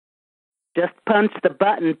Just punch the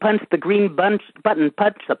button, punch the green button,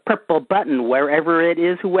 punch the purple button, wherever it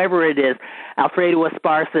is, whoever it is. Alfredo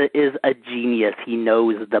Esparza is a genius. He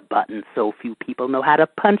knows the button. So few people know how to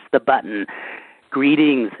punch the button.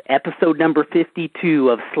 Greetings, episode number 52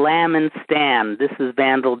 of Slammin' Stan. This is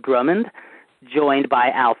Vandal Drummond, joined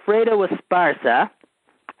by Alfredo Esparza.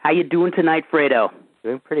 How you doing tonight, Fredo?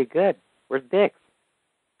 Doing pretty good. Where's Dix?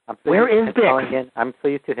 Where is Dix? I'm so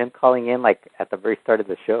used to him calling in like at the very start of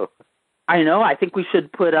the show. I know. I think we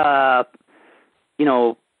should put what's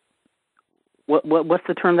the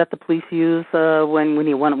term that the police use when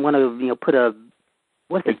you want to put a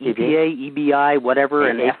what's it, EPA, EBI, whatever,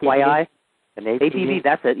 an FYI, an APB.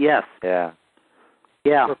 That's it. Yes. Yeah.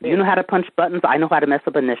 Yeah. You know how to punch buttons. I know how to mess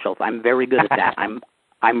up initials. I'm very good at that.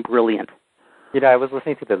 I'm brilliant. You know, I was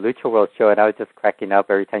listening to the Lucha World show, and I was just cracking up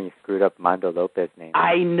every time you screwed up Mondo Lopez's name.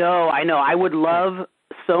 I know. I would love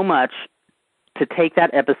so much to take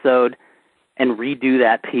that episode and redo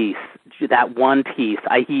that piece, that one piece.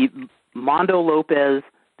 Mondo Lopez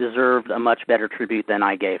deserved a much better tribute than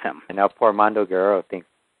I gave him. And now poor Mondo Guerrero thinks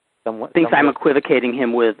I'm equivocating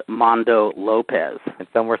him with Mondo Lopez. And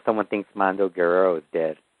somewhere someone thinks Mondo Guerrero is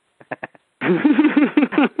dead.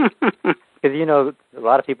 Because, a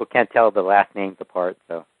lot of people can't tell the last names apart.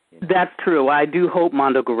 So That's true. I do hope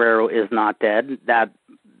Mondo Guerrero is not dead. That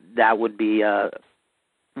would be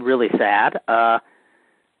really sad.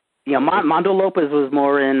 Mondo Lopez was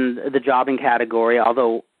more in the jobbing category,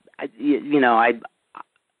 although, I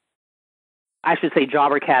should say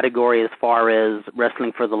jobber category as far as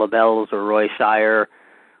wrestling for the Labelles or Roy Shire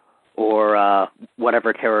or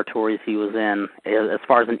whatever territories he was in. As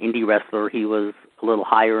far as an indie wrestler, he was a little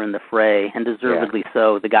higher in the fray, and deservedly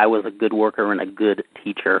so. The guy was a good worker and a good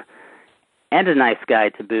teacher, and a nice guy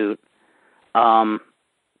to boot.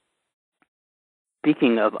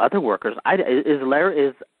 Speaking of other workers,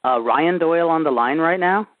 is Ryan Doyle on the line right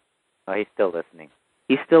now? Oh, he's still listening.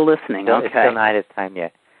 He's still listening. Okay. It's still not his time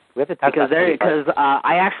yet. We have to talk because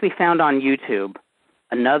I actually found on YouTube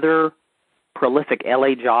another prolific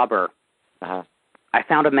LA jobber. Uh-huh. I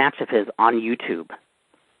found a match of his on YouTube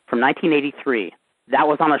from 1983. That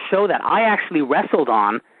was on a show that I actually wrestled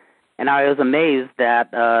on, and I was amazed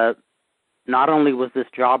that not only was this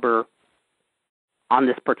jobber on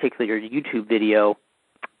this particular YouTube video,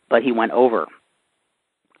 but he went over.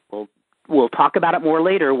 We'll talk about it more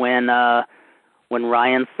later when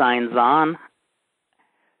Ryan signs on.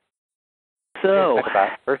 So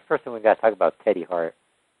first person we got to talk about Teddy Hart.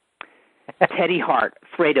 Teddy Hart,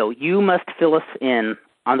 Fredo, you must fill us in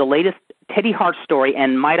on the latest Teddy Hart story.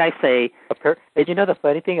 And might I say, did you know the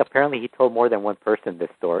funny thing? Apparently, he told more than one person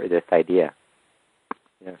this idea.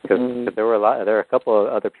 Because there were a couple of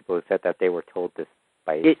other people who said that they were told this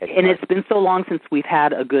by Teddy Hart. And it's been so long since we've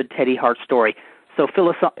had a good Teddy Hart story. So fill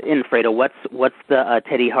us in, Fredo. What's the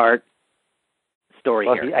Teddy Hart story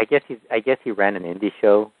here? I guess he ran an indie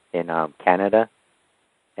show in Canada,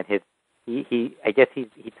 and he did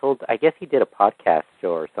a podcast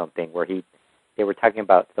show or something where they were talking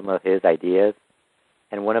about some of his ideas,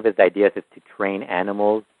 and one of his ideas is to train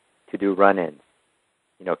animals to do run-ins.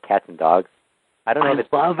 Cats and dogs. I don't know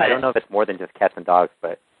if it's more than just cats and dogs,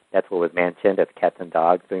 but that's what was mentioned as cats and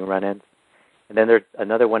dogs doing run-ins. And then there's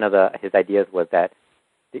another one of his ideas was that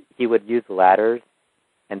he would use ladders,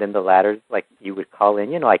 and then the ladders, like you would call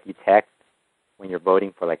in, like you text when you're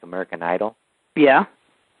voting for like American Idol. Yeah.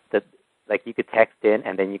 Like you could text in,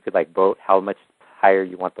 and then you could like vote how much higher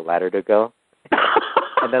you want the ladder to go,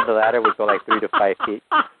 and then the ladder would go like 3 to 5 feet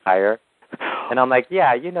higher. And I'm like,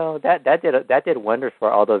 that did wonders for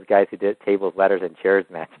all those guys who did tables, ladders, and chairs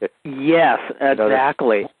matches. Yes,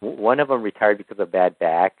 exactly. One of them retired because of bad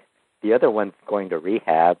back. The other one's going to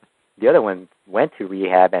rehab. The other one went to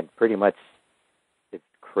rehab and pretty much it's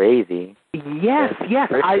crazy. Yes.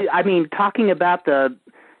 I mean, talking about the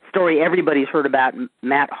story everybody's heard about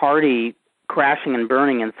Matt Hardy crashing and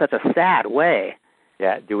burning in such a sad way.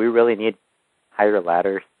 Yeah. Do we really need higher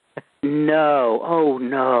ladders? No. Oh,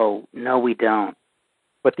 no. No, we don't.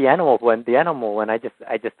 But the animal one, I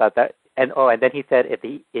just thought that, and then he said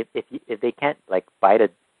if they can't like bite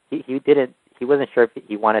it, he wasn't sure if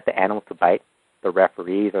he wanted the animals to bite the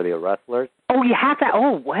referees or the wrestlers. Oh, you have that.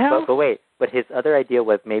 Oh, well. But wait, his other idea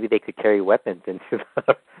was maybe they could carry weapons into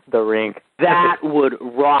the ring. That would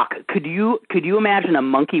rock. Could you imagine a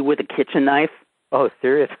monkey with a kitchen knife? Oh,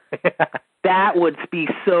 seriously? That would be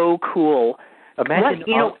so cool. Imagine,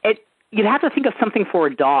 you'd have to think of something for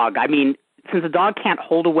a dog. I mean, since a dog can't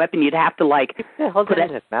hold a weapon, you'd have to put it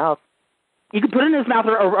in his mouth. You could put it in his mouth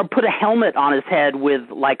or put a helmet on his head with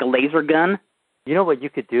like a laser gun. You know what you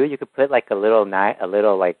could do? You could put like a little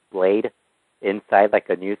like blade inside like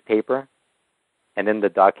a newspaper, and then the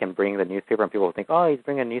dog can bring the newspaper, and people will think, oh, he's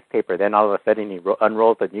bringing a newspaper. Then all of a sudden he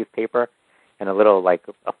unrolls the newspaper, and a little, like,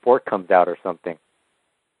 a fork comes out or something.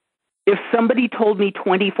 If somebody told me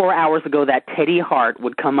 24 hours ago that Teddy Hart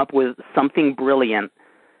would come up with something brilliant,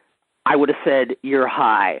 I would have said, you're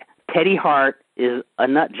high. Teddy Hart is a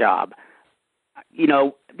nut job. You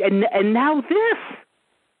know, and now this.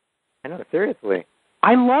 I know, seriously.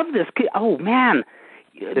 I love this. Oh, man.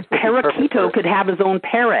 Parakeeto could have his own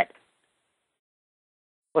parrot.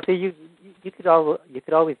 Well, see, you could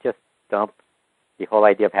always just dump the whole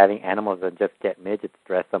idea of having animals and just get midgets,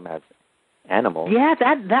 dress them as animals. Yeah,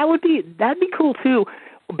 that'd be cool too.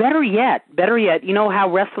 Better yet, you know how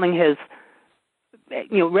wrestling has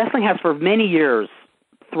for many years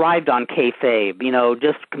thrived on kayfabe. You know,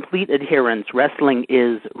 just complete adherence. Wrestling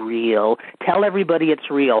is real. Tell everybody it's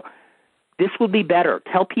real. This would be better.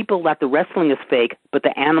 Tell people that the wrestling is fake, but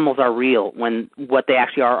the animals are real, when what they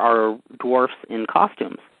actually are dwarfs in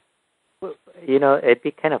costumes. Well, you know, it'd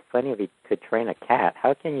be kind of funny if you could train a cat.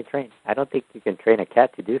 How can you train? I don't think you can train a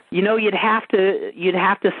cat to do so. You know, you'd have to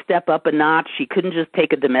step up a notch. You couldn't just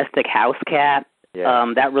take a domestic house cat.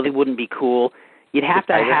 Yeah. That really wouldn't be cool. You'd have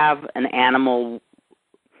to have an animal.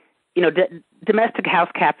 You know, domestic house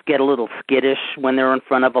cats get a little skittish when they're in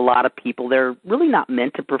front of a lot of people. They're really not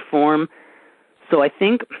meant to perform. So I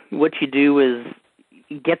think what you do is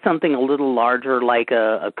get something a little larger, like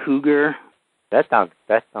a cougar. That sounds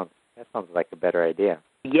like a better idea.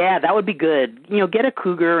 Yeah, that would be good. You know, get a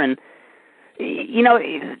cougar and, you know,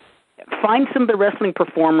 find some of the wrestling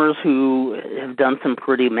performers who have done some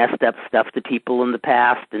pretty messed up stuff to people in the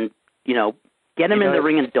past, and, you know, get them in the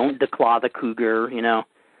ring and don't declaw the cougar. You know,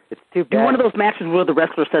 it's too bad. Do one of those matches where the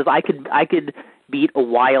wrestler says, "I could beat a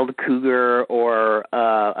wild cougar or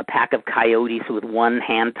a pack of coyotes with one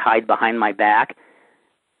hand tied behind my back,"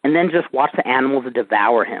 and then just watch the animals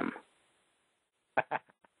devour him.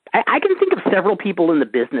 I can think of several people in the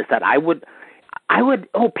business that I would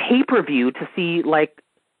pay-per-view to see, like,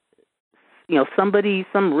 you know,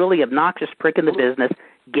 some really obnoxious prick in the business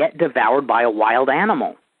get devoured by a wild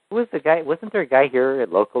animal. Who was the guy? Wasn't there a guy here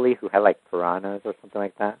locally who had, like, piranhas or something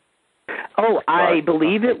like that? Oh, I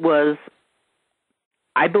believe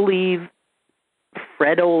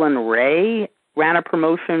Fred Olin Ray ran a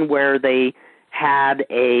promotion where they had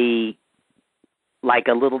a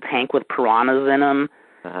little tank with piranhas in them.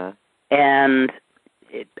 Uh-huh. And,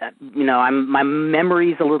 my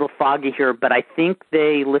memory's a little foggy here, but I think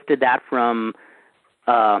they lifted that from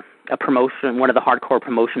a promotion, one of the hardcore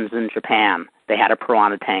promotions in Japan. They had a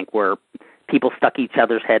piranha tank where people stuck each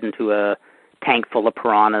other's head into a tank full of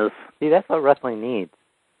piranhas. See, that's what wrestling needs.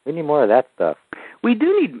 We need more of that stuff. We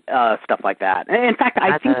do need stuff like that. In fact,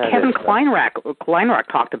 I think Kevin Kleinrock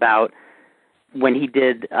talked about when he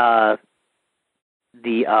did the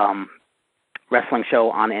wrestling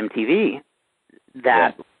show on MTV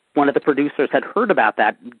that one of the producers had heard about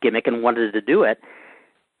that gimmick and wanted to do it.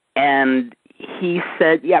 And he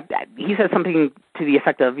said something to the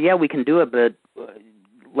effect of, we can do it, but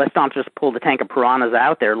let's not just pull the tank of piranhas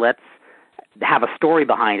out there. Let's have a story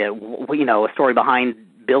behind it, a story behind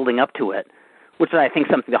building up to it, which I think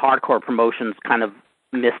something the hardcore promotions kind of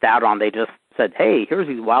missed out on. They just said, hey, here's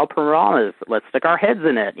these wild piranhas. Let's stick our heads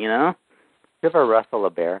in it, you know? You ever wrestle a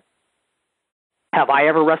bear? Have I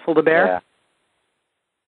ever wrestled a bear? Yeah.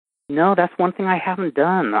 No, that's one thing I haven't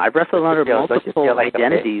done. I've wrestled under multiple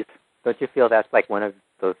identities. Don't you feel that's like one of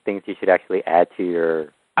those things you should actually add to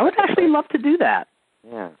your... I would actually love to do that.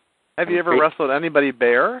 Yeah. Have you ever wrestled anybody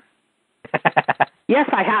bear? Yes,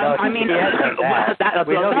 I have.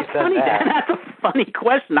 No, that's funny. That's a funny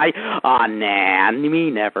question.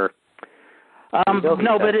 Me never.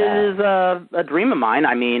 No, but it is a dream of mine.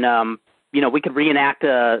 I mean, we could reenact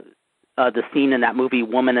the scene in that movie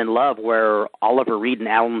Woman in Love where Oliver Reed and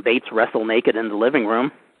Alan Bates wrestle naked in the living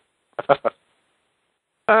room.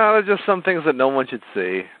 There's just some things that no one should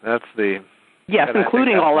see. That's the... Yes,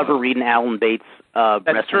 including Oliver Reed and Alan Bates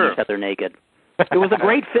wrestling each other naked. It was a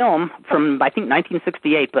great film from, I think,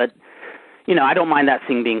 1968, but, I don't mind that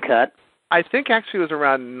scene being cut. I think actually it was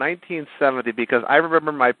around 1970 because I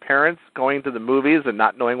remember my parents going to the movies and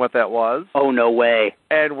not knowing what that was. Oh, no way.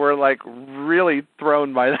 And we're like really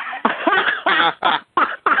thrown by that.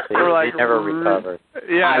 We're like, they never recovered.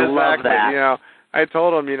 Yeah, I love that. I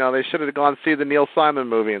told them, they should have gone see the Neil Simon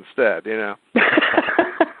movie instead,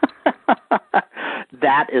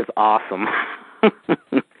 That is awesome.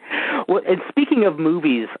 Well, and speaking of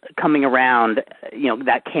movies coming around,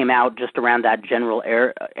 that came out just around that general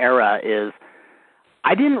era is,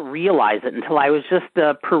 I didn't realize it until I was just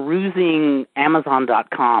perusing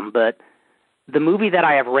Amazon.com, but the movie that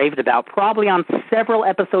I have raved about probably on several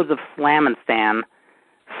episodes of Slammin'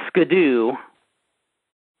 Skidoo,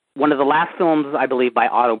 one of the last films, I believe, by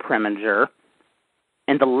Otto Preminger,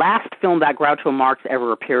 and the last film that Groucho Marx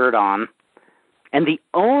ever appeared on, and the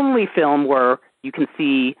only film where you can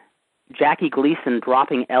see Jackie Gleason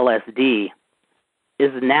dropping LSD,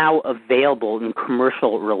 is now available in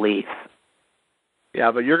commercial release.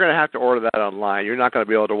 Yeah, but you're going to have to order that online. You're not going to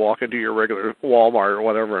be able to walk into your regular Walmart or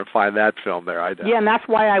whatever and find that film there, I doubt. Yeah, and that's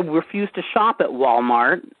why I refuse to shop at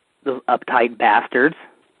Walmart, the uptight bastards.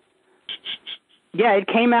 Yeah, it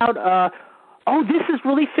came out, oh, this is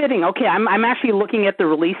really fitting. Okay, I'm actually looking at the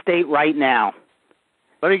release date right now.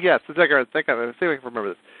 Let me guess. Let's see if I can remember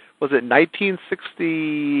this. Was it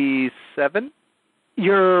 1967?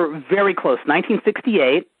 You're very close.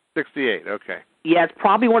 1968. 68, okay. Yeah, it's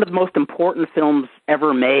probably one of the most important films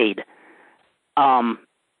ever made. The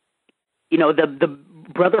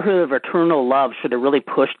Brotherhood of Eternal Love should have really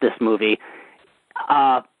pushed this movie.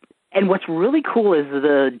 And what's really cool is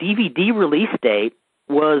the DVD release date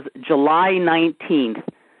was July 19th,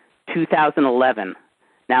 2011.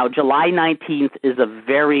 Now, July 19th is a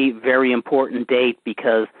very, very important date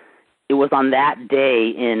because it was on that day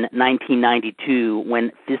in 1992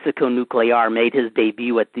 when Physico Nuclear made his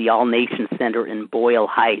debut at the All Nation Center in Boyle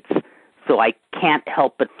Heights. So I can't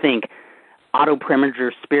help but think Otto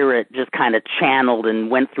Preminger's spirit just kind of channeled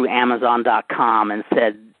and went through Amazon.com and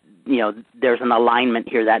said, there's an alignment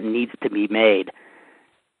here that needs to be made.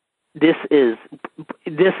 This is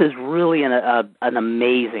really an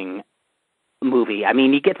amazing movie. I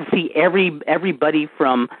mean, you get to see everybody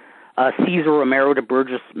from Cesar Romero to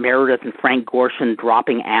Burgess Meredith and Frank Gorshin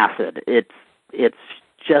dropping acid. It's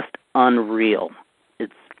just unreal.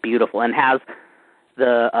 It's beautiful and has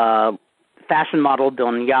the fashion model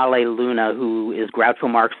Doniale Luna, who is Groucho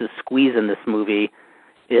Marx's squeeze in this movie,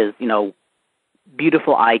 is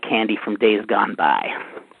beautiful eye candy from days gone by.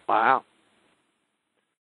 Wow.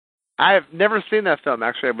 I have never seen that film.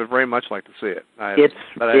 Actually, I would very much like to see it. I've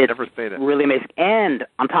never seen it. Really amazing. And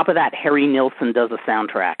on top of that, Harry Nilsson does a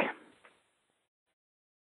soundtrack.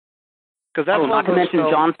 Not to mention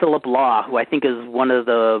John Philip Law, who I think is one of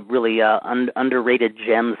the really underrated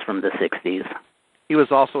gems from the 60s. He was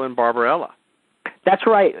also in Barbarella. That's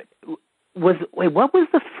right. What was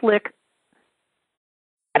the flick?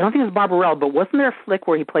 I don't think it was Barbarella, but wasn't there a flick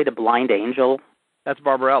where he played a blind angel? That's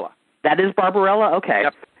Barbarella. That is Barbarella? Okay.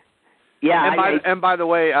 Yep. Yeah. And by the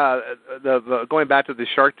way, the going back to the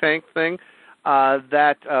Shark Tank thing,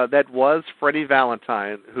 that was Freddie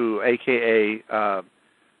Valentine, who, a.k.a.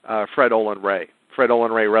 Fred Olin Ray. Fred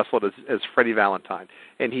Olin Ray wrestled as Freddie Valentine,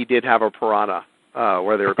 and he did have a piranha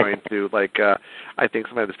where they were going to I think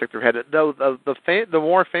somebody had to stick their head. Though the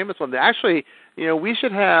more famous one, actually, we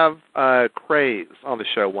should have Craze on the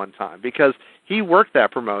show one time because he worked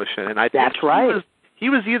that promotion, and I think that's right. He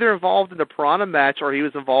was either involved in the piranha match or he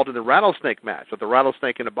was involved in the rattlesnake match with the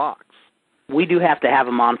rattlesnake in a box. We do have to have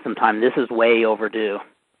him on sometime. This is way overdue.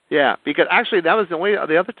 Yeah, because actually that was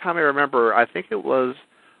the other time I remember. I think it was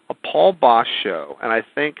a Paul Bosch show, and I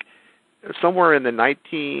think somewhere in the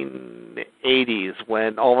 1980s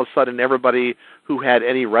when all of a sudden everybody who had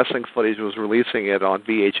any wrestling footage was releasing it on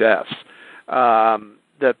VHS,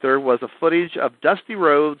 that there was a footage of Dusty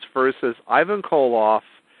Rhodes versus Ivan Koloff,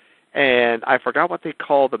 and I forgot what they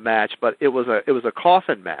called the match, but it was a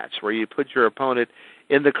coffin match where you put your opponent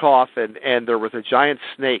in the coffin, and there was a giant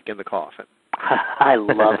snake in the coffin. I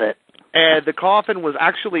love it. And the coffin was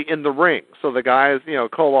actually in the ring. So the guys,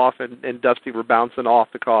 Koloff and Dusty were bouncing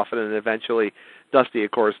off the coffin, and eventually Dusty,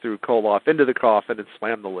 of course, threw Koloff into the coffin and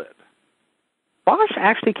slammed the lid. Bosch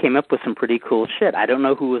actually came up with some pretty cool shit. I don't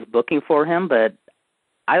know who was booking for him, but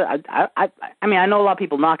I mean, I know a lot of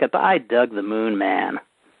people knock it, but I dug the Moon Man.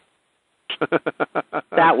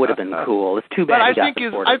 That would have been cool. It's too bad he got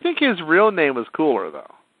deported. I think his real name was cooler,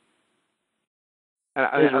 though.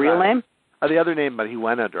 His real name? The other name, but he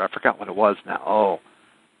went under. I forgot what it was now.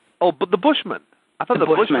 But the Bushman. I thought the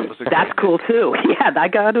Bushman was a great That's cool, too. Yeah, I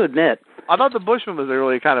got to admit. I thought the Bushman was a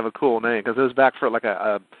really kind of a cool name because it was back for like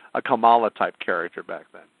a Kamala-type character back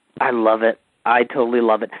then. I love it. I totally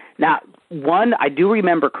love it. Now, I do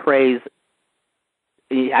remember Craze.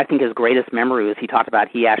 I think his greatest memory was he talked about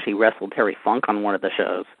he actually wrestled Terry Funk on one of the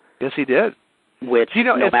shows. Yes, he did. Which,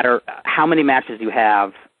 no matter how many matches you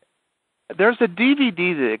have... There's a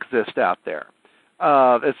DVD that exists out there.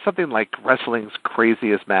 It's something like Wrestling's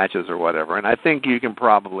Craziest Matches or whatever, and I think you can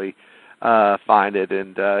probably find it.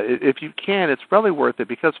 And if you can, it's really worth it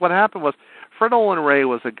because what happened was Fred Olin Ray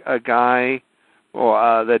was a guy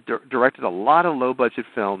that directed a lot of low-budget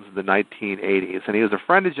films in the 1980s, and he was a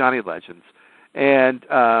friend of Johnny Legend's. And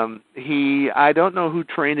I don't know who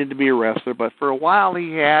trained him to be a wrestler, but for a while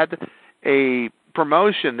he had a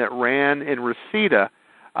promotion that ran in Reseda,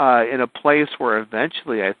 in a place where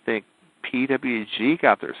eventually I think PWG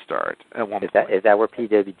got their start at one point. Is that where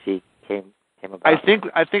PWG came about? I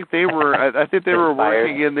think they were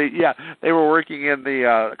working in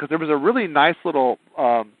the because there was a really nice little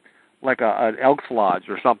like an Elks Lodge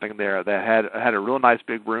or something there that had a real nice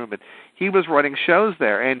big room, and he was running shows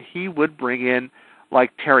there, and he would bring in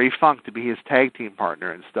like Terry Funk to be his tag team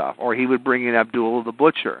partner and stuff, or he would bring in Abdul the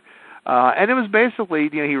Butcher, and it was basically,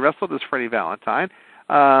 he wrestled as Freddie Valentine.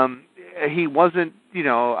 He wasn't, he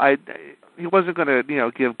wasn't going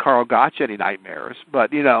to, give Carl Gotch any nightmares,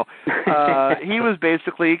 but he was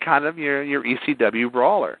basically kind of your ECW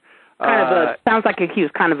brawler. Sounds like he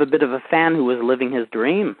was kind of a bit of a fan who was living his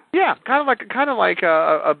dream. Yeah, kind of like an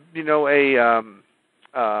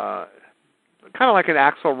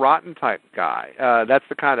Axl Rotten type guy. That's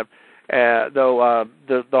the kind of though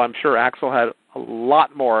I'm sure Axl had a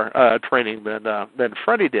lot more training than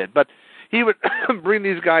Freddie did, but he would bring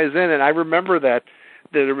these guys in, and I remember that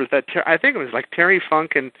there was I think it was like Terry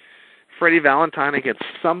Funk and Freddie Valentine against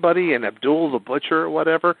somebody, and Abdul the Butcher or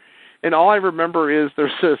whatever. And all I remember is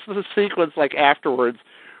there's this sequence like afterwards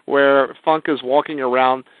where Funk is walking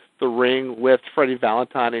around the ring with Freddie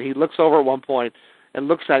Valentine, and he looks over at one point and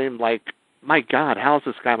looks at him like, my God, how is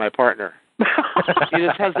this guy my partner? He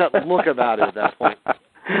just has that look about it at that point.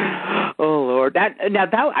 Oh, Lord. I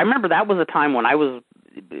remember that was a time when I was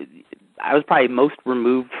probably most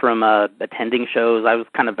removed from attending shows. I was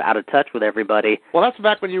kind of out of touch with everybody. Well, that's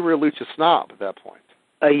back when you were a lucha snob at that point.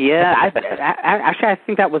 Yeah, I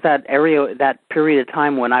think that was that period of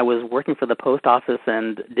time when I was working for the post office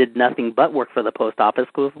and did nothing but work for the post office,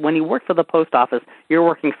 because when you work for the post office, you're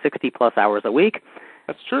working 60-plus hours a week.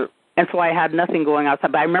 That's true. And so I had nothing going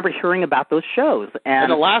outside, but I remember hearing about those shows.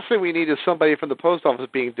 And the last thing we need is somebody from the post office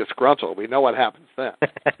being disgruntled. We know what happens then.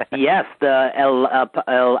 Yes, the El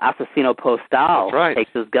Asesino Postal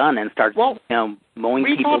takes his gun and starts mowing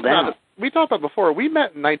people down. We talked about before. We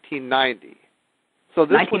met in 1990. So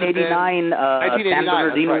this 1989, San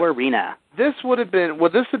Bernardino Arena. This would have been,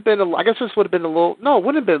 I guess this would have been a little, no, it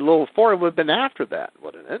wouldn't have been a little before, it would have been after that,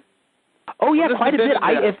 wouldn't it? Oh, yeah, quite a bit.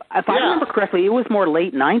 If I remember correctly, it was more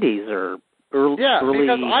late 90s or early. Yeah,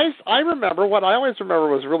 because I remember, what I always remember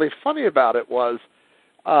was really funny about it was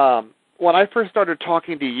when I first started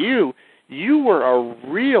talking to you, you were a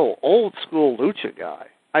real old-school lucha guy.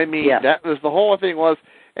 I mean, that was the whole thing was,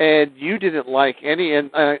 and you didn't like any, and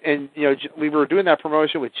we were doing that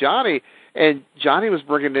promotion with Johnny, and Johnny was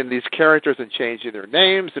bringing in these characters and changing their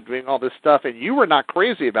names and doing all this stuff, and you were not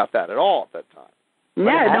crazy about that at all at that time.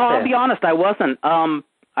 Yeah, no, I'll be honest, I wasn't.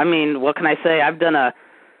 I mean, what can I say? I'll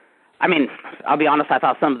be honest, I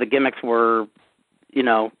thought some of the gimmicks were,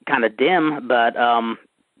 kind of dim, but no,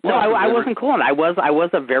 I wasn't cool. I was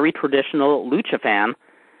a very traditional lucha fan.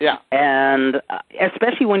 Yeah. And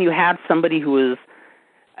especially when you had somebody who was,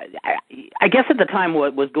 I guess at the time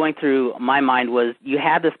what was going through my mind was you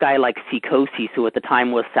had this guy like Psicosis, who at the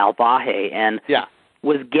time was Salvaje, and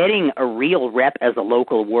was getting a real rep as a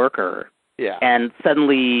local worker. Yeah. And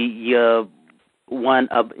suddenly you want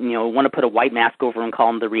to put a white mask over and call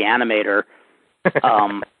him the Reanimator.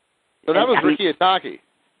 So that was Ricky Itaki.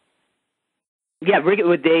 Yeah,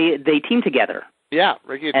 they teamed together. Yeah,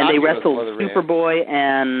 Ricky Itaki. And they wrestled Superboy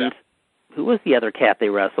and who was the other cat they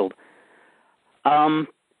wrestled? And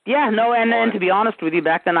to be honest with you,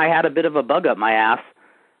 back then I had a bit of a bug up my ass.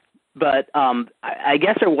 But I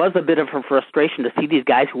guess there was a bit of a frustration to see these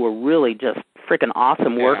guys who were really just freaking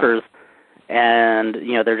awesome workers, and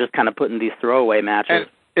they're just kind of putting these throwaway matches. And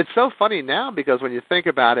it's so funny now because when you think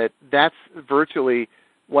about it, that's virtually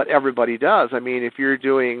what everybody does. I mean, if you're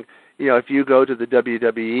doing, if you go to the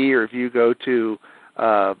WWE or if you go to,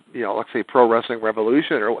 let's say Pro Wrestling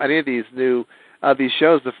Revolution or any of these new these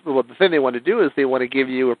shows, the thing they want to do is they want to give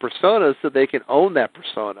you a persona so they can own that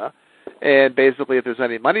persona. And basically, if there's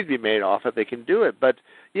any money to be made off it, they can do it. But,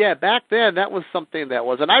 yeah, back then, that was something that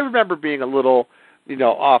was... And I remember being a little,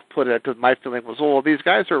 off-put because my feeling was, well, these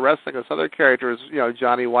guys are wrestling as other characters.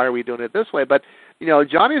 Johnny, why are we doing it this way? But,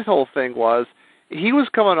 Johnny's whole thing was he was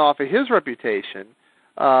coming off of his reputation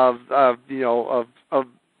of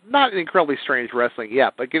not incredibly strange wrestling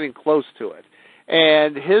yet, but getting close to it.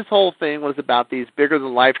 And his whole thing was about these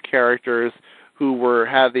bigger-than-life characters who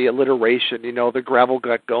had the alliteration, the Gravel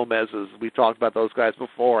Gut Gomez's. We talked about those guys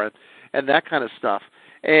before, and that kind of stuff.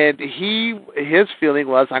 And his feeling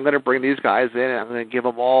was, I'm going to bring these guys in, and I'm going to give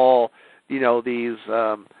them all, these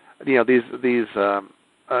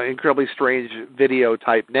incredibly strange video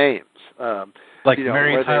type names. Like you know,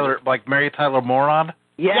 Mary Tyler Moron?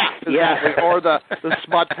 Yes, yeah, exactly. Or the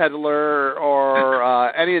smut peddler,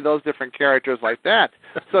 or any of those different characters like that.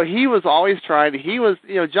 So he was always trying.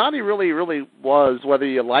 Johnny really was, whether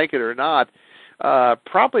you like it or not,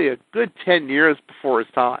 probably a good 10 years before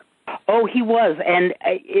his time. Oh, he was, and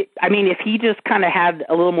if he just kind of had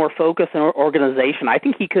a little more focus and organization, I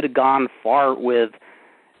think he could have gone far with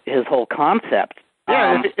his whole concept.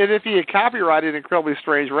 Yeah, and if he had copyrighted Incredibly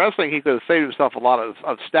Strange Wrestling, he could have saved himself a lot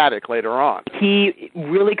of static later on. He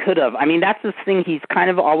really could have. I mean, that's the thing. He's kind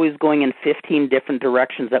of always going in 15 different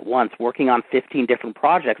directions at once, working on 15 different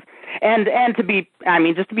projects. And to be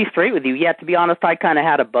straight with you, to be honest, I kind of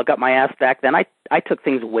had a bug up my ass back then. I took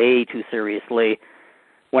things way too seriously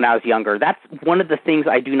when I was younger. That's one of the things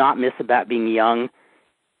I do not miss about being young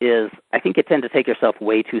is I think you tend to take yourself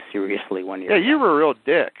way too seriously when you're young. You were a real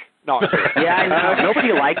dick. No. Yeah, I know.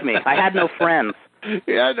 Nobody liked me. I had no friends.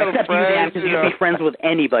 Yeah, no Except friends. you, Dan, because you'd be friends with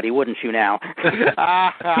anybody, wouldn't you now?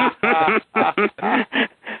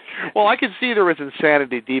 Well, I could see there was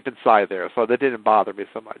insanity deep inside there, so that didn't bother me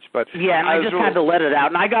so much. But yeah, and I just had to let it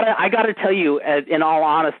out. And I gotta tell you, in all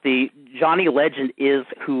honesty, Johnny Legend is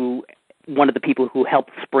one of the people who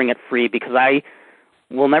helped spring it free, because I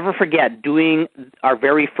will never forget doing our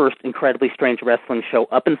very first Incredibly Strange Wrestling show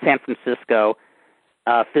up in San Francisco.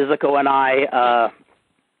 Physico and I,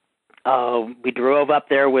 we drove up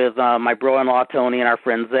there with my bro-in-law Tony and our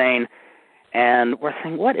friend Zane, and we're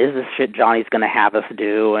saying, what is this shit Johnny's going to have us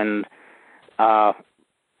do? And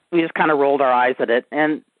we just kind of rolled our eyes at it.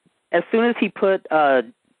 And as soon as he put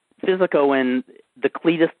Physico in the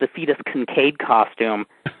Cletus the Fetus Kincaid costume,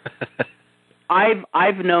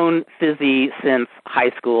 I've known Fizzy since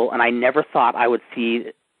high school, and I never thought I would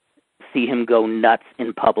see him go nuts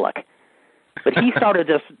in public. But he started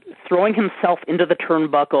just throwing himself into the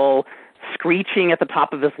turnbuckle, screeching at the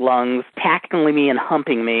top of his lungs, tackling me and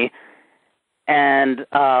humping me. And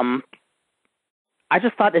I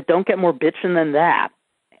just thought, it don't get more bitchin' than that.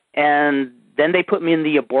 And then they put me in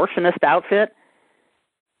the abortionist outfit,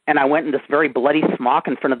 and I went in this very bloody smock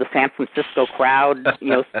in front of the San Francisco crowd,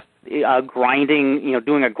 grinding,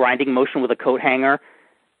 doing a grinding motion with a coat hanger.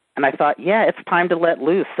 And I thought, it's time to let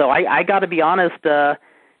loose. So I got to be honest,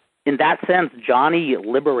 in that sense, Johnny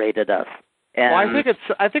liberated us. And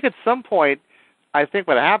I think at some point, I think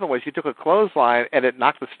what happened was you took a clothesline and it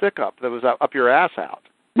knocked the stick up that was up your ass out.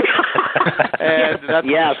 And that's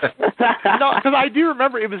yes. No, because I do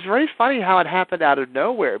remember it was very funny how it happened out of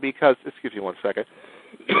nowhere. Because excuse me one second.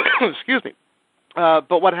 Excuse me.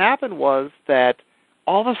 But what happened was that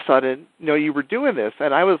all of a sudden, you were doing this,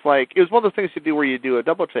 and I was like, it was one of those things you do where you do a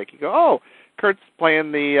double take. You go, oh, Kurt's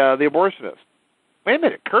playing the abortionist. Wait a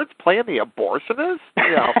minute, Kurt's playing the abortionist?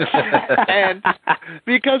 And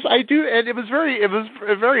because I do, and it was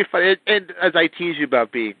very funny. And as I tease you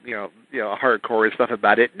about being, hardcore and stuff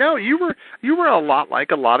about it, no, you were a lot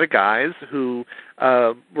like a lot of guys who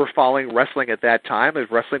were following wrestling at that time as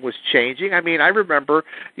wrestling was changing. I mean, I remember,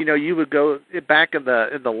 you would go back in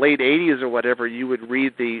the late '80s or whatever, you would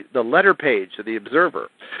read the letter page of the Observer,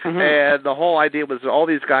 and the whole idea was all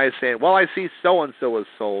these guys saying, well, I see so and so is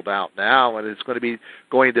sold out now, and it's going to be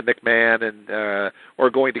going to McMahon and or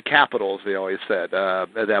going to Capitol, as they always said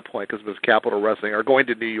at that point, because it was Capitol Wrestling, or going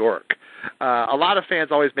to New York. A lot of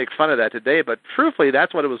fans always make fun of that today, but truthfully,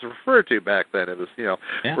 that's what it was referred to back then. It was,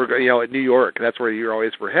 we're in New York. That's where you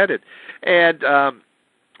always were headed. And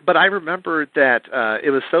but I remember that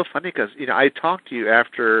it was so funny because I talked to you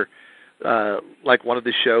after like one of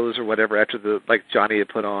the shows or whatever, after Johnny had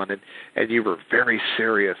put on, and you were very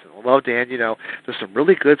serious. And well, Dan, there's some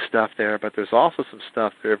really good stuff there, but there's also some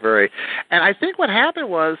stuff there and I think what happened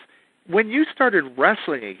was when you started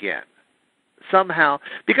wrestling again, somehow,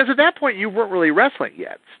 because at that point you weren't really wrestling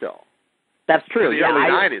yet still. That's true. The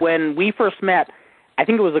early 90s. When we first met, I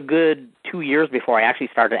think it was a good 2 years before I actually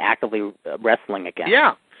started actively wrestling again.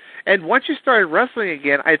 Yeah. And once you started wrestling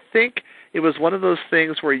again, I think it was one of those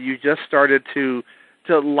things where you just started to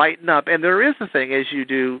lighten up. And there is a thing as you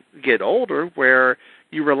do get older where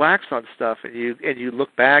you relax on stuff and you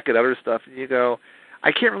look back at other stuff and you go,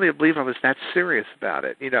 I can't really believe I was that serious about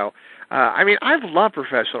it. I mean, I've loved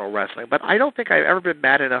professional wrestling, but I don't think I've ever been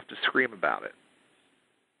mad enough to scream about it.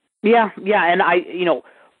 Yeah, and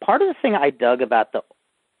part of the thing I dug about the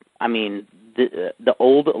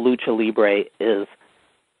old Lucha Libre is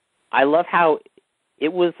I love how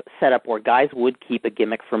it was set up where guys would keep a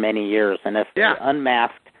gimmick for many years, and if they're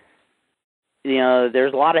unmasked,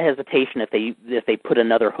 there's a lot of hesitation if they put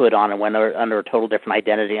another hood on and went under a total different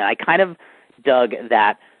identity. And I kind of dug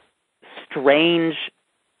that strange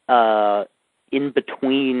in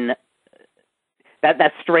between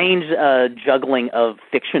that strange juggling of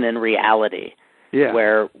fiction and reality. Yeah.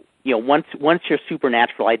 Where once your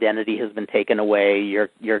supernatural identity has been taken away, your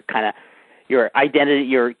identity,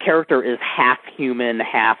 your character is half human,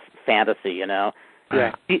 half fantasy.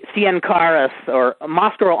 Yeah. Cien Caras, or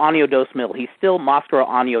Moscaro Año 2000, he's still Moscaro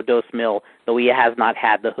Año 2000, though he has not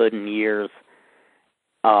had the hood in years.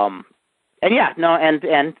 And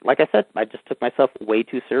like I said, I just took myself way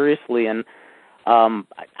too seriously, and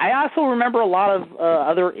I also remember a lot of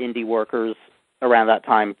other indie workers around that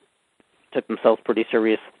time took themselves pretty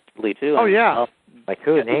seriously too. Oh, yeah. Like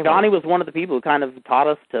who? Name Donnie them. was one of the people who kind of taught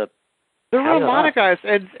us to. There were a lot of guys,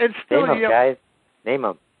 and still, Name them, guys. Name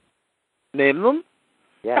them. Name them?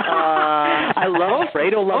 Yeah. I love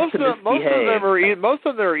Fredo loves to misbehave. Most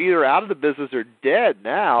of them are either out of the business or dead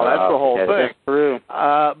now. That's the whole thing. That's true.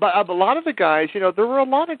 But a lot of the guys, there were a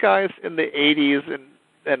lot of guys in the 80s,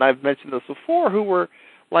 and I've mentioned this before, who were,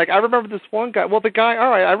 like, I remember this one guy. Well,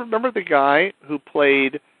 I remember the guy who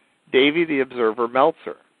played Davey the Observer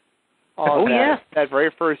Meltzer. That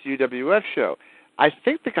very first UWF show. I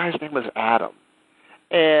think the guy's name was Adam.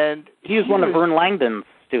 And he was one of Vern Langdon's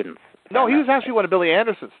students. No, he was actually one of Billy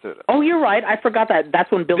Anderson's students. Oh, you're right. I forgot that.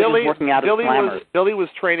 That's when Billy was working out of Slammers. Billy was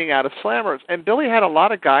training out of Slammers. And Billy had a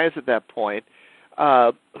lot of guys at that point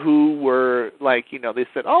who were like, they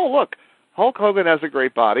said, oh, look, Hulk Hogan has a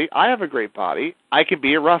great body. I have a great body. I can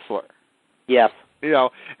be a wrestler. Yes.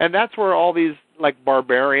 And that's where all these, like,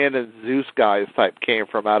 Barbarian and Zeus guys type came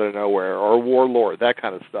from out of nowhere, or Warlord, that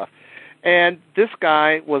kind of stuff. And this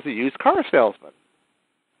guy was a used car salesman.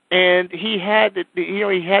 And he had this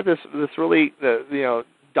really,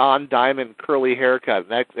 Don Diamond curly haircut.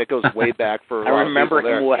 And that goes way back for I remember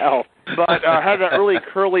him well. But had that really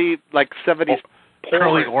curly, like, 70s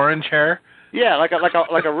curly orange hair. Yeah, like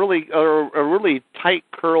a really tight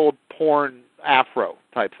curled porn afro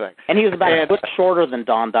type thing. And he was about a foot shorter than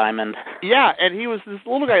Don Diamond. Yeah, and he was this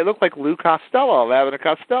little guy. He looked like Lou Costello, Abbott and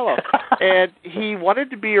Costello. And he wanted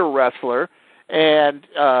to be a wrestler, and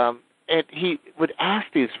he would ask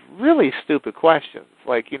these really stupid questions,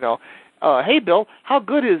 like, hey, Bill, how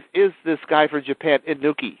good is this guy for Japan,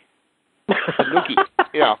 Inuki? Inuki,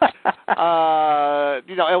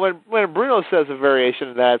 and when Bruno says a variation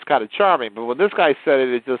of that, it's kind of charming, but when this guy said it,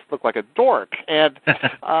 it just looked like a dork, and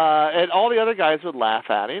all the other guys would laugh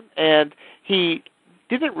at him, and he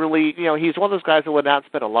didn't really, he's one of those guys that went out and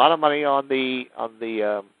spent a lot of money on the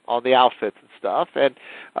outfits and stuff, and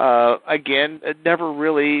again, it never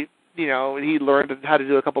really. He learned how to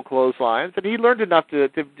do a couple clotheslines, and he learned enough to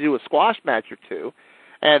do a squash match or two,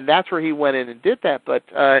 and that's where he went in and did that. But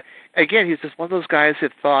again, he's just one of those guys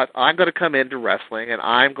that thought, I'm going to come into wrestling, and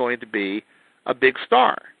I'm going to be a big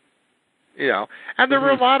star. And there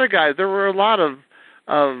were a lot of guys. There were a lot of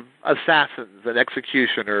assassins and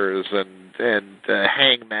executioners and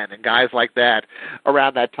hangmen and guys like that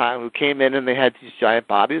around that time who came in and they had these giant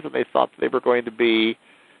bodies, and they thought they were going to be.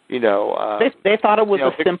 They thought it was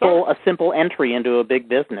a simple entry into a big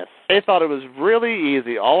business. They thought it was really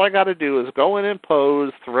easy. All I got to do is go in and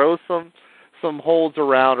pose, throw some holds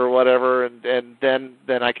around or whatever, and then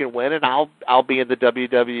I can win, and I'll be in the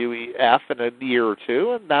WWF in a year or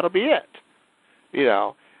two, and that'll be it.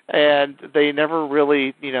 And they never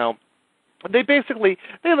really, they learned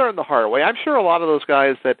the hard way. I'm sure a lot of those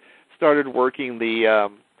guys that started working the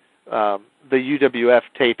UWF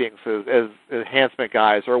tapings as enhancement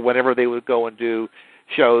guys, or whenever they would go and do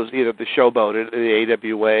shows, either the Showboat at the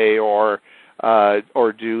AWA or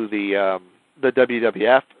do the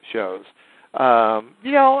WWF shows.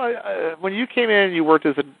 When you came in and you worked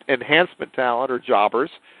as an enhancement talent or jobbers,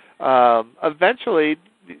 eventually,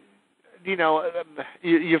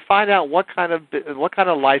 you find out what kind of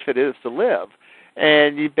life it is to live,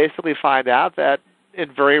 and you basically find out that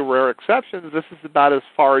in very rare exceptions, this is about as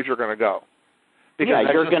far as you're going to go. Because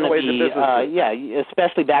you're going to be,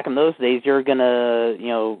 especially back in those days, you're going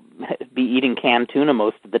to, be eating canned tuna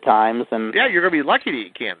most of the times, and you're going to be lucky to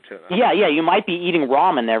eat canned tuna. Yeah, you might be eating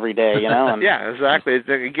ramen every day, And, yeah, exactly.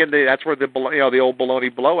 Again, that's where the old bologna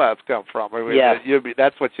blowouts come from. I mean,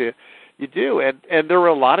 that's what you do, and there were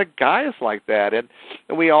a lot of guys like that, and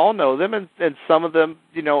we all know them, and some of them,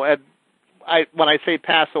 when I say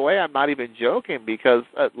pass away, I'm not even joking, because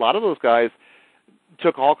a lot of those guys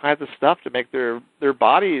took all kinds of stuff to make their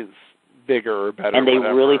bodies bigger or better. And they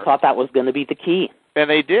really thought that was going to be the key. And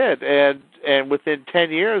they did. And within 10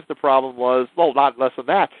 years, the problem was, well, not less than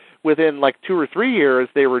that. Within like 2 or 3 years,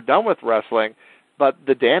 they were done with wrestling, but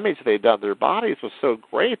the damage they'd done to their bodies was so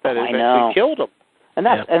great that it eventually killed them. And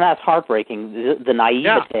that's heartbreaking, the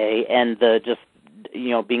naivete and the just,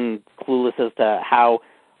 being clueless as to how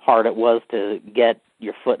hard it was to get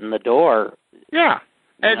your foot in the door. Yeah.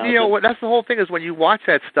 And, that's the whole thing is when you watch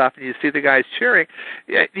that stuff and you see the guys cheering,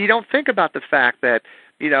 you don't think about the fact that,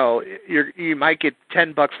 you might get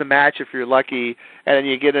 $10 a match if you're lucky, and then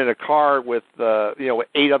you get in a car with, with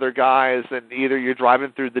 8 other guys, and either you're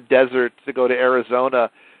driving through the desert to go to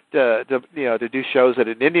Arizona to do shows at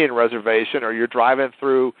an Indian reservation, or you're driving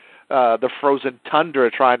through the frozen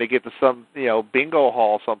tundra trying to get to some, bingo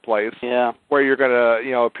hall someplace where you're going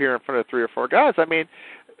to, appear in front of 3 or 4 guys. I mean,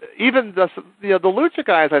 even the Lucha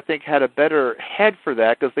guys, I think, had a better head for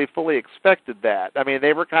that because they fully expected that. I mean,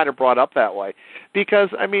 they were kind of brought up that way. Because,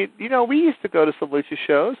 I mean, we used to go to some Lucha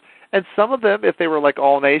shows, and some of them, if they were like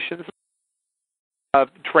All Nations,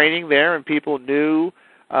 training there, and people knew,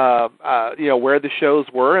 where the shows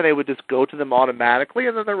were, and they would just go to them automatically.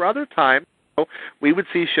 And then there were other times, we would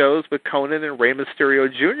see shows with Conan and Rey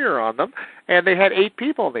Mysterio Jr. on them, and they had 8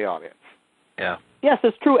 people in the audience. Yeah. Yes,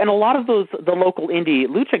 it's true. And a lot of the local indie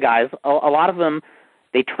lucha guys, a lot of them,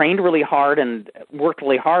 they trained really hard and worked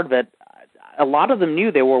really hard, but a lot of them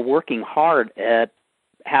knew they were working hard at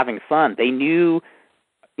having fun. They knew,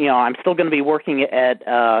 I'm still going to be working at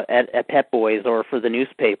Pep Boys or for the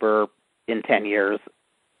newspaper in 10 years.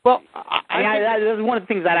 Well, that was one of the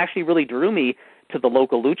things that actually really drew me to the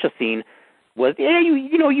local lucha scene was,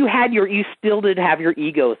 you still did have your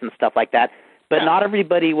egos and stuff like that. But not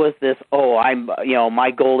everybody was this,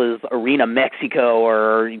 my goal is Arena Mexico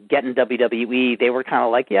or getting WWE. They were kind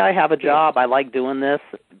of like, I have a job. I like doing this,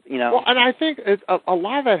 Well, and I think a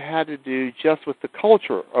lot of that had to do just with the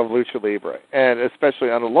culture of Lucha Libre, and especially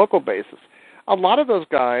on a local basis. A lot of those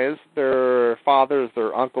guys, their fathers,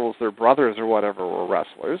 their uncles, their brothers or whatever were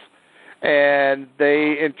wrestlers, and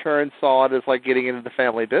they in turn saw it as like getting into the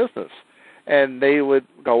family business. And they would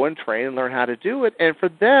go and train and learn how to do it. And for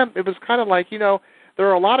them, it was kind of like, there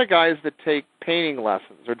are a lot of guys that take painting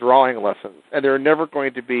lessons or drawing lessons, and they're never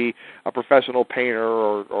going to be a professional painter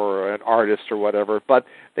or an artist or whatever, but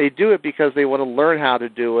they do it because they want to learn how to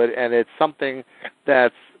do it, and it's something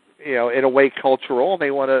that's, in a way cultural, and they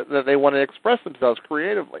want to express themselves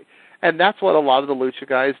creatively. And that's what a lot of the lucha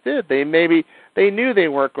guys did. They knew they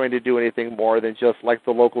weren't going to do anything more than just like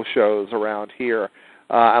the local shows around here.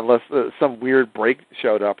 Unless some weird break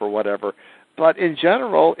showed up or whatever. But in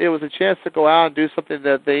general, it was a chance to go out and do something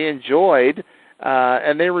that they enjoyed,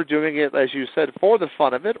 and they were doing it, as you said, for the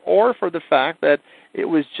fun of it or for the fact that it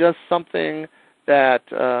was just something that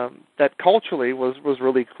that culturally was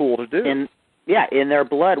really cool to do. In their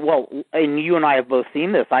blood. Well, and you and I have both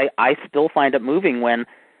seen this. I still find it moving when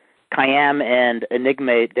Kayam and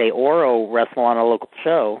Enigma de Oro wrestle on a local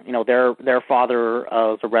show. Their father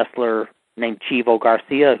was a wrestler named Chivo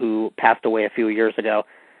Garcia, who passed away a few years ago.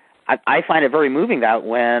 I find it very moving that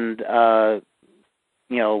when,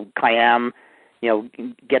 Kayam,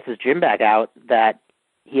 gets his gym bag out, that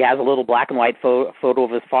he has a little black and white photo of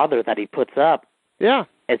his father that he puts up. Yeah.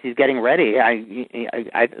 As he's getting ready. He's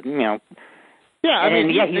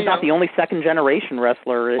not the only second-generation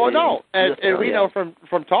wrestler. Oh, no. And we know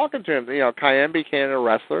from talking to him, Kayam became a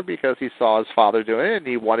wrestler because he saw his father doing it, and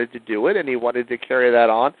he wanted to do it, and he wanted to carry that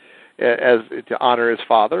on as to honor his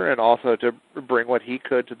father and also to bring what he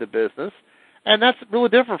could to the business. And that's really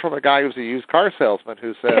different from a guy who's a used car salesman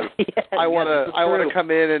who says, I want to come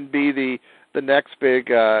in and be the next big,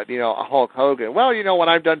 Hulk Hogan. Well, when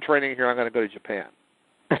I'm done training here, I'm going to go to Japan.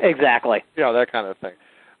 Exactly. That kind of thing.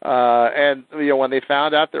 And when they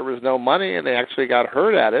found out there was no money and they actually got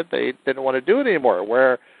hurt at it, they didn't want to do it anymore.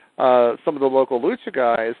 Where some of the local lucha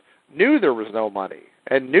guys knew there was no money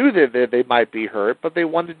and knew that they might be hurt, but they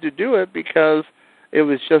wanted to do it because it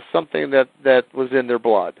was just something that was in their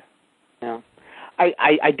blood. Yeah,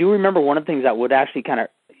 I do remember one of the things that would actually kind of,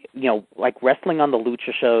 like wrestling on the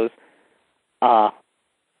lucha shows. I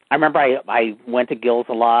remember I went to Gills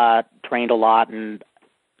a lot, trained a lot, and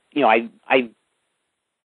I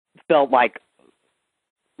felt like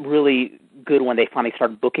really good when they finally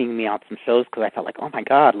started booking me on some shows because I felt like, oh my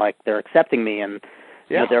God, like they're accepting me and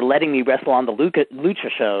they're letting me wrestle on the lucha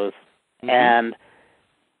shows. Mm-hmm. And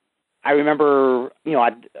I remember,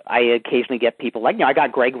 I occasionally get people like, I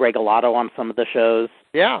got Greg Regalado on some of the shows.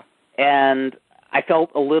 Yeah. And I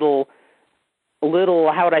felt a little,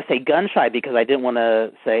 how would I say, gun shy because I didn't want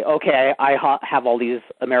to say, okay, I have all these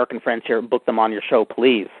American friends here, book them on your show,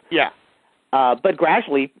 please. Yeah. But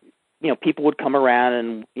gradually, people would come around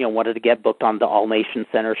and, wanted to get booked on the All Nation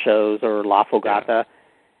Center shows or La Fogata.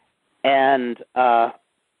 Yeah. And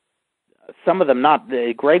some of them,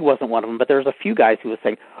 Greg wasn't one of them, but there's a few guys who was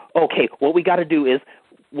saying, okay, what we got to do is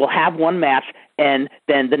we'll have one match, and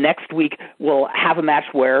then the next week we'll have a match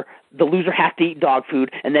where the loser has to eat dog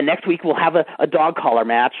food, and then next week we'll have a dog collar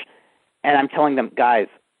match. And I'm telling them, guys,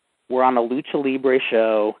 we're on a Lucha Libre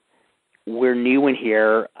show. We're new in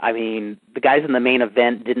here. I mean, the guys in the main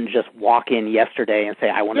event didn't just walk in yesterday and say,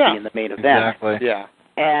 I want to be in the main event. Exactly. Yeah.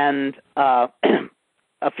 And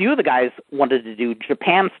a few of the guys wanted to do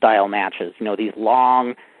Japan-style matches, these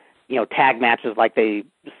long, tag matches like they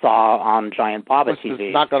saw on Giant Baba TV. Which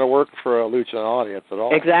is not going to work for a Lucha audience at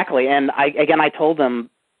all. Exactly. And I told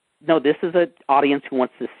them, no, this is an audience who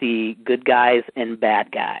wants to see good guys and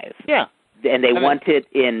bad guys. Yeah. And they want it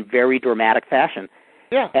in very dramatic fashion.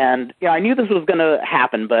 Yeah. And I knew this was going to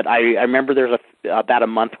happen, but I remember there's about a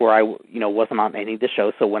month where I wasn't on any of the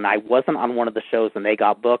shows. So when I wasn't on one of the shows and they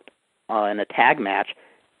got booked in a tag match,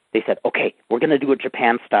 they said, okay, we're going to do it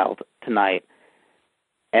Japan style tonight.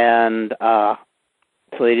 And so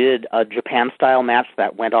they did a Japan style match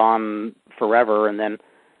that went on forever. And then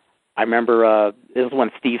I remember this was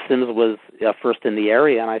when Steve Sims was first in the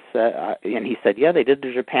area, and I said, and he said, yeah, they did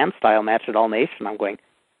the Japan style match at All Nation. I'm going,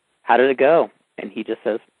 how did it go? And he just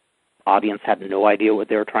says, audience had no idea what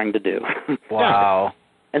they were trying to do. Wow.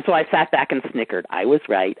 And so I sat back and snickered. I was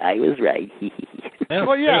right.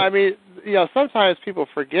 Well, yeah, I mean, sometimes people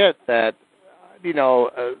forget that,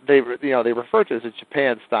 they refer to it as a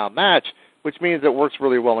Japan-style match, which means it works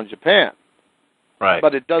really well in Japan. Right.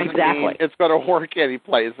 But it doesn't mean it's going to work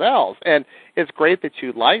anyplace else. And it's great that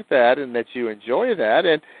you like that and that you enjoy that.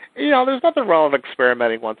 And, there's nothing wrong with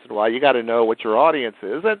experimenting once in a while. You got to know what your audience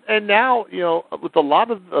is. And now, with a lot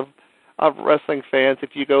of wrestling fans, if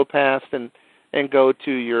you go past and go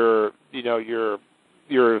to your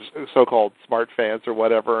so-called smart fans or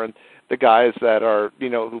whatever, and the guys that are,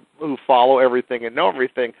 who follow everything and know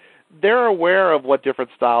everything, they're aware of what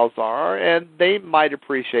different styles are, and they might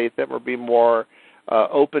appreciate them or be more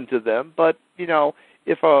open to them. But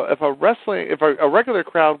if a regular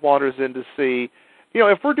crowd wanders in to see,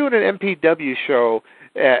 if we're doing an MPW show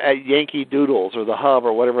at Yankee Doodles or the Hub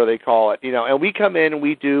or whatever they call it, and we come in and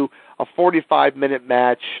we do a 45-minute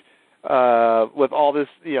match with all this,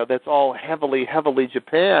 that's all heavily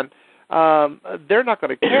Japan, they're not going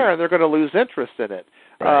to care, and they're going to lose interest in it.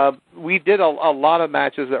 Right. We did a lot of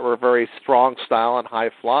matches that were very strong style and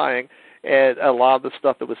high flying, and a lot of the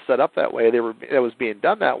stuff that was set up that way, that was being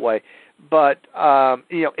done that way. But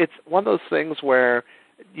it's one of those things where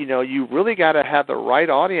you really got to have the right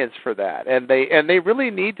audience for that, and they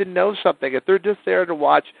really need to know something. If they're just there to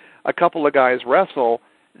watch a couple of guys wrestle,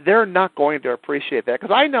 they're not going to appreciate that.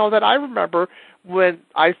 Because I know that I remember when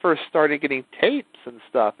I first started getting tapes and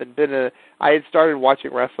stuff, and I had started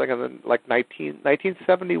watching wrestling in like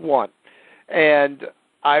 1971, and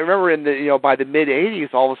I remember by the mid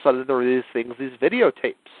 '80s, all of a sudden there were these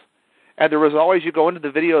videotapes. And there was always, you go into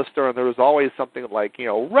the video store, and there was always something like,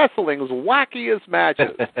 wrestling's wackiest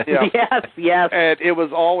matches. Yes. And it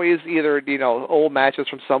was always either, old matches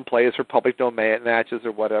from someplace or public domain matches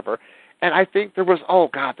or whatever. And I think there was,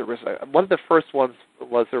 one of the first ones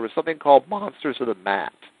was there was something called Monsters of the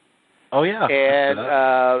Mat. Oh, yeah. And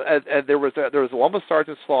there was one with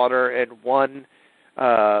Sergeant Slaughter and one,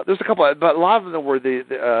 there's a couple, but a lot of them were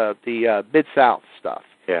the Mid-South stuff.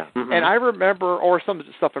 Yeah. Mm-hmm. And I remember, or some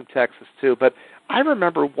stuff from Texas too, but I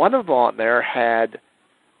remember one of them on there had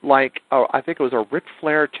I think it was a Ric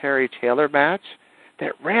Flair Terry Taylor match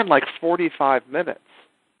that ran like 45 minutes.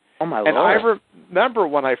 Oh, my and Lord. I remember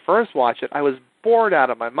when I first watched it, I was bored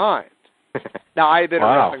out of my mind. Now, I had been a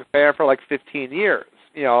wrestling fan for like 15 years,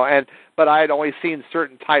 but I had only seen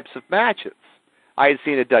certain types of matches. I had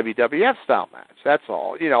seen a WWF style match. That's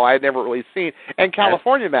all. I had never really seen and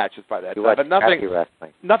California matches by that time, but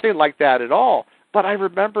nothing like that at all. But I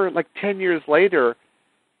remember like 10 years later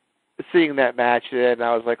seeing that match, and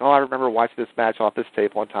I was like, I remember watching this match off this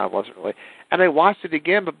tape one time. Wasn't really, and I watched it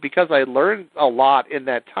again, but because I learned a lot in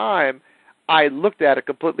that time, I looked at it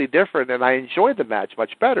completely different, and I enjoyed the match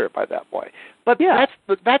much better by that point. But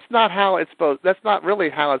that's not how it's supposed. That's not really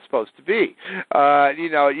how it's supposed to be.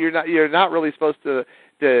 You're not really supposed to.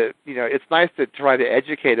 It's nice to try to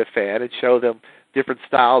educate a fan and show them different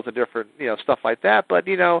styles and different stuff like that. But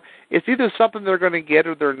it's either something they're going to get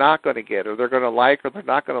or they're not going to get, or they're going to like or they're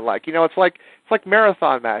not going to like. It's like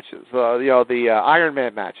marathon matches. The Iron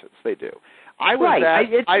Man matches they do.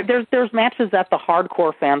 There's matches that the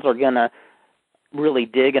hardcore fans are going to really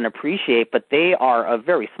dig and appreciate, but they are a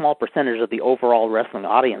very small percentage of the overall wrestling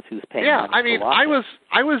audience who's paying. Yeah, I mean, I was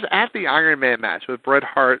at the Iron Man match with Bret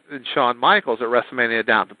Hart and Shawn Michaels at WrestleMania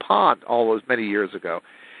down the pond all those many years ago,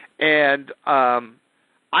 and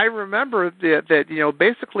I remember that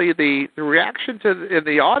basically the reaction in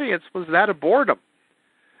the audience was that of boredom,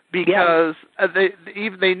 because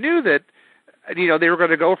they knew that they were going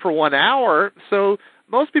to go for 1 hour, so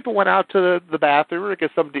most people went out to the bathroom or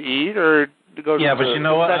get something to eat or to go. Yeah, to but you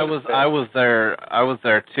know what? I was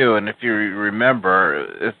there too, and if you remember,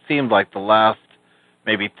 it seemed like the last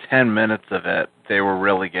maybe 10 minutes of it, they were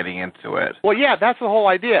really getting into it. Well, yeah, that's the whole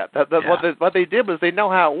idea. What they did was they know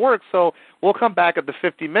how it works, so we'll come back at the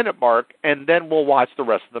 50-minute mark, and then we'll watch the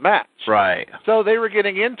rest of the match. Right. So they were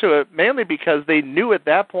getting into it mainly because they knew at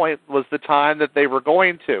that point was the time that they were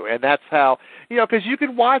going to, and that's how, because you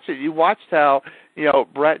could watch it. You watched how,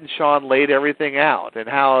 Brett and Sean laid everything out, and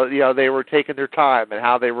how, they were taking their time, and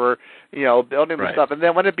how they were, building the stuff. And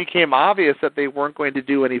then when it became obvious that they weren't going to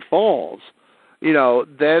do any falls,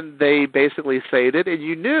 then they basically faded, and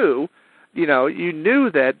you knew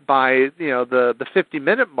that by the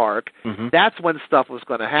 50-minute mark, that's when stuff was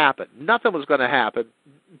going to happen. Nothing was going to happen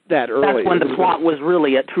that early. That's when the plot was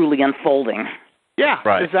really truly unfolding. Yeah,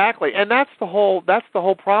 right. Exactly, and that's the whole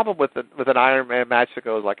problem with an Iron Man match that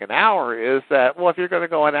goes like an hour is that, well, if you're going to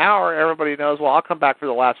go an hour, everybody knows, well, I'll come back for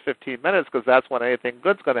the last 15 minutes because that's when anything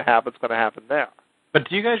good's going to happen. It's going to happen there. But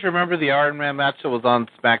do you guys remember the Iron Man match that was on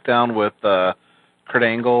SmackDown with Kurt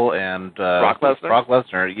Angle and Brock Lesnar? Brock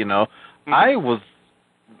Lesnar,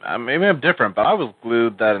 maybe I'm different, but I was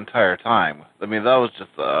glued that entire time. I mean, that was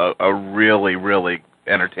just a really, really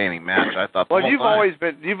entertaining match. I thought. Well, you've always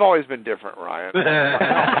been different, Ryan.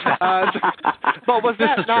 But was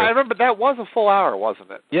that? No, I remember that was a full hour,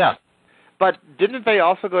 wasn't it? Yeah. But didn't they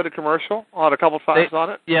also go to commercial on a couple times on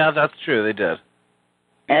it? Yeah, that's true. They did.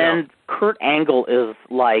 And Kurt Angle is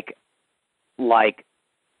like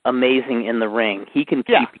amazing in the ring. He can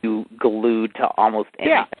keep you glued to almost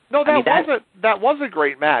anything. Yeah. No, that was a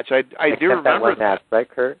great match. I do remember that one match, right,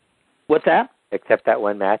 Kurt? What's that? Except that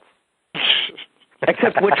one match.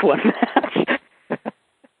 Except which one match?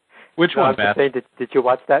 Which one match? Did you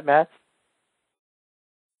watch that match?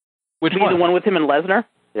 Which one? The one with him and Lesnar?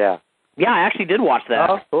 Yeah. Yeah, I actually did watch that.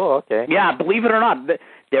 Oh, cool. Okay. Yeah, believe it or not,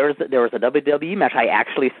 there was a WWE match I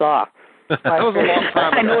actually saw. That was a long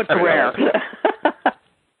time ago. I know it's rare.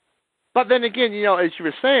 But then again, as you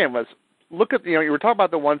were saying, look at, you were talking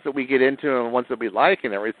about the ones that we get into and the ones that we like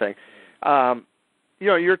and everything.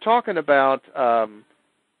 You're talking about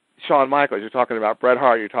Shawn Michaels, you're talking about Bret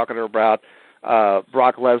Hart, you're talking about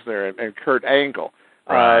Brock Lesnar and Kurt Angle.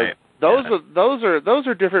 Right. Those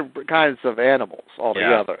are different kinds of animals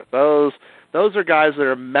altogether. Yeah. Those are guys that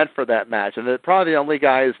are meant for that match, and they're probably the only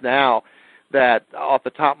guys now that, off the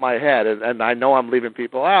top of my head, and I know I'm leaving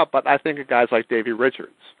people out, but I think of guys like Davey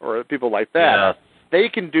Richards or people like that. Yeah. They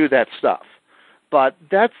can do that stuff. But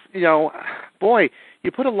that's, boy,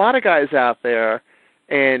 you put a lot of guys out there,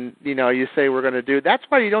 and, you say we're going to do. That's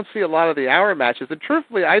why you don't see a lot of the hour matches. And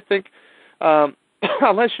truthfully, I think,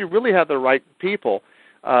 unless you really have the right people,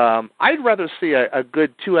 I'd rather see a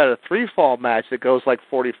good 2 out of 3 fall match that goes like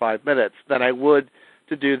 45 minutes than I would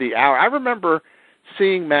to do the hour. I remember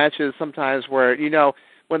seeing matches sometimes where,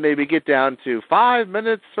 when they would get down to 5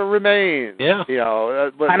 minutes remain. Yeah.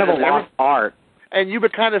 Kind of a lost art. And you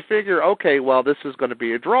would kind of figure, okay, well, this is going to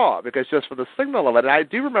be a draw because just for the signal of it. And I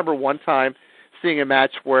do remember one time seeing a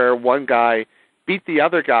match where one guy beat the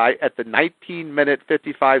other guy at the 19-minute,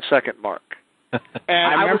 55-second mark. And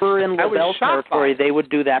I remember in LaBelle's territory, they would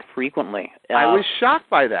do that frequently. I was shocked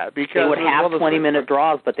by that because they would have 20-minute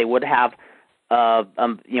draws, but they would have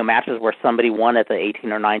matches where somebody won at the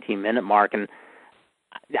 18 or 19-minute mark. And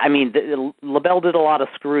I mean, LaBelle did a lot of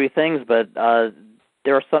screwy things, but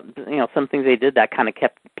there are some things they did that kind of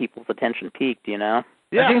kept people's attention peaked.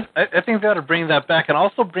 Yeah, I think they ought to bring that back, and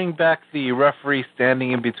also bring back the referee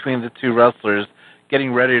standing in between the two wrestlers,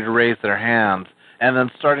 getting ready to raise their hands, and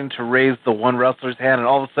then starting to raise the one wrestler's hand, and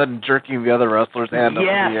all of a sudden jerking the other wrestler's hand up in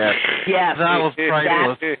the air. Yes, that was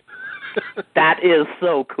priceless. That is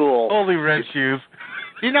so cool. Holy red shoes.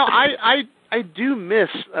 I do miss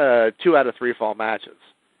 2 out of 3 fall matches.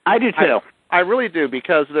 I do too. I really do,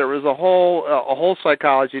 because there was a whole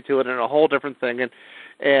psychology to it and a whole different thing.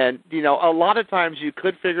 And a lot of times you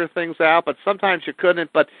could figure things out, but sometimes you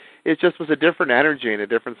couldn't. But it just was a different energy and a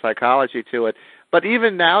different psychology to it. But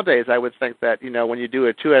even nowadays, I would think that, when you do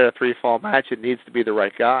a 2 out of 3 fall match, it needs to be the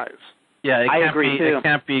right guys. Yeah, I agree too. It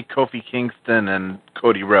can't be Kofi Kingston and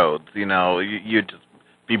Cody Rhodes. You'd just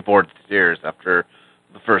be bored to tears after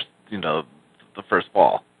the first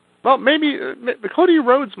fall. Well, maybe Cody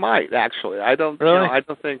Rhodes might actually. I don't. Really? I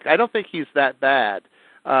don't think he's that bad.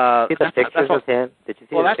 See the pictures of him? Did you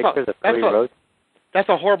see the pictures of Cody Rhodes? That's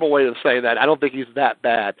a horrible way of saying that. I don't think he's that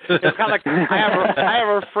bad. It's kind of like I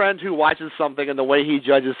have a friend who watches something, and the way he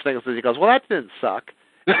judges things is he goes, "Well, that didn't suck."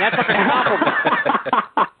 And that's like a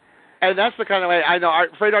compliment. And that's the kind of way I know.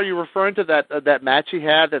 Fred, are you referring to that match he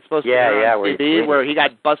had that's supposed to be on TV where he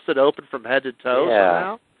got busted open from head to toe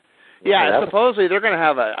somehow? Yeah, supposedly they're going to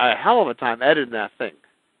have a hell of a time editing that thing.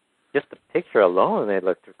 Just the picture alone, they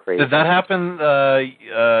looked crazy. Did that happen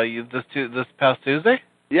this past Tuesday?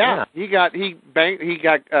 Yeah. He got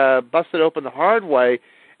busted open the hard way,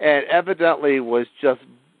 and evidently was just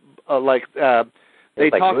they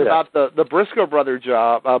talked about the Briscoe brother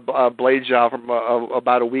job, blade job from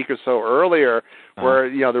about a week or so earlier, where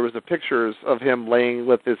there was the pictures of him laying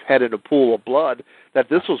with his head in a pool of blood. That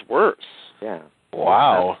this was worse. Yeah.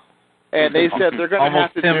 Wow. And they said they're going to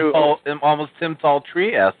have to do almost Tim Tall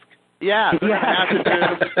Tree-esque. Yeah, they're going to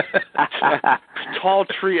have to do Tall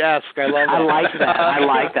Tree-esque. I love that. I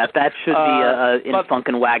like that. That should be in Funk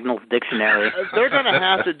and Wagnall's dictionary. They're going to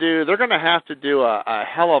have to do a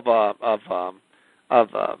hell of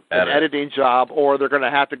an editing job, or they're going to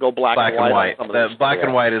have to go black and white. Black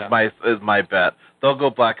and white is my bet. They'll go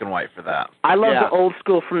black and white for that. I love the old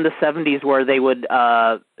school from the 70s where they would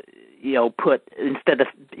put, instead of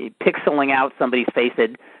pixeling out somebody's face,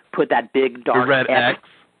 they'd put that big dark red X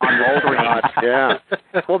on Wolverine. Yeah.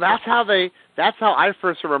 Well, that's how I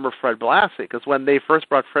first remember Fred Blassie, because when they first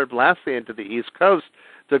brought Fred Blassie into the East Coast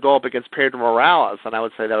to go up against Pedro Morales, and I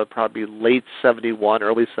would say that would probably be late 71,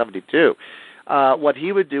 early 72. What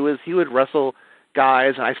he would do is he would wrestle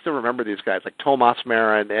guys, and I still remember these guys, like Tomas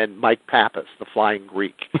Marin and Mike Pappas, the Flying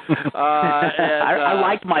Greek. I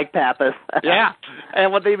liked Mike Pappas. Yeah.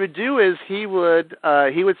 And what they would do is he would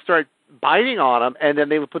start biting on them, and then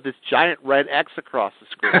they would put this giant red X across the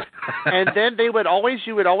screen. And then you would always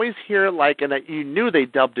hear, and you knew they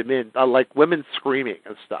dubbed him in, like women screaming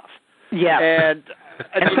and stuff. Yeah. And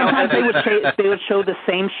sometimes they would show the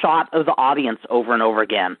same shot of the audience over and over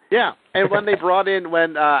again. Yeah. And when they brought in,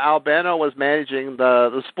 when Albano was managing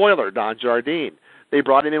the spoiler, Don Jardine, they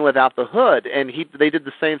brought him in without the hood, and they did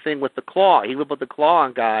the same thing with the claw. He would put the claw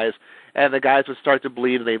on guys, and the guys would start to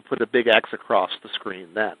bleed, and they'd put a big X across the screen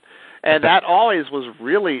then. And that always was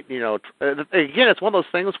really, again, it's one of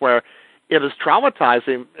those things where it was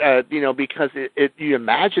traumatizing, because you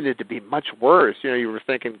imagine it to be much worse. You were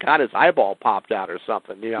thinking, God, his eyeball popped out or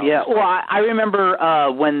something. Yeah. Well, I remember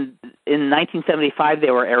when in 1975 they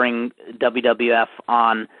were airing WWF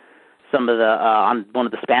on on one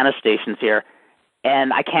of the Spanish stations here,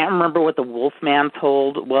 and I can't remember what the Wolfman's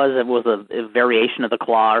hold was. It was a variation of the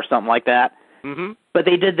claw or something like that. Mm-hmm. But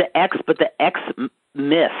they did the X, but the X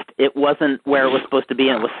missed. It wasn't where it was supposed to be,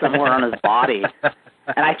 and it was somewhere on his body.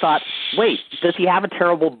 And I thought, wait, does he have a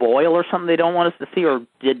terrible boil or something they don't want us to see, or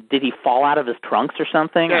did he fall out of his trunks or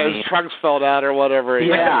something? Yeah, his trunks fell out or whatever.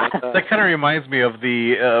 Yeah. That kind of reminds me of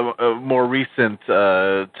the more recent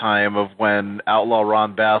time of when Outlaw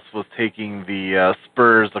Ron Bass was taking the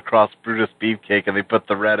spurs across Brutus Beefcake, and they put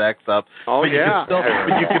the red X up. Oh, yeah.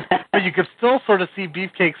 But you could still sort of see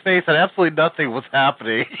Beefcake's face, and absolutely nothing was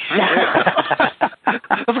happening.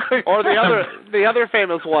 Or the other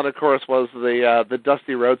famous one, of course, was the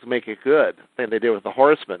Dusty Rhodes Make It Good thing they did with the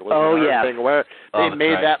Horsemen. Thing where they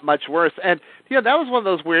made that much worse. And that was one of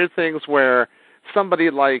those weird things where somebody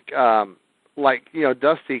like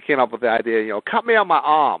Dusty came up with the idea, cut me on my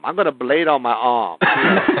arm. I'm going to blade on my arm.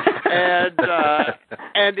 But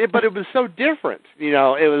it was so different.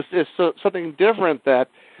 It was just something different that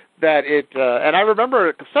it. And I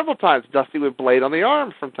remember several times Dusty would blade on the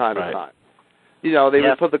arm from time to time. They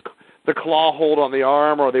would put the claw hold on the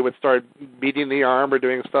arm, or they would start beating the arm or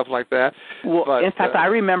doing stuff like that. Well, in fact, I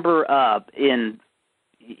remember in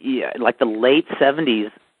the late 70s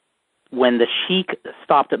when the Sheik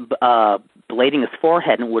stopped blading his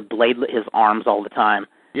forehead and would blade his arms all the time.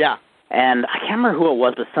 Yeah. And I can't remember who it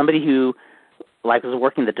was, but somebody who was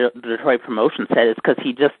working the Detroit promotion said it's because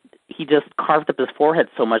he just carved up his forehead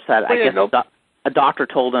so much that a doctor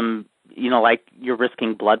told him, you're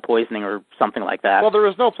risking blood poisoning or something like that. Well, there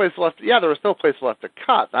was no place left. Yeah, there was no place left to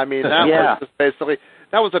cut. I mean, that was just basically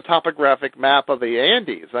that was a topographic map of the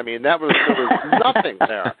Andes. I mean, there was nothing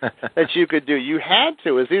there that you could do. You had to.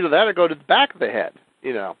 It was either that or go to the back of the head.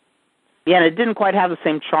 Yeah, and it didn't quite have the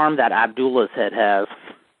same charm that Abdullah's head has.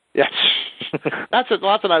 Yes, that's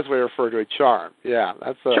a nice way to refer to a charm. Yeah,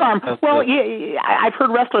 that's a charm. I've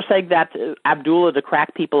heard wrestlers say that Abdullah, to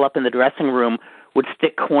crack people up in the dressing room, would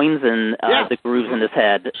stick coins in the grooves in his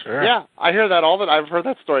head. Sure. Yeah, I hear that I've heard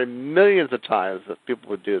that story millions of times that people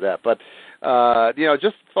would do that. But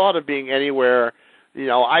just thought of being anywhere.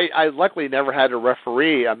 I luckily never had to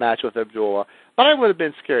referee a match with Abdullah, but I would have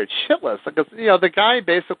been scared shitless because the guy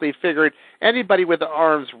basically figured anybody with the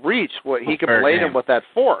arm's reach, he could blade him with that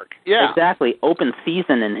fork. Yeah, exactly. Open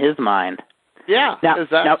season in his mind. Yeah,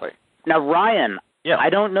 exactly. Now Ryan, I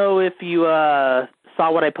don't know if you saw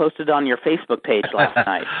what I posted on your Facebook page last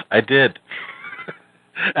night. I did.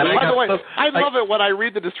 And by the way, I love it when I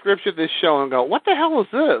read the description of this show and go, what the hell is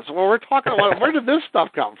this? Well, we're talking about, where did this stuff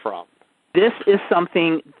come from? This is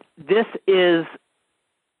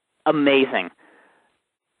amazing.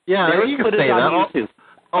 Yeah, you can say that. YouTube.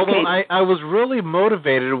 Although Okay. I was really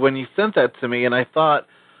motivated when you sent that to me, and I thought,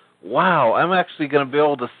 wow, I'm actually going to be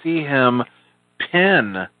able to see him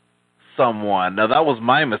pin someone. Now, that was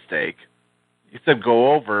my mistake. You said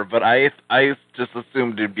go over, but I just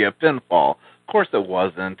assumed it'd be a pinfall. Of course it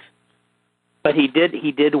wasn't. But he did win.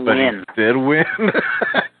 He did win.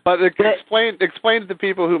 But explain to the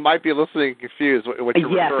people who might be listening confused what you're referring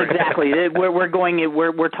to. Yes, exactly.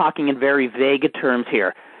 We're talking in very vague terms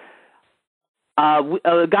here.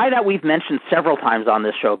 A guy that we've mentioned several times on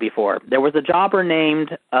this show before. There was a jobber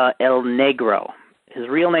named El Negro. His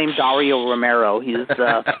real name Dario Romero. He's a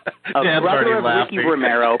brother of Ricky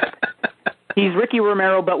Romero. He's Ricky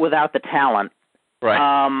Romero, but without the talent.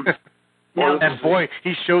 Right. Now, and boy,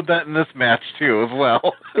 he showed that in this match too, as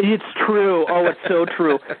well. It's true. Oh, it's so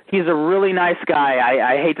true. He's a really nice guy.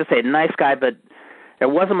 I hate to say it, nice guy, but there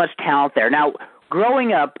wasn't much talent there. Now,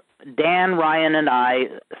 growing up, Dan, Ryan, and I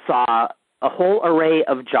saw a whole array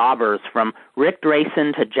of jobbers, from Rick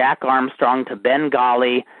Drayson to Jack Armstrong to Ben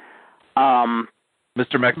Golly.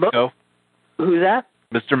 Mr. Mexico. Who's that?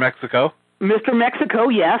 Mr. Mexico. Mr. Mexico,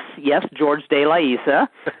 yes, George De La Isa.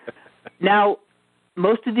 Now,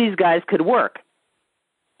 most of these guys could work,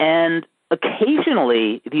 and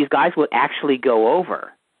occasionally these guys would actually go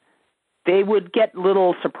over. They would get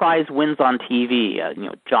little surprise wins on TV.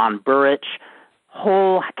 John Burrich,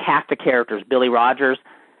 whole cast of characters, Billy Rogers.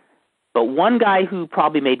 But one guy who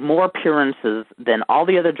probably made more appearances than all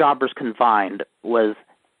the other jobbers combined was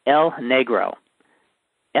El Negro.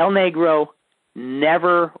 El Negro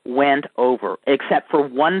never went over, except for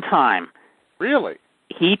one time. Really?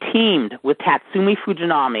 He teamed with Tatsumi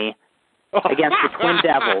Fujinami against the Twin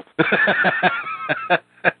Devils.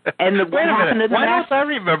 And what happened in the Why match? don't I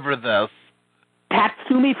remember this?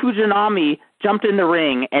 Tatsumi Fujinami jumped in the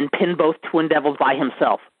ring and pinned both Twin Devils by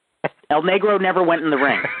himself. El Negro never went in the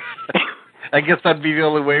ring. I guess that'd be the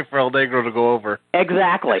only way for El Negro to go over.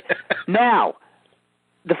 Exactly. Now,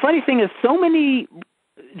 the funny thing is, so many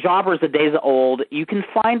jobbers a days old, you can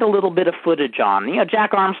find a little bit of footage on.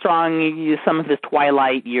 Jack Armstrong, some of his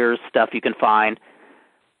Twilight years stuff you can find.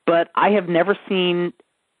 But I have never seen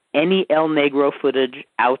any El Negro footage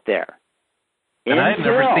out there. And I've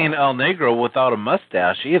never seen El Negro without a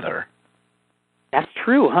mustache either. That's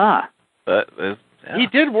true, huh? But He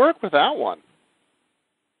did work without one.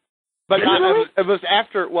 But it was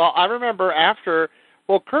after, I remember after,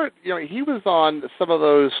 Kurt, he was on some of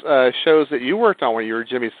those shows that you worked on when you were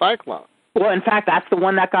Jimmy Cyclone. Well, in fact, that's the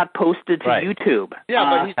one that got posted to YouTube.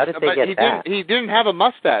 Yeah, how did they get that? He didn't have a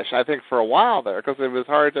mustache, I think, for a while there, because it was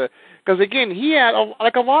hard to. Because again, he had a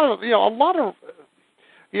lot of.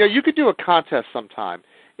 You could do a contest sometime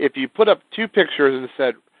if you put up two pictures and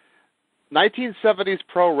said 1970s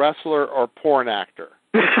pro wrestler or porn actor.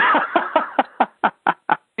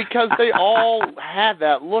 Because they all had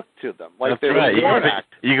that look to them. Like that's they right. were porn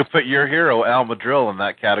actors. You could put your hero, Al Madrill, in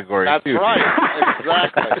that category, That's too. right.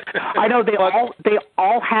 Exactly. I know they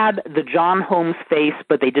all had the John Holmes face,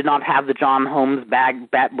 but they did not have the John Holmes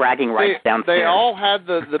bragging rights downstairs. They all had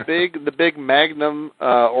the big Magnum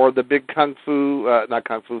or the big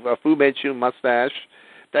Fu Manchu mustache.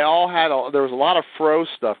 They all had there was a lot of fro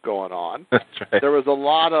stuff going on. That's right. There was a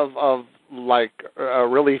lot of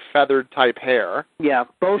really feathered type hair. Yeah,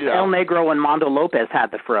 both El Negro and Mondo Lopez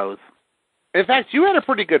had the fros. In fact, you had a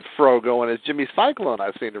pretty good fro going as Jimmy Cyclone,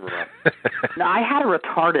 I seem to remember. No, I had a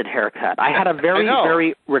retarded haircut. I had a very,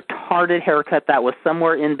 very retarded haircut that was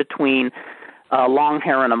somewhere in between long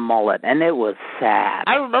hair and a mullet, and it was sad.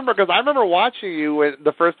 I remember, because I remember watching you when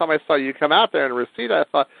the first time I saw you come out there in Reseda.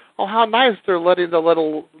 I thought, oh, how nice they're letting the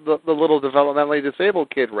little developmentally disabled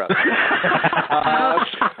kid wrestle.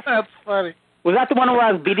 That's funny. Was that the one where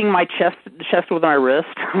I was beating my chest with my wrist?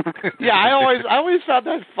 Yeah, I always found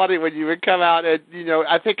that funny when you would come out and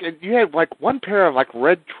I think you had one pair of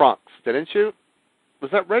red trunks, didn't you?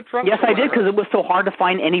 Was that red trunks? Yes, I did, because it was so hard to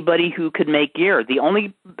find anybody who could make gear. The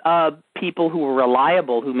only people who were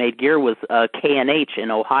reliable who made gear was K&H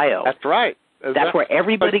in Ohio. That's right. That's where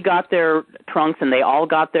everybody got their trunks, and they all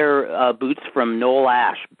got their boots from Noel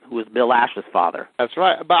Ash, who was Bill Ash's father. That's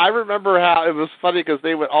right. But I remember how it was funny, because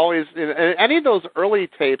they would always, in any of those early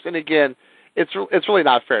tapes, and again, it's really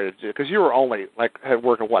not fair to do, because you were only had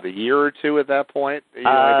working a year or two at that point. You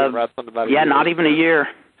been wrestling about a year. Not even a year.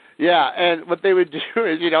 Yeah, and what they would do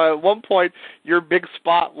is, at one point, your big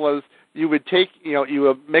spot was you would take, you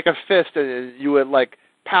would make a fist and you would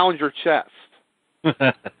pound your chest.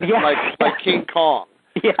 Yeah. like King Kong.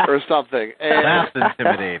 or something. And, that's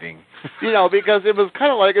intimidating. Because it was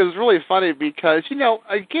kind of like, it was really funny because,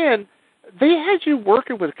 again, they had you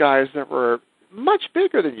working with guys that were much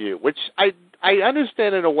bigger than you, which I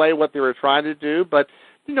understand in a way what they were trying to do, but,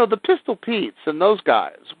 the Pistol Petes and those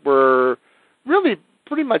guys were really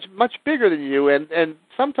pretty much bigger than you, and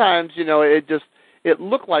sometimes, it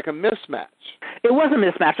looked like a mismatch. It was a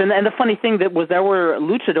mismatch, and the funny thing that was there were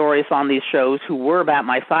luchadores on these shows who were about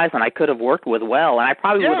my size, and I could have worked with well, and I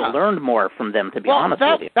probably would have learned more from them, to be honest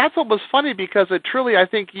with you. That's what was funny, because it truly, I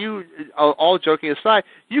think you, all joking aside,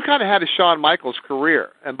 you kind of had a Shawn Michaels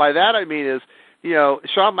career, and by that I mean is,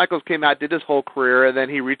 Shawn Michaels came out, did his whole career, and then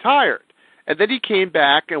he retired. And then he came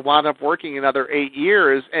back and wound up working another 8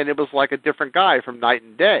 years, and it was like a different guy from night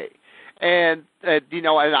and day. And and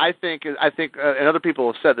I think, and other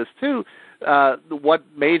people have said this too. What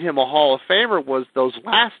made him a Hall of Famer was those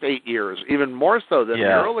last 8 years, even more so than the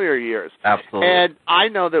earlier years. Absolutely. And I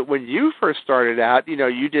know that when you first started out,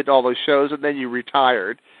 you did all those shows, and then you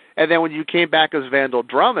retired. And then when you came back as Vandal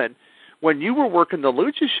Drummond, when you were working the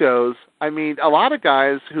lucha shows, I mean, a lot of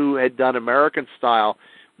guys who had done American style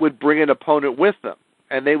would bring an opponent with them,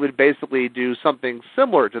 and they would basically do something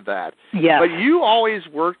similar to that. Yeah. But you always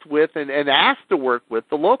worked with and asked to work with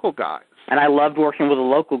the local guys. And I loved working with the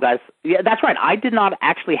local guys. Yeah, that's right. I did not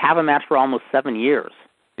actually have a match for almost 7 years.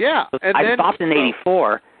 Yeah. And I stopped in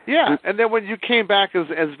 84. Yeah, and then when you came back as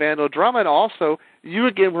Vandal Drummond also, you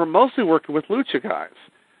again were mostly working with lucha guys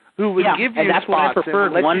who would give you and that's what I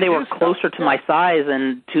preferred. One, they were closer to my size,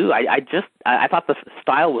 and two, I thought the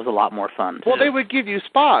style was a lot more fun. Well, they would give you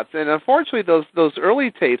spots, and unfortunately, those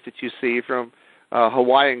early tapes that you see from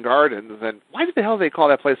Hawaiian Gardens, and why the hell do they call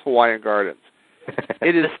that place Hawaiian Gardens?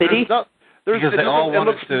 It is the city.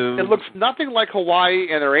 It looks nothing like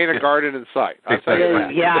Hawaii, and there ain't a garden in sight.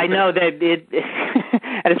 Yeah, I know that it,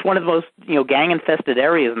 and it's one of the most gang-infested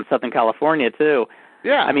areas in Southern California too.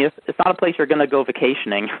 Yeah, I mean it's not a place you're going to go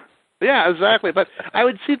vacationing. Yeah, exactly. But I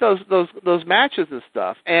would see those matches and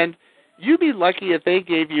stuff, and you'd be lucky if they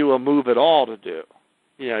gave you a move at all to do.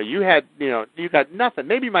 You got nothing.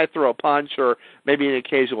 Maybe you might throw a punch or maybe an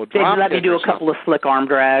occasional drop. They let me do a couple of slick arm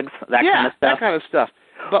drags, that kind of stuff. That kind of stuff.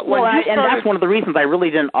 But and that's one of the reasons I really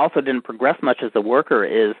didn't progress much as a worker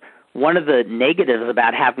is one of the negatives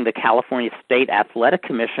about having the California State Athletic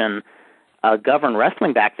Commission govern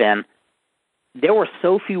wrestling back then. There were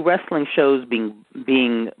so few wrestling shows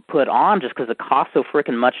being put on just because it cost so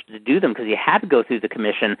frickin' much to do them because you had to go through the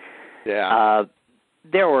commission. Yeah.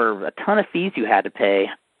 There were a ton of fees you had to pay,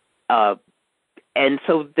 and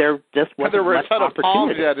so there just wasn't there were much a ton of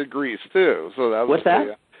palms opportunity. you had to grease too. So that was What's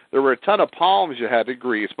that? There were a ton of palms you had to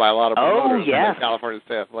grease by a lot of promoters in the California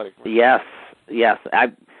State Athletic Commission. Yes.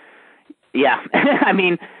 I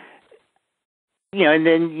mean, and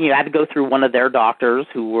then you had to go through one of their doctors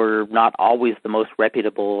who were not always the most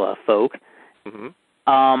reputable folk.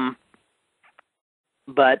 Mm-hmm.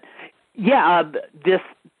 But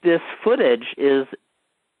this footage is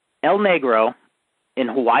El Negro in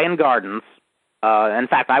Hawaiian Gardens. In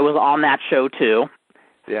fact, I was on that show too.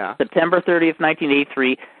 Yeah. September 30th,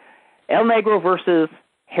 1983. El Negro versus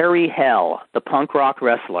Harry Hell, the punk rock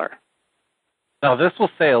wrestler. Now, this will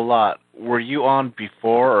say a lot. Were you on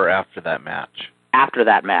before or after that match? After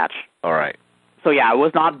that match. All right. So, yeah, I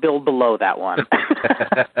was not billed below that one.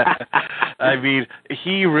 I mean,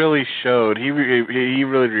 he really showed. He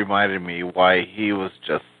really reminded me why he was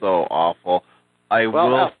just so awful. El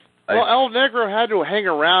Negro had to hang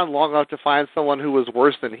around long enough to find someone who was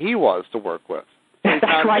worse than he was to work with. That's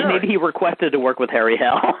right. Maybe he requested to work with Harry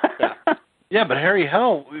Hell. Yeah, but Harry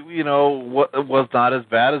Hell, was not as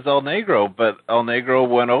bad as El Negro. But El Negro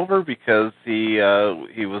went over because he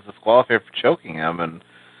was disqualified for choking him, and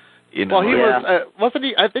Well, he wasn't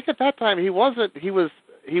he? I think at that time he wasn't. He was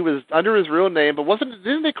under his real name, but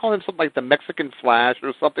didn't they call him something like the Mexican Flash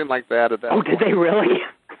or something like that at that point? Did they really?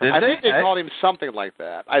 I think they called him something like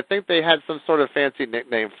that. I think they had some sort of fancy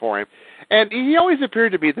nickname for him. And he always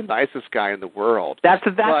appeared to be the nicest guy in the world. That's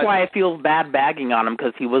why I feel bad bagging on him,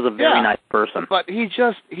 because he was a very nice person. But he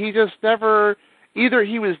just never, either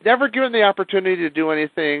he was never given the opportunity to do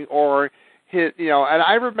anything, or and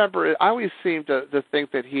I remember, I always seemed to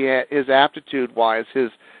think that his aptitude-wise,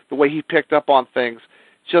 the way he picked up on things,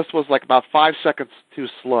 just was like about 5 seconds too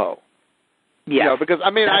slow. Yeah, because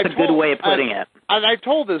that's a good way of putting it. And I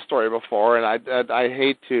told this story before, and I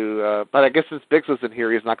hate to, but I guess since Bix isn't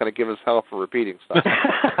here, he's not going to give us hell for repeating stuff.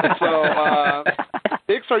 So,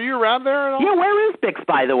 Bix, are you around there at all? Yeah, where is Bix,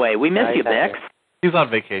 by the way? We missed you, Bix. He's on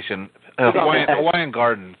vacation. Hawaiian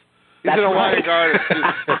Gardens. He's in Hawaiian Gardens.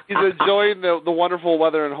 He's enjoying the wonderful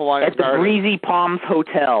weather in Hawaiian Gardens. At the Breezy Palms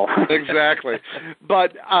Hotel. Exactly.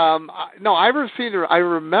 But, no, I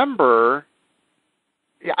remember,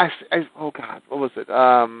 oh, God, what was it?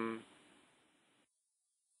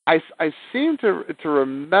 I seem to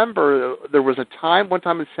remember there was one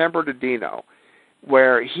time in San Bernardino,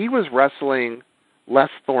 where he was wrestling Les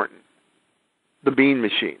Thornton, the Bean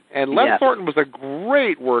Machine. And Les Thornton was a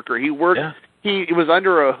great worker. He worked. Yeah. He was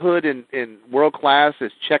under a hood in World Class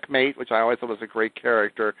as Checkmate, which I always thought was a great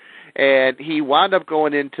character. And he wound up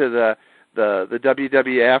going into the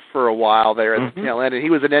WWF for a while there at the tail end, and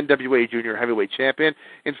he was an NWA Junior Heavyweight Champion.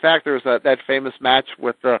 In fact, there was that famous match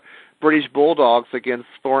with the British Bulldogs against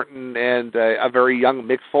Thornton and a very young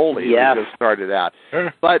Mick Foley who just started out.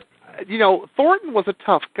 Sure. But, Thornton was a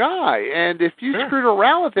tough guy, and if you screwed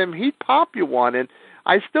around with him, he'd pop you one. And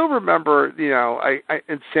I still remember,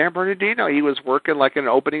 in San Bernardino, he was working like an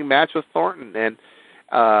opening match with Thornton, and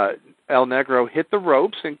El Negro hit the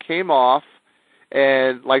ropes and came off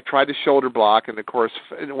and tried to shoulder block, and of course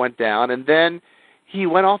it went down. And then he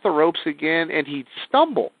went off the ropes again, and he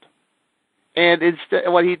stumbled. And instead,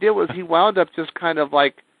 what he did was he wound up just kind of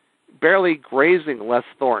barely grazing Les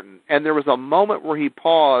Thornton. And there was a moment where he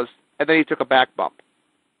paused, and then he took a back bump.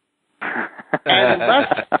 And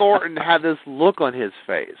Les Thornton had this look on his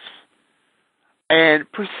face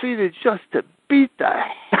and proceeded just to beat the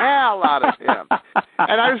hell out of him.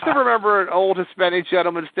 And I still remember an old Hispanic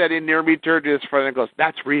gentleman standing near me turned to his friend and goes,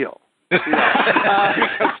 "That's real." Because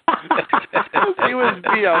he was,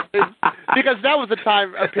 because that was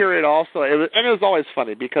a period also. And it was always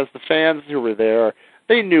funny because the fans who were there,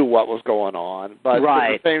 they knew what was going on, but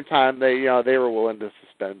at the same time, they were willing to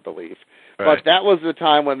suspend belief. Right. But that was the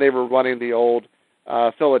time when they were running the old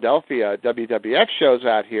Philadelphia WWF shows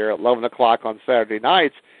out here at 11 o'clock on Saturday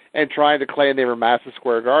nights and trying to claim they were Madison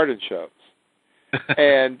Square Garden shows.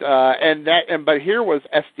 But here was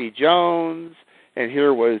S.D. Jones, and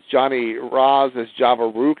here was Johnny Roz as Java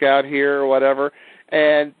Rook out here or whatever,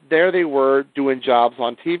 and there they were doing jobs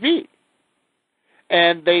on TV.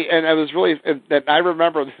 And I was really, and I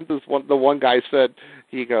remember the one guy said,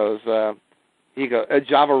 Java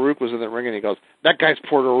Rook was in the ring, and he goes, "That guy's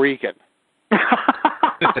Puerto Rican." And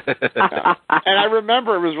I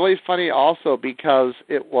remember it was really funny also because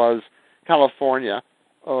it was California.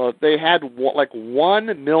 They had one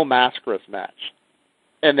Mil Mascaras match,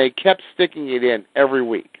 and they kept sticking it in every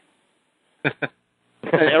week. And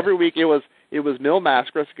every week it was Mil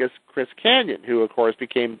Mascaras against Chris Kanyon, who of course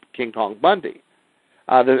became King Kong Bundy.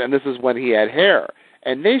 And this is when he had hair.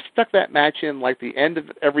 And they stuck that match in the end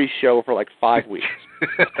of every show for 5 weeks.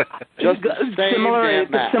 Just the same damn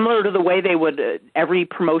match. Similar to the way they would, every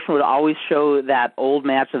promotion would always show that old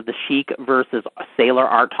match of the Sheik versus Sailor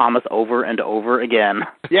Art Thomas over and over again.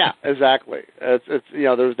 Yeah, exactly. It's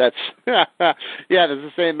there's that. There's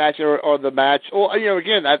the same match or the match. Well,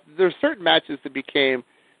 again, there's certain matches that became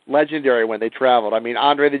legendary when they traveled. I mean,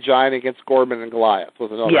 Andre the Giant against Gorman and Goliath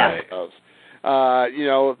was another one of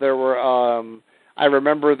those. There were. I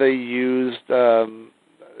remember they used, I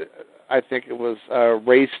think it was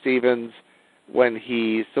Ray Stevens when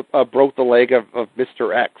he broke the leg of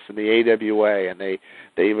Mr. X in the AWA, and they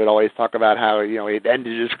would always talk about how he'd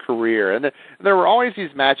ended his career, and there were always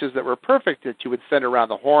these matches that were perfect that you would send around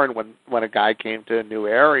the horn when a guy came to a new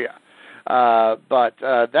area. But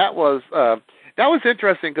that was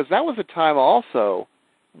interesting because that was a time also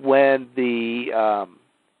when the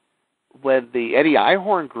Eddie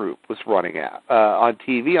Ihorn group was running out on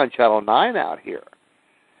TV on Channel 9 out here.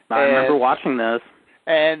 I remember watching this.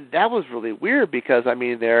 And that was really weird because,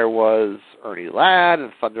 there was Ernie Ladd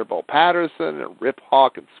and Thunderbolt Patterson and Rip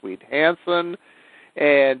Hawk and Sweet Hansen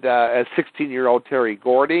and a 16-year-old Terry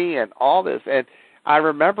Gordy and all this. And I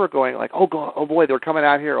remember going oh boy, they're coming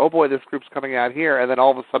out here. Oh boy, this group's coming out here. And then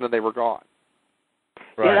all of a sudden they were gone.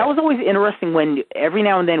 Right. Yeah, that was always interesting when every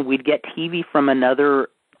now and then we'd get TV from another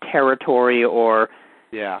territory and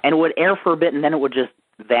it would air for a bit and then it would just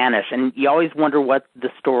vanish, and you always wonder what the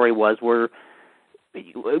story was. Were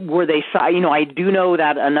they shy? I do know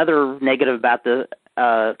that another negative about the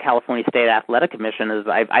California State Athletic Commission is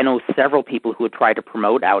I know several people who would try to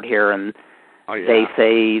promote out here, and they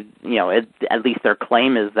say at least their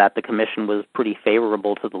claim is that the commission was pretty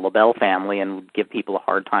favorable to the LaBelle family and would give people a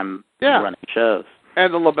hard time running shows.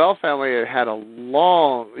 And the LaBelle family had a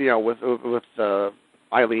long with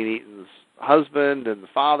Eileen Eaton's husband and the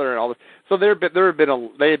father and all this. So they had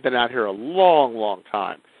been out here a long, long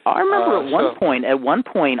time. I remember at one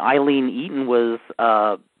point Eileen Eaton was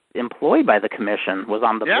employed by the commission, was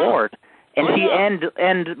on the board, And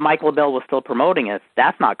and Mike LaBelle was still promoting it.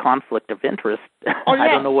 That's not conflict of interest. Oh, yeah. I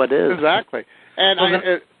don't know what is. Exactly.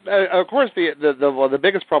 And of course, the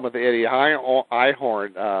biggest problem with the Eddie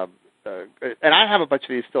Einhorn, and I have a bunch of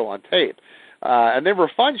these still on tape, and they were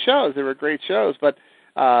fun shows. They were great shows, but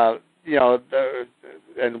and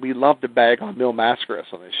we love to bag on Mil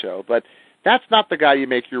Mascaras on this show, but that's not the guy you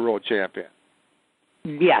make your world champion.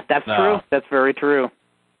 Yeah, that's true. That's very true.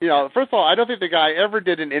 First of all, I don't think the guy ever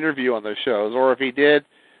did an interview on those shows, or if he did,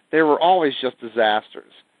 they were always just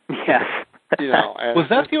disasters. Yes. Was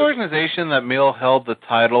that the organization that Mil held the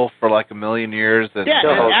title for like a million years? And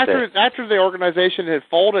after the organization had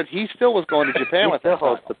folded, he still was going to Japan with still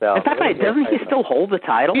holds the belt. In fact, doesn't he still hold the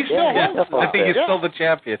title? He still holds the belt. I think he's still the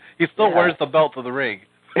champion. He still wears the belt to the ring.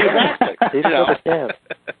 Exactly. He's still the champ.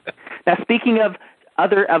 Now, speaking of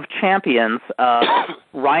champions,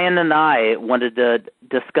 Ryan and I wanted to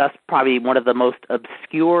discuss probably one of the most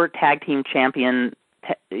obscure tag team champion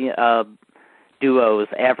duos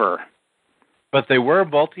ever. But they were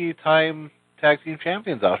multi-time tag team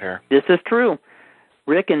champions out here. This is true.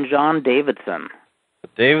 Rick and John Davidson. The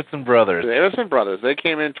Davidson brothers. The Davidson brothers. They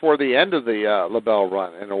came in toward the end of the LaBelle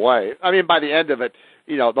run, in a way. I mean, by the end of it,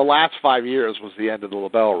 the last 5 years was the end of the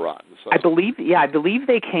LaBelle run. So. I believe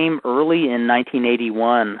they came early in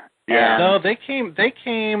 1981. Yeah. No, they came.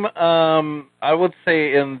 I would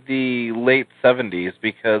say in the late 70s,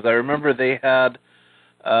 because I remember they had.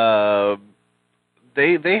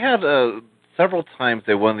 They had several times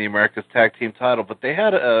they won the America's Tag Team title, but they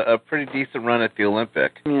had a pretty decent run at the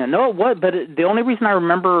Olympic. Yeah, no, it was. But the only reason I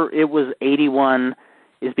remember it was 81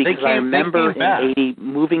 is because I remember in 80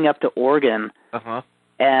 moving up to Oregon.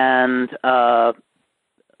 And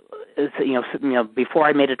before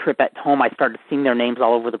I made a trip at home, I started seeing their names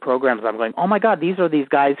all over the programs. I'm going, oh my God, these are these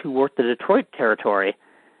guys who worked the Detroit territory.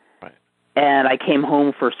 Right. And I came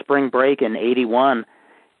home for spring break in 81,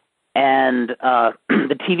 and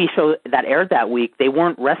the TV show that aired that week, they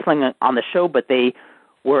weren't wrestling on the show, but they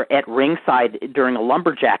were at ringside during a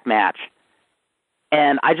lumberjack match.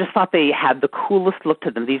 And I just thought they had the coolest look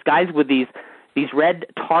to them. These guys with these red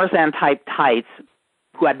Tarzan-type tights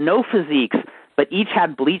who had no physiques, but each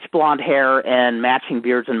had bleach blonde hair and matching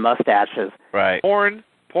beards and mustaches. Right. Porn.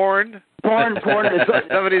 This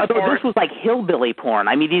was like hillbilly porn.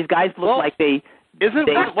 I mean, these guys looked like they...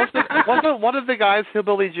 Wasn't one of the guys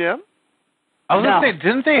Hillbilly Jim? I was going to say,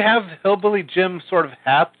 didn't they have Hillbilly Jim sort of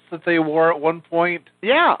hats that they wore at one point?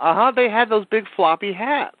 Yeah, they had those big floppy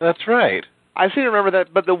hats. That's right. I seem to remember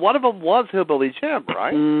that, but one of them was Hillbilly Jim,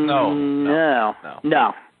 right? No.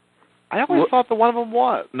 I always thought that one of them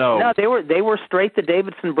was. No, they were straight the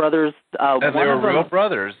Davidson brothers. And they were real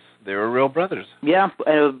brothers. They were real brothers. Yeah,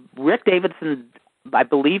 Rick Davidson, I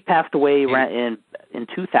believe, passed away in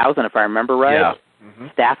 2000, if I remember right. Yeah.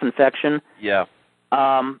 Staph infection. Yeah.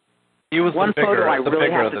 He was one the bigger, photo I the really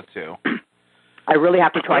bigger have of the two. I really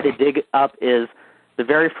have to try to dig up is the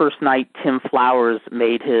very first night Tim Flowers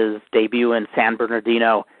made his debut in San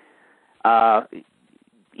Bernardino.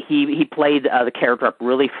 He played the character up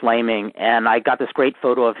really flaming, and I got this great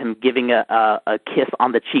photo of him giving a kiss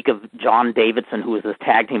on the cheek of John Davidson, who was his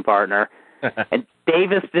tag team partner. And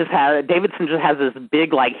Davidson just has this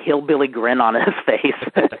big like hillbilly grin on his face.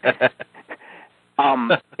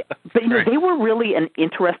 But they were really an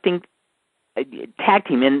interesting tag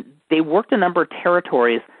team, and they worked a number of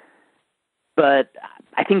territories, but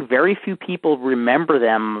I think very few people remember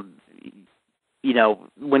them.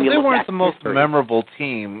 When you they look weren't at the most history. memorable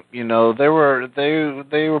team. They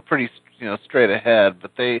were pretty straight ahead,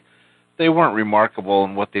 but they weren't remarkable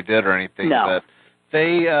in what they did or anything. No. But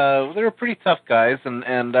they were pretty tough guys,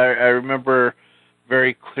 and I remember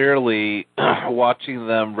very clearly watching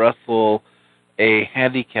them wrestle a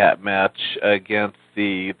handicap match against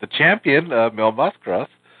the champion, Mil Mascaras.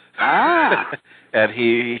 And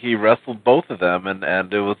he wrestled both of them, and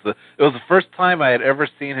it was the first time I had ever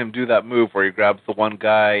seen him do that move where he grabs the one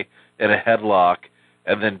guy in a headlock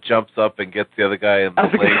and then jumps up and gets the other guy in the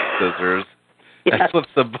blade scissors and flips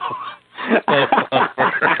them both over.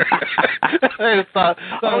 I just thought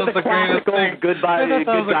that was the greatest thing. Goodbye, I thought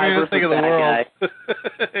that was the greatest thing in the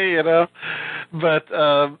world. But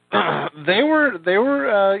they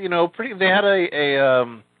were pretty. They had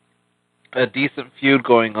a decent feud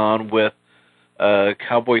going on with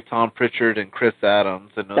Cowboy Tom Pritchard and Chris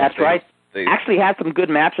Adams. And that's right. They actually had some good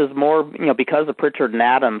matches, more because of Pritchard and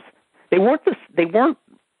Adams. They weren't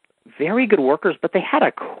very good workers, but they had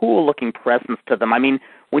a cool looking presence to them. I mean,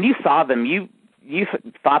 when you saw them, you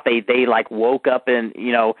thought they like woke up in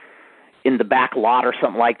in the back lot or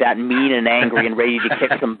something like that, mean and angry and ready to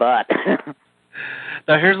kick some butt.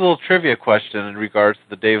 Now, here's a little trivia question in regards to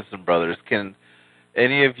the Davison brothers. Can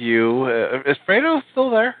any of you... is Fredo still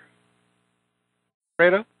there?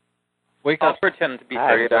 Fredo? Wake I'll up. pretend to be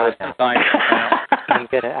Fredo.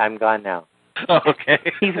 I'm gone now. Oh, okay.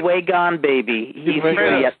 He's way gone, baby. He's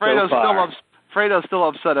yet so far. Fredo's still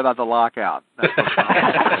upset about the lockout.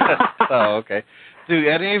 Oh, okay. Do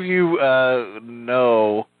any of you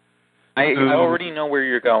know... I already know where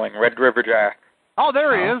you're going. Red River Jack. Oh,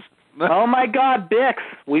 there he is. Oh, my God, Bix.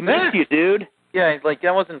 We missed you, dude. Yeah, like,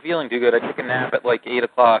 I wasn't feeling too good. I took a nap at, like, 8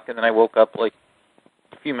 o'clock, and then I woke up, like,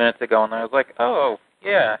 a few minutes ago, and I was like, oh,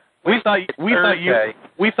 yeah. We thought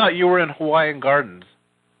you were in Hawaiian Gardens.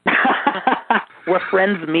 Where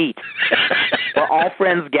friends meet. Where all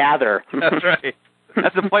friends gather. That's right.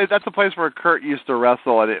 That's a place where Kurt used to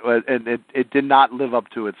wrestle, and it did not live up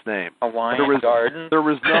to its name. Hawaiian Garden. There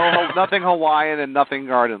was nothing Hawaiian and nothing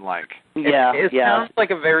garden like. Yeah, it sounds like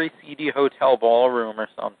a very seedy hotel ballroom or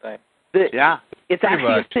something. It's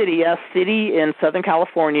actually a city in Southern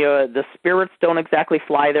California. The spirits don't exactly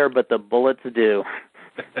fly there, but the bullets do.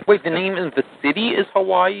 Wait, the name of the city is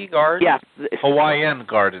Hawaii Gardens? Yeah. Hawaiian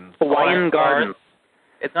Gardens. Hawaiian Gardens.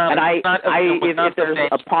 It's not. And if there's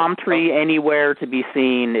a palm tree anywhere to be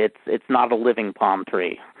seen, it's not a living palm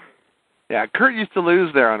tree. Yeah, Kurt used to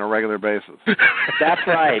lose there on a regular basis. That's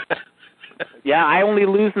right. Yeah, I only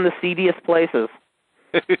lose in the seediest places.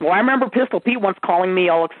 Well, I remember Pistol Pete once calling me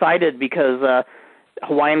all excited because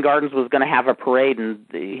Hawaiian Gardens was going to have a parade, and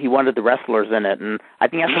he wanted the wrestlers in it. And I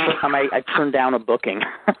think that's the first time I turned down a booking.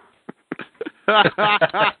 A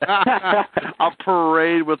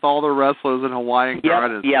parade with all the wrestlers in Hawaiian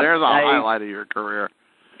Gardens. Yep, There's a highlight of your career.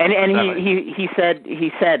 And he said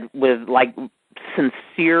with like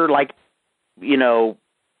sincere, like, you know,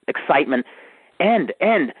 excitement, and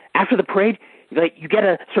after the parade, like, you get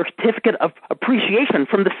a certificate of appreciation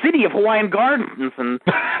from the city of Hawaiian Gardens. And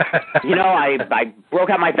you know, I broke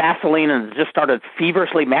out my Vaseline and just started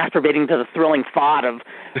feverishly masturbating to the thrilling thought of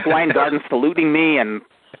Hawaiian Gardens saluting me. And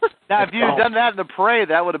now, if you had done that in the parade,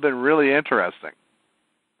 that would have been really interesting.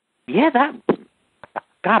 Yeah,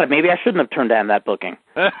 God, maybe I shouldn't have turned down that booking.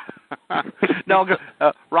 No,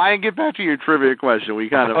 Ryan, get back to your trivia question. We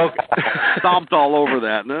kind of stomped all over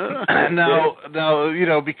that. No, you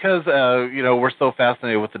know, because you know, we're so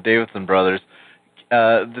fascinated with the Davidson brothers.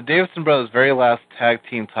 The Davidson brothers' very last tag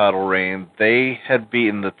team title reign, they had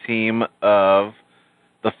beaten the team of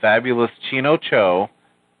the fabulous Chino Cho.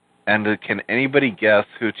 And can anybody guess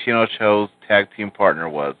who Chino Cho's tag team partner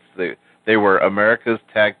was? They were America's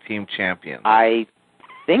tag team champions. I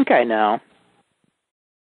think I know.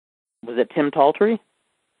 Was it Tim Talltree?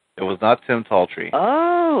 It was not Tim Talltree.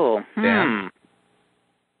 Oh, Dan?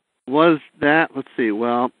 Was that? Let's see.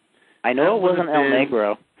 Well, I know it wasn't El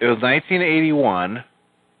Negro. It was 1981.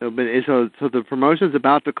 So the promotion's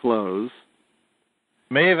about to close.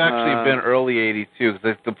 May have actually been early 82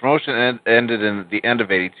 because the promotion ended in the end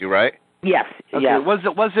of 82, right? Yes. Okay. Yes.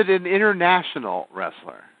 Was it an international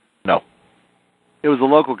wrestler? No. It was a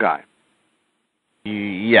local guy.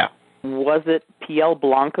 Yeah. Was it P.L.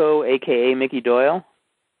 Blanco, a.k.a. Mickey Doyle?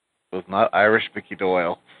 It was not Irish Mickey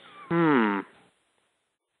Doyle. I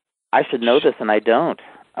should know this, and I don't.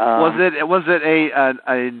 Was it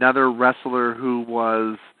another wrestler who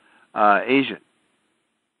was Asian?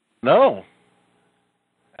 No.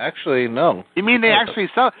 Actually, no. You mean they actually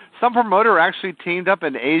some promoter actually teamed up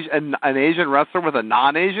an Asian wrestler with a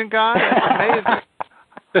non-Asian guy?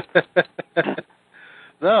 That's amazing.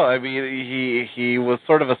 No, I mean he was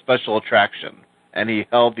sort of a special attraction, and he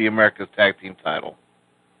held the America's Tag Team title.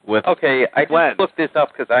 Okay, I just looked this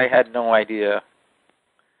up because I had no idea.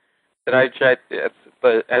 That I checked this,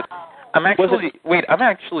 but I'm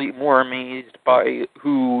actually more amazed by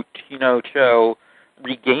who Chino Cho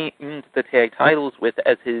regained the tag titles with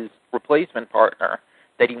as his replacement partner.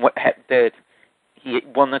 That he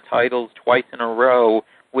won the titles twice in a row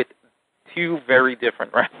with two very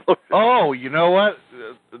different wrestlers. Oh, you know what?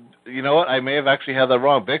 I may have actually had that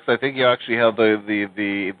wrong, Bix. I think you actually have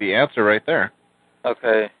the answer right there.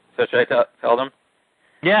 Okay, so should I tell them?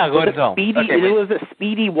 Yeah, go ahead and tell them. Was it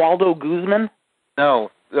Speedy Waldo Guzman? No,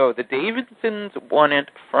 the Davidsons won it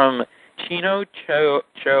from Chino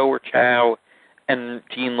Chow and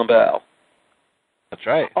Gene LaBelle. That's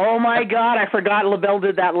right. Oh my God, I forgot LaBelle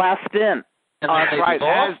did that last stint. And that's right. He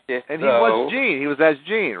was Gene. He was as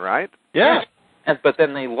Gene, right? Yeah. But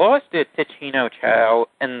then they lost it to Chino Chow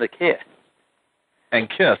and the Kiss. And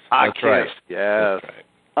Kiss. That's Kiss. right. Yes. That's right.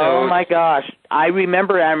 Oh my gosh, I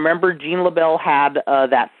remember Gene LaBelle had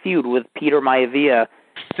that feud with Peter Maivia.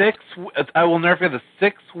 I will never forget the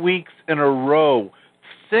 6 weeks in a row.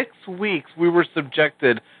 6 weeks we were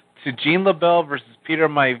subjected to Gene LaBelle versus Peter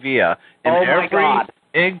Maivia in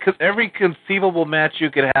every conceivable match you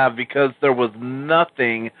could have, because there was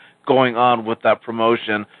nothing going on with that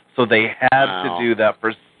promotion, so they had to do that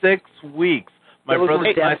for 6 weeks. My brother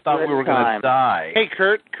and I thought we were going to die. Hey,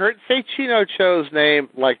 Kurt, say Chino Cho's name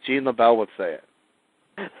like Gene LaBelle would say it.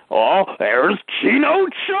 Oh, there's Chino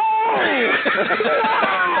Cho!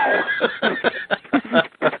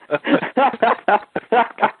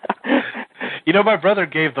 You know, my brother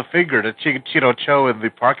gave the finger to Chino Cho in the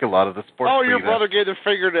parking lot of the sports arena. Your brother gave the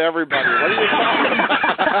finger to everybody. What are you talking about?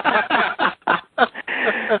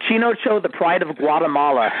 Chino Cho, the pride of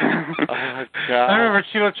Guatemala. Oh, God. I remember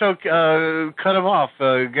Chino Cho cut him off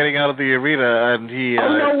getting out of the arena, and he...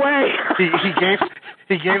 no way!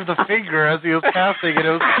 He gave the finger as he was passing, and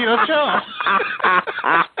it was Chino Cho.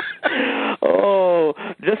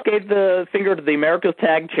 Just gave the finger to the America's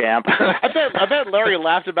Tag Champ. I bet Larry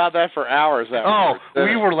laughed about that for hours.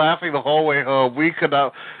 We were laughing the whole way home. We could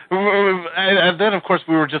not... And then, of course,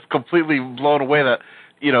 we were just completely blown away that,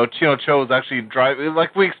 Chino Cho was actually driving.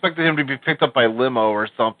 Like, we expected him to be picked up by limo or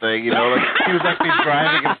something, he was actually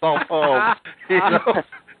driving himself home,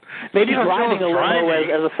 Maybe driving a limo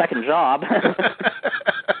as a second job.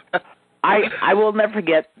 I will never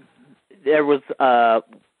forget, there was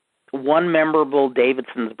one memorable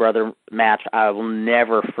Davidson's brother match I will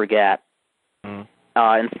never forget. In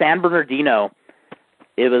San Bernardino,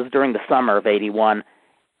 it was during the summer of '81,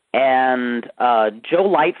 and Joe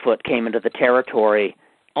Lightfoot came into the territory.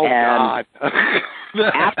 Oh, and God.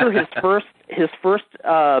 After his first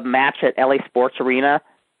match at LA Sports Arena,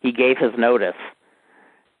 he gave his notice.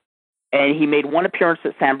 And he made one appearance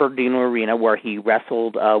at San Bernardino Arena where he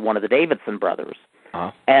wrestled one of the Davidson brothers.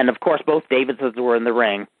 And, of course, both Davidsons were in the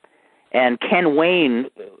ring. And Ken Wayne,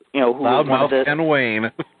 who was one of the... Ken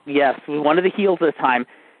Wayne. Yes, who was one of the heels at the time,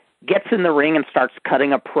 gets in the ring and starts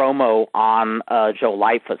cutting a promo on Joe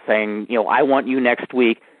Lightfoot saying, I want you next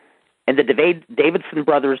week. And the Davidson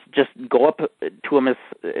brothers just go up to him and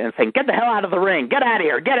saying, get the hell out of the ring, get out of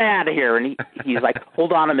here, get out of here. And he's like,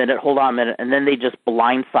 hold on a minute. And then they just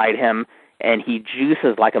blindside him, and he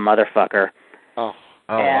juices like a motherfucker.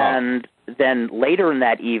 And then later in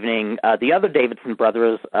that evening, the other Davidson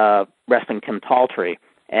brothers wrestling Tim Talltree,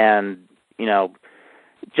 and,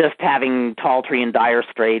 just having Talltree in dire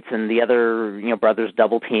straits and the other, brothers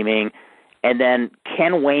double teaming. And then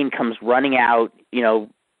Ken Wayne comes running out,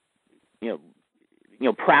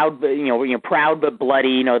 proud but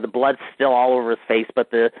bloody. The blood's still all over his face,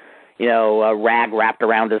 but the, rag wrapped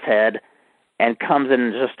around his head, and comes in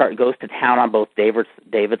and just goes to town on both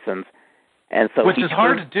Davidsons. And so which is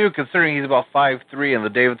hard to do considering he's about 5'3" and the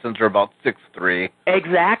Davidsons are about 6'3".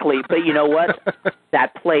 Exactly, but you know what?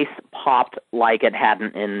 That place popped like it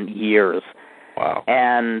hadn't in years. Wow.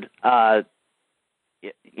 And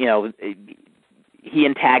he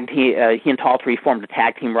and Talltree formed a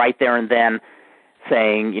tag team right there and then,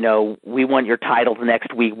 saying, we want your titles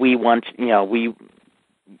next week. We want, we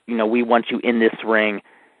want you in this ring.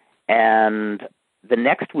 And the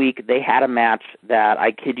next week they had a match that,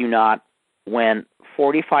 I kid you not, went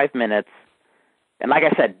 45 minutes. And like I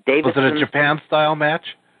said, Davidson... Was it a Japan-style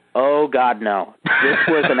match? Oh, God, no. This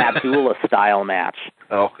was an Abdullah-style match.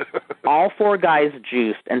 Oh. All four guys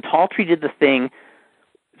juiced, and Talltree did the thing.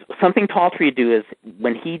 Something Talltree would do is,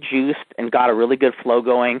 when he juiced and got a really good flow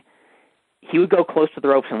going, he would go close to the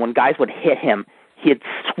ropes, and when guys would hit him, he'd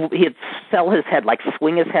sell his head, like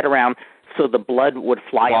swing his head around so the blood would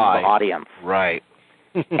fly into the audience. Right.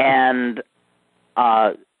 And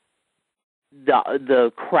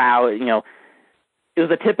the crowd, it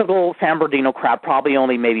was a typical San Bernardino crowd, probably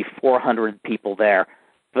only maybe 400 people there,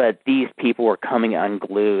 but these people were coming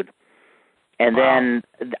unglued. And then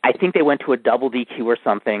I think they went to a double DQ or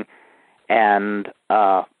something, and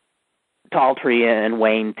Talltree and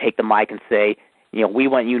Wayne take the mic and say, we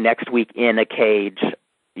want you next week in a cage,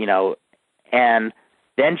 and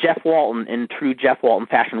then Jeff Walton, in true Jeff Walton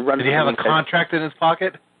fashion, runs. Did he have a contract in his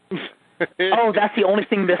pocket? Oh, that's the only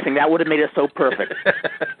thing missing. That would have made it so perfect.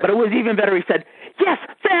 But it was even better. He said, yes,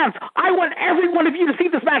 fans, I want every one of you to see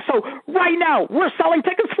this match. So right now, we're selling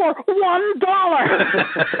tickets for $1.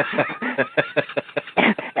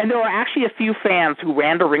 And there were actually a few fans who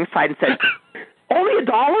ran to ringside and said, only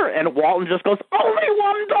 $1? And Walton just goes, only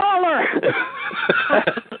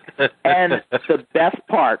 $1. And the best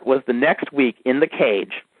part was the next week in the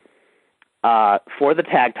cage for the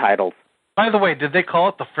tag titles. By the way, did they call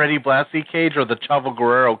it the Freddie Blassie cage or the Chavo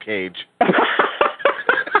Guerrero cage?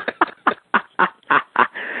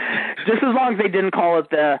 Just as long as they didn't call it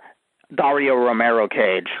the Dario Romero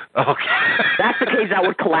cage. Okay. That's the cage that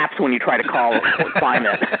would collapse when you try to climb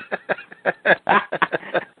it.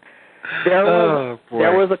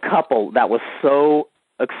 was a couple that was so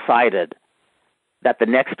excited that the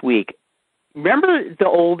next week, remember the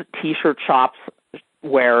old T-shirt shops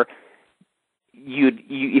where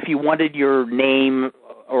if you wanted your name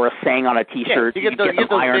or a saying on a T-shirt, you'd get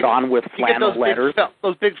them ironed on with flannel letters.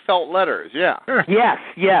 Those big felt letters, yeah.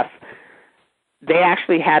 Yes. They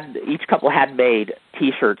actually each couple had made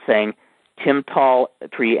T-shirts saying Tim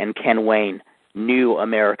Talltree and Ken Wayne, new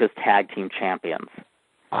America's Tag Team Champions.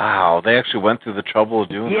 Wow, they actually went through the trouble of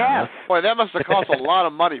doing that. Yes. Boy, that must have cost a lot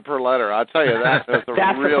of money per letter, I'll tell you that. That's the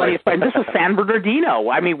funniest part. This was San Bernardino.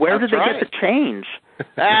 I mean, where did they get the change?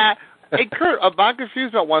 Hey, Kurt, I'm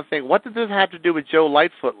confused about one thing. What did this have to do with Joe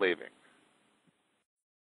Lightfoot leaving?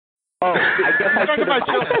 Oh, I guess I should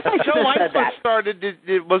have Joe Lightfoot started.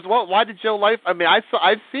 Why did Joe Lightfoot? I mean,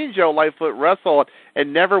 I've seen Joe Lightfoot wrestle,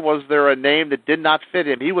 and never was there a name that did not fit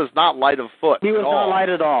him. He was not light of foot. He was not light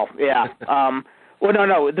at all. Yeah. Well,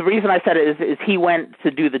 no. The reason I said it is he went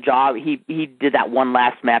to do the job. He did that one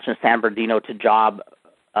last match in San Bernardino to job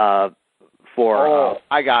for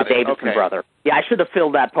I got the Davidson brother. Yeah, I should have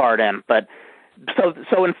filled that part in, but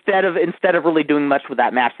so instead of really doing much with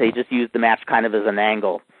that match, they just used the match kind of as an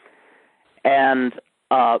angle. And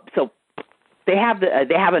so they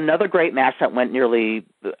have another great match that went nearly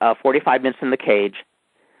 45 minutes in the cage.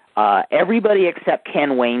 Everybody except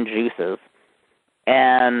Ken Wayne juices,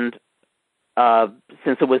 and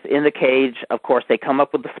since it was in the cage, of course, they come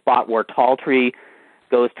up with the spot where Talltree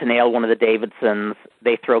goes to nail one of the Davidsons.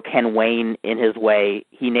 They throw Ken Wayne in his way.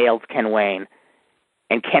 He nails Ken Wayne,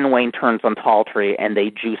 and Ken Wayne turns on Talltree, and they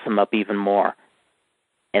juice him up even more.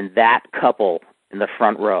 And that couple in the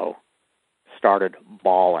front row started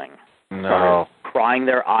bawling. No. crying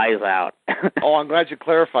their eyes out. Oh, I'm glad you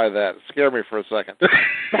clarified that. It scared me for a second.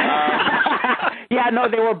 Yeah, no,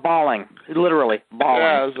 they were bawling, literally bawling.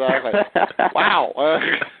 Yeah, exactly. Wow.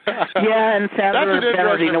 Yeah, and San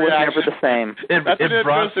Bernardino was never the same. That's an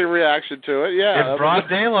interesting reaction to it. Yeah, in broad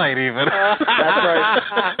daylight, even. That's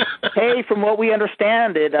right. Hey, from what we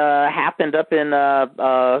understand, it happened up in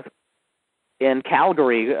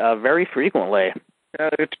Calgary very frequently. Hey,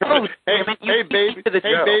 baby,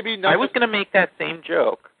 I was going to make that same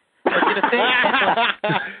joke.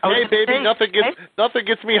 Hey, baby, nothing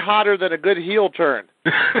gets me hotter than a good heel turn.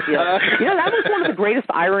 Yeah. That was one of the greatest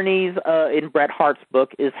ironies in Bret Hart's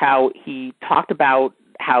book, is how he talked about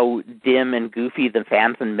how dim and goofy the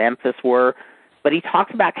fans in Memphis were, but he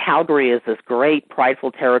talks about Calgary as this great,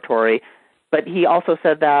 prideful territory. But he also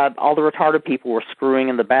said that all the retarded people were screwing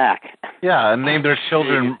in the back. Yeah, and named their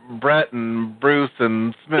children Brett and Bruce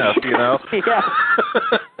and Smith, Yeah.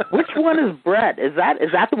 Which one is Brett? Is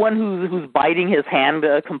that the one who's biting his hand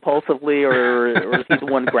compulsively, or is he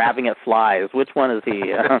the one grabbing at flies? Which one is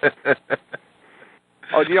he?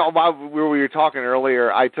 Oh, while we were talking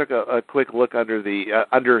earlier, I took a quick look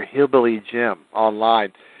under Hillbilly Jim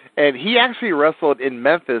online, and he actually wrestled in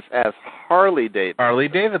Memphis as Harley Davidson. Harley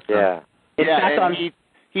Davidson. Yeah. And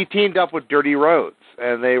he teamed up with Dirty Rhodes,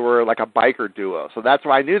 and they were like a biker duo. So that's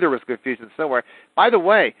why I knew there was confusion somewhere. By the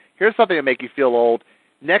way, here's something to make you feel old.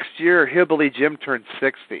 Next year, Hillbilly Jim turned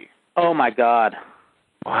 60. Oh, my God.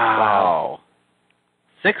 Wow.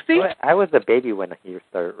 60? I was a baby when he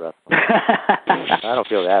started wrestling. I don't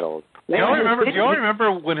feel that old. Do you all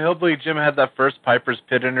remember when Hillbilly Jim had that first Piper's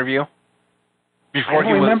Pit interview? Before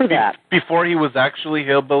he was actually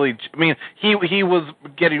Hillbilly Jim. I mean, he was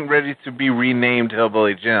getting ready to be renamed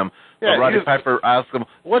Hillbilly Jim. Yeah, Roddy Piper asked him,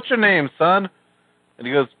 "What's your name, son?" And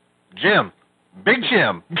he goes, "Jim, Big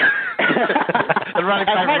Jim." And Roddy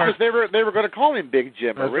Piper, they were going to call him Big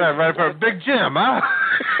Jim. That's right, Roddy Piper, Big Jim, huh?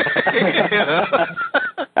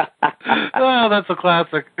 Oh, that's a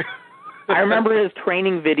classic. I remember his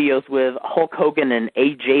training videos with Hulk Hogan and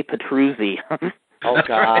A.J. Petruzzi. Oh,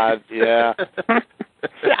 God, yeah.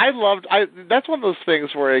 That's one of those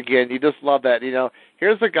things where, again, you just love that.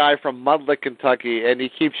 Here's a guy from Mudlick, Kentucky, and he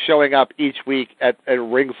keeps showing up each week at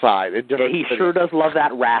ringside. Yeah, he sure does love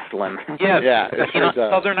that wrestling. Yes, yeah, it sure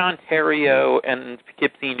does. Southern Ontario and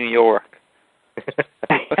Poughkeepsie, New York.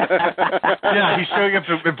 Yeah, he's showing up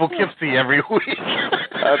in Poughkeepsie every week.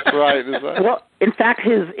 That's right. Well, in fact,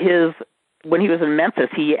 his when he was in Memphis,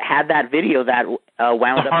 he had that video that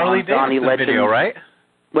wound up on Johnny Legend video, right?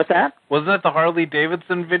 What's that? Wasn't that the Harley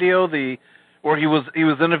Davidson video? Where he was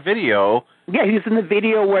in a video. Yeah, he was in the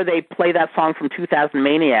video where they play that song from 2000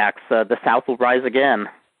 Maniacs, "The South Will Rise Again."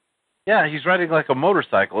 Yeah, he's riding like a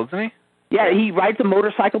motorcycle, isn't he? Yeah, he rides a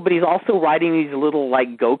motorcycle, but he's also riding these little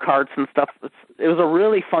like go-karts and stuff. It was a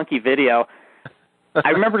really funky video. I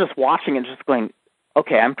remember just watching it, just going,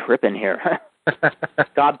 "Okay, I'm tripping here."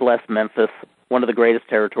 God bless Memphis, one of the greatest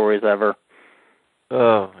territories ever.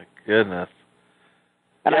 Oh, my goodness.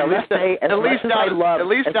 And I must say, at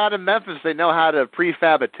least down in Memphis, they know how to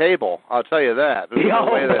prefab a table. I'll tell you that.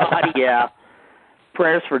 God, yeah.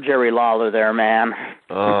 Prayers for Jerry Lawler there, man.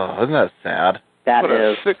 Oh, isn't that sad? That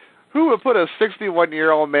is. Who would put a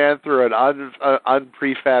 61-year-old man through an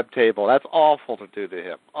unprefab table? That's awful to do to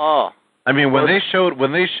him. Oh. I mean, when they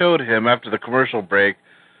showed him after the commercial break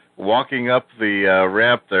walking up the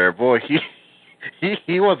ramp there, boy,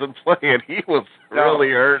 he wasn't playing. He was really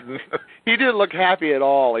hurting. He didn't look happy at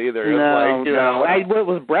all either. No.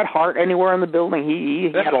 Was Bret Hart anywhere in the building?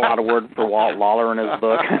 He had a lot of word for Walt Lawler in his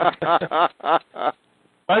book.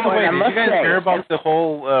 By the way, did you guys hear about the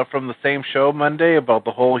whole, from the same show Monday, about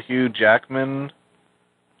the whole Hugh Jackman,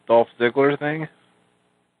 Dolph Ziggler thing?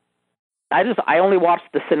 I only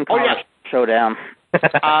watched the Sin Cara showdown.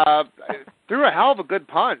 Threw a hell of a good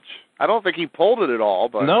punch. I don't think he pulled it at all,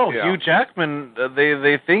 but Hugh Jackman.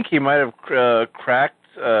 They think he might have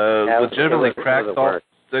legitimately cracked Dolph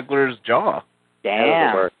Ziggler's jaw.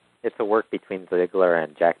 Damn. It's a work between Ziggler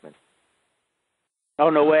and Jackman. Oh,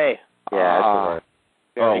 no way. Yeah, it's a work.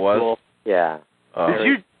 Oh, it was? Cool. Yeah.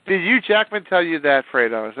 Did you Jackman tell you that,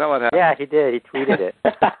 Fredo? Is that what happened? Yeah, he did. He tweeted it.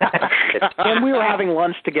 And we were having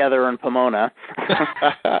lunch together in Pomona.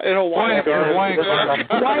 In Hawaiian Garden.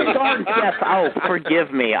 Hawaiian Garden, yes. Oh,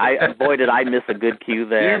 forgive me. Boy, did I miss a good cue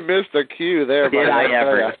there. You missed a cue there. Did I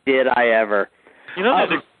ever? You know,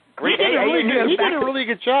 he did a really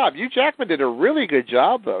good job. Hugh Jackman did a really good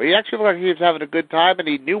job, though. He actually looked like he was having a good time, and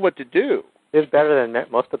he knew what to do. He was better than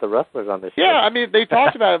most of the wrestlers on the show. Yeah, I mean, they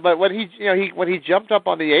talked about it, but when he jumped up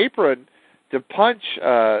on the apron to punch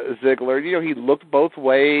Ziggler, he looked both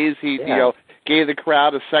ways. He gave the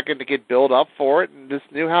crowd a second to get built up for it, and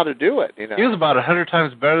just knew how to do it. He was about 100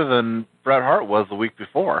 times better than Bret Hart was the week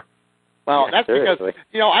before. Well, that's seriously.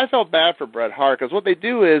 Because I felt bad for Bret Hart, because what they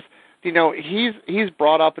do is, he's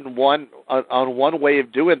brought up in one way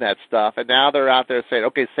of doing that stuff, and now they're out there saying,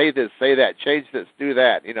 okay, say this, say that, change this, do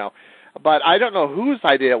that, But I don't know whose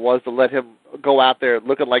idea it was to let him go out there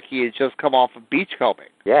looking like he had just come off of beachcombing.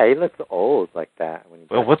 Yeah, he looks old like that.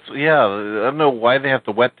 I don't know why they have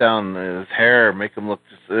to wet down his hair, make him look.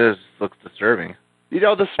 It just looks disturbing.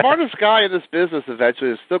 The smartest guy in this business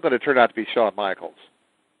eventually is still going to turn out to be Shawn Michaels,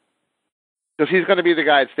 because he's going to be the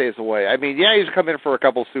guy that stays away. I mean, he's come in for a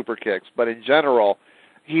couple super kicks, but in general,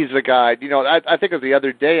 he's the guy. I think of the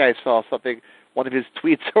other day I saw something. One of his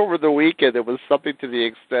tweets over the weekend, it was something to the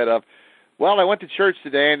extent of, well, I went to church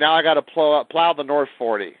today, and now I got to plow the North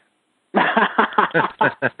 40.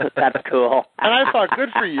 That's cool. And I thought, good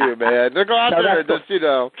for you, man. To go out there and just, to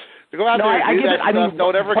go out there and do that stuff.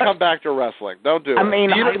 Don't ever come back to wrestling. Don't do it. I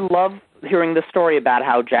mean, I love hearing the story about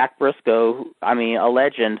how Jack Briscoe, a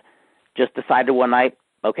legend, just decided one night,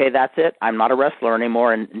 okay, that's it. I'm not a wrestler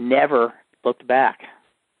anymore, and never looked back.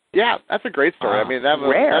 Yeah, that's a great story. I mean, that was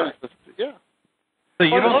rare. That was just, yeah. So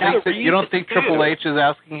you don't think Triple H is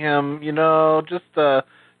asking him,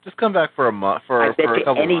 just come back for a month for a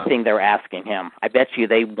couple months? Anything they're asking him. I bet you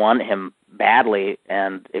they want him badly,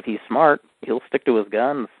 and if he's smart, he'll stick to his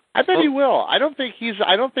guns. I bet he will. I don't think he's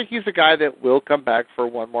a guy that will come back for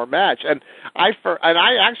one more match. And I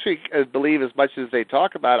actually believe, as much as they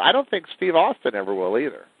talk about it, I don't think Steve Austin ever will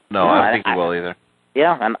either. No, I don't think he will either.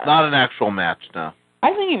 Yeah, not an actual match, no.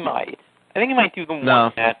 I think he might. I think he might do the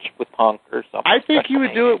one match with Punk or something. I think he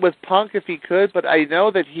would do it with Punk if he could, but I know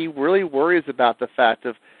that he really worries about the fact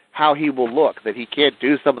of how he will look, that he can't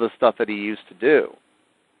do some of the stuff that he used to do.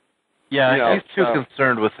 Yeah, he's too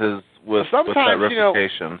concerned with his with that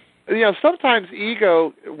reputation. Sometimes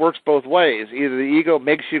ego works both ways. Either the ego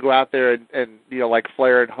makes you go out there and like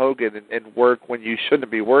Flair and Hogan and work when you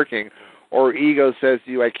shouldn't be working, or ego says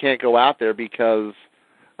to you, I can't go out there because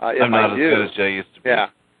I'm not as good as Jay used to be. Yeah.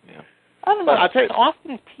 I don't know.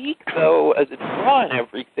 Austin's peak, though, as a draw and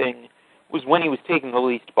everything, was when he was taking the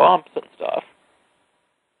least bumps and stuff.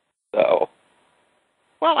 So.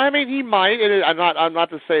 Well, I mean, he might. And I'm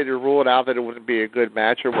not to say to rule it out that it wouldn't be a good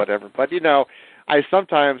match or whatever. But I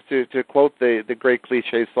sometimes, to quote the great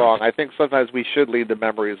cliche song, I think sometimes we should leave the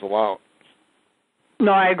memories alone.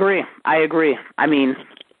 No, I agree. I mean,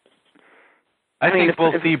 I think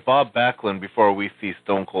we'll see Bob Backlund before we see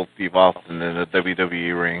Stone Cold Steve Austin in a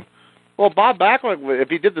WWE ring. Well, Bob Backlund, if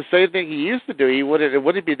he did the same thing he used to do, it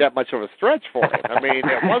wouldn't be that much of a stretch for him. I mean,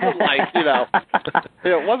 it wasn't like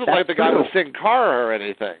it wasn't like the guy with Sin Cara or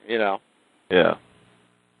anything, Yeah.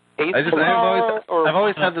 I've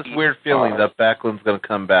always had this weird feeling that Backlund's going to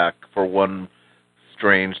come back for one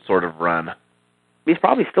strange sort of run. He's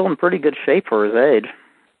probably still in pretty good shape for his age.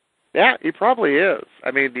 Yeah, he probably is.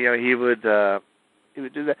 I mean, he would do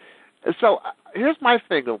that. So here's my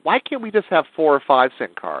thing: why can't we just have 4 or 5 Sin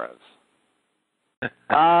Caras?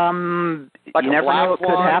 Like you never know what could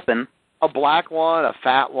happen. A black one, a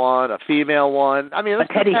fat one, a female one. I mean, a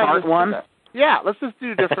Teddy Hart one. Yeah, let's just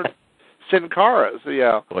do different Sin Caras.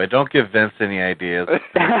 Yeah. Boy, don't give Vince any ideas.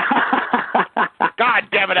 God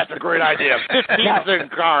damn it, that's a great idea. 15 Sin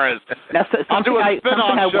Caras. I'll do a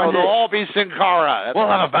spin-off show. They'll all be Sin Cara. We'll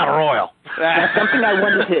have a battle royal. That's something I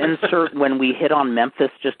wanted to insert when we hit on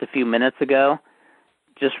Memphis just a few minutes ago.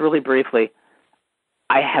 Just really briefly.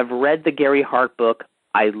 I have read the Gary Hart book.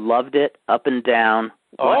 I loved it up and down.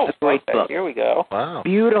 What a great book. Here we go. Wow.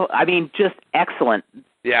 Beautiful. I mean, just excellent.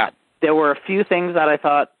 Yeah. There were a few things that I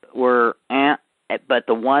thought were but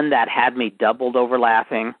the one that had me doubled over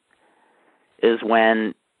laughing is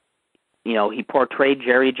when, he portrayed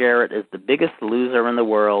Jerry Jarrett as the biggest loser in the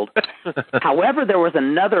world. However, there was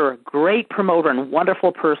another great promoter and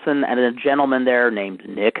wonderful person and a gentleman there named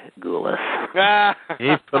Nick Goulas.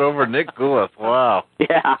 He put over Nick Goulas. Wow.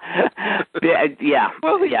 Yeah. Yeah.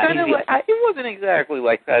 Well, it wasn't exactly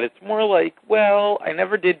like that. It's more like, I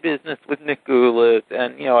never did business with Nick Goulas,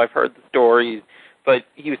 and, I've heard the stories, but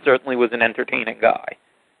he certainly was an entertaining guy.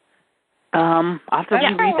 I'll have to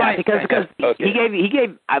reread that because he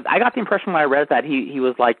gave. I got the impression when I read that he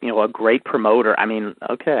was like a great promoter. I mean,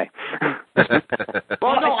 okay.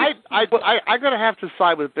 Well, no, I'm gonna have to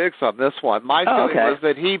side with Biggs on this one. My feeling was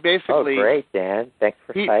that he basically. Oh, great, Dan! Thanks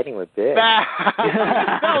for siding with Biggs. No,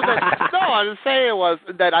 I'm saying was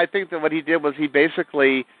that I think that what he did was he's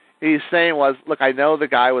saying was, look, I know the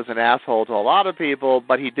guy was an asshole to a lot of people,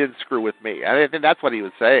 but he did screw with me. I think that's what he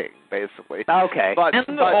was saying, basically. Okay. But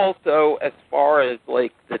also, as far as,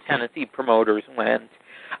 the Tennessee promoters went,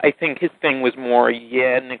 I think his thing was more,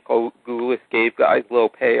 Nick Goulas gave guys low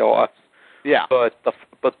payoffs. Yeah. But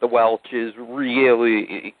the Welches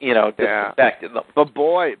really, disrespected them. But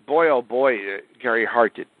boy, oh boy, Gary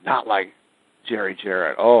Hart did not like Jerry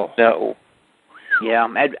Jarrett. Oh. No. Yeah.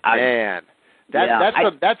 Man.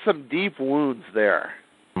 That's some deep wounds there.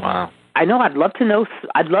 Wow. I know. I'd love to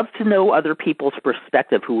know other people's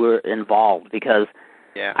perspective who were involved because.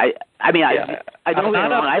 Yeah. I don't get me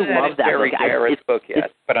wrong. I love that book.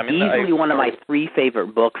 It's easily one of my 3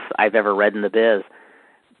 favorite books I've ever read in the biz.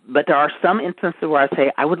 But there are some instances where I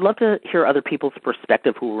say I would love to hear other people's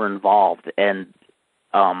perspective who were involved, and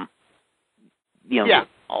Yeah.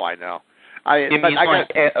 Oh, I know.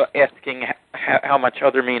 Asking how much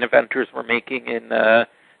other main eventers were making in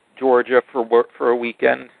Georgia for a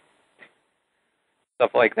weekend,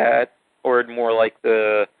 stuff like that, or more like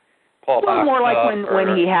the Paul. Well, more like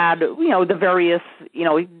when he had the various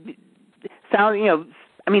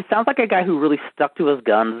sounds like a guy who really stuck to his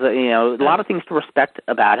guns. A lot of things to respect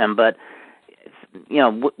about him, but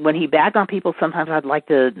when he bagged on people, sometimes I'd like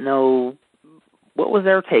to know what was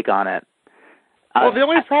their take on it. Well, the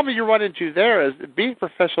only problem you run into there is being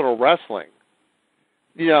professional wrestling.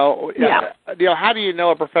 How do you know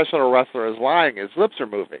a professional wrestler is lying? His lips are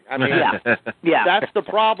moving. I mean, that's the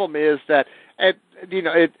problem. Is that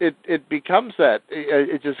it becomes that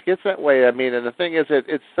it just gets that way. I mean, and the thing is,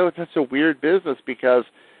 it's such a weird business because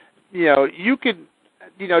you could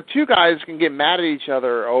 2 guys can get mad at each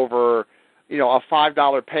other over a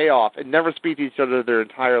 $5 payoff and never speak to each other their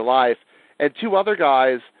entire life, and 2 other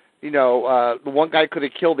guys. The one guy could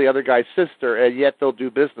have killed the other guy's sister, and yet they'll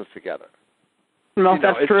do business together. No,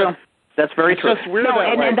 that's true. That's very true. It's just weird.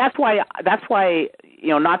 And that's why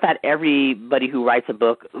not that everybody who writes a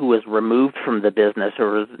book who is removed from the business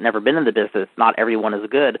or has never been in the business, not everyone is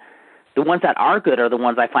good. The ones that are good are the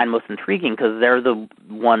ones I find most intriguing because they're the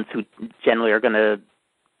ones who generally are going to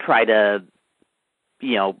try to,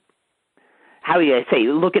 how do you say,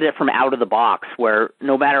 look at it from out of the box, where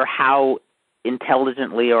no matter how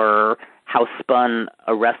intelligently or how spun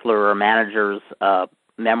a wrestler or a manager's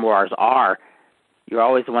memoirs are, you're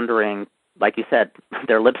always wondering, like you said,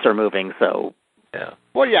 their lips are moving. So, yeah.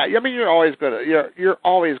 Well, yeah. I mean, you're always going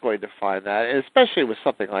to find that, and especially with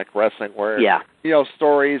something like wrestling, where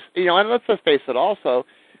stories. And let's just face it. Also,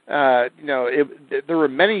 there were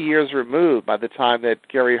many years removed by the time that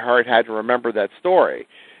Gary Hart had to remember that story.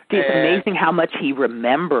 It's amazing how much he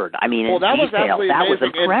remembered. I mean, in detail. That was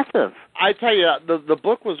impressive. I tell you, the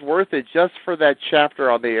book was worth it just for that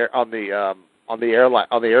chapter on the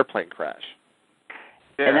airplane crash.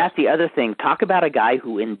 Yeah. And that's the other thing. Talk about a guy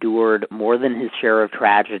who endured more than his share of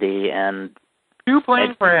tragedy and 2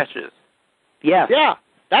 plane crashes. Yeah. Yeah.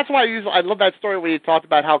 That's why I love that story where he talked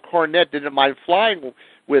about how Cornette didn't mind flying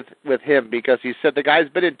with him because he said the guy's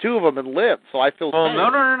been in 2 of them and lived. So I feel. Well,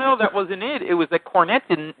 no, that wasn't it. It was that Cornette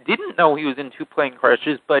didn't know he was in 2 plane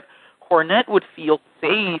crashes, but Cornette would feel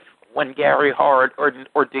safe when Gary Hart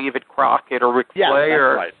or David Crockett or Ric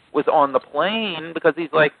Flair was on the plane because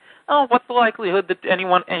he's like, oh, what's the likelihood that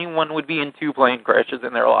anyone would be in 2 plane crashes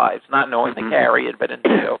in their lives, not knowing the Carrie had been in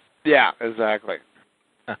 2? Yeah, exactly.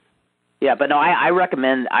 Yeah, but no, I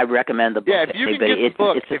recommend the book. Yeah, if you can get the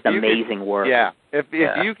book, it's just amazing work. Yeah, if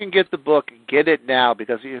you can get the book, get it now,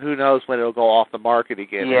 because who knows when it'll go off the market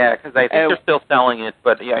again. Yeah, because I think they're still selling it.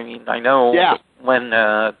 But yeah, I mean, I know when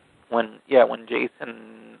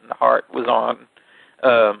Jason Hart was on,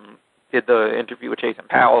 did the interview with Jason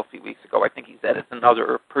Powell a few weeks ago. I think he said it's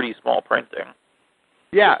another pretty small printing.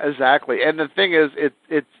 Yeah, exactly. And the thing is,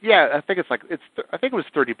 I think it was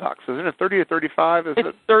 $30. Isn't it 30 or 35?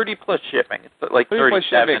 It's 30 plus shipping. It's like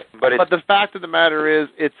 37. But the fact of the matter is,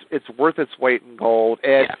 it's worth its weight in gold.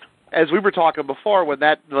 And as we were talking before, when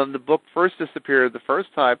the book first disappeared the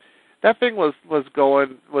first time, that thing was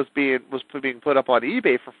being put up on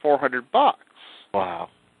eBay for $400. Wow.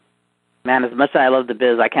 Man, as much as I love the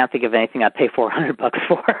biz, I can't think of anything I'd pay $400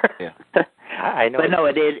 for. Yeah. I know. But no,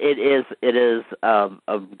 it is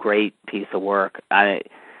a great piece of work. I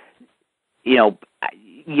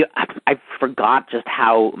forgot just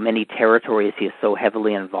how many territories he is so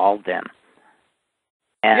heavily involved in.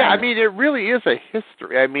 And yeah, I mean, it really is a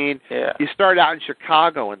history. I mean, you start out in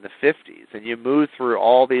Chicago in the 50s, and you move through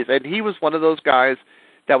all these. And he was one of those guys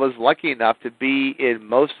that was lucky enough to be in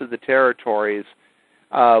most of the territories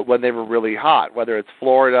when they were really hot, whether it's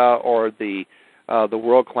Florida or the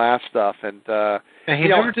world-class stuff. And he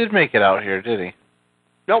never did make it out here, did he?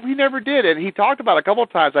 No, he never did. And he talked about a couple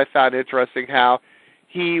of times, I found interesting, how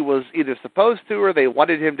he was either supposed to or they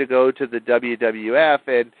wanted him to go to the WWF,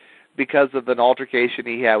 and because of an altercation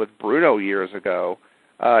he had with Bruno years ago,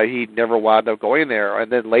 he never wound up going there.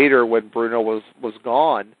 And then later, when Bruno was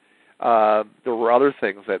gone, there were other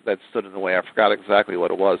things that stood in the way. I forgot exactly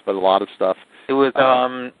what it was, but a lot of stuff. It was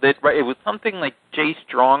it was something like Jay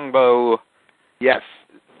Strongbow. Yes,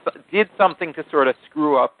 did something to sort of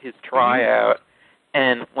screw up his tryout,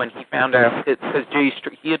 and when he found out, because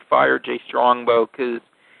he had fired Jay Strongbow because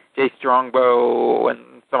Jay Strongbow and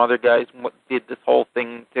some other guys did this whole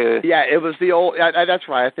thing to. Yeah, it was the old. That's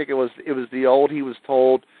right. I think it was the old. He was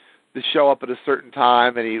told to show up at a certain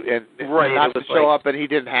time, and not to show up, and he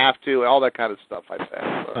didn't have to. All that kind of stuff. I bet.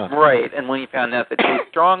 So. Right, and when he found out that Jay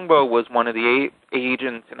Strongbow was one of the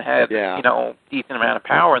agents and had decent amount of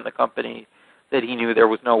power in the company, that he knew there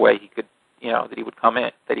was no way he could, that he would come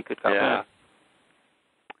in, that he could come in.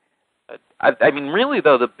 I mean, really,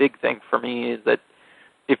 though, the big thing for me is that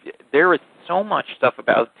if there is so much stuff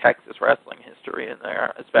about Texas wrestling history in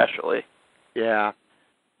there, especially. Yeah.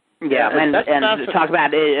 Yeah, and talk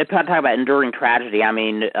about enduring tragedy. I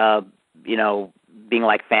mean, being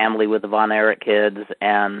like family with the Von Erich kids,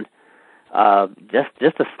 and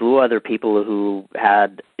just a slew of other people who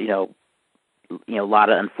had, a lot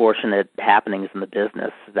of unfortunate happenings in the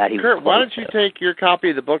business that he. Kurt, why don't you take your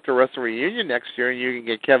copy of the book to Wrestle Reunion next year, and you can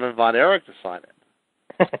get Kevin Von Erich to sign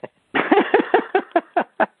it.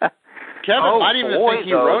 Kevin might even think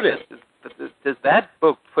he wrote it. Does that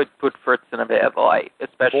book put Fritz in a bad light?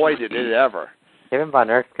 Especially. Boy, did it ever. Kevin Von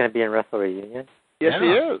Erich's going to be in Wrestle Reunion? Yes, he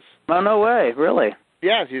is. Oh, no way, really?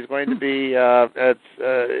 Yes, he's going to be. I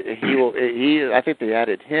think they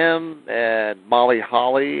added him and Molly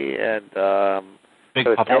Holly and El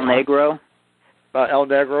Negro. El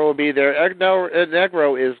Negro will be there. El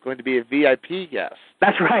Negro is going to be a VIP guest.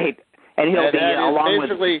 That's right, and he'll be along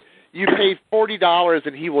basically, with. You pay $40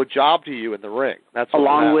 and he will job to you in the ring. That's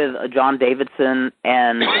along with John Davidson,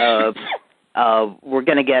 and we're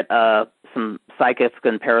going to get some psychics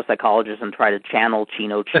and parapsychologists and try to channel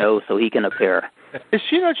Chino Cho so he can appear. Is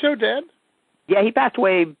Chino Cho dead? Yeah, he passed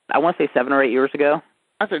away, I want to say 7 or 8 years ago.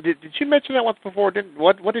 I thought, did you mention that once before?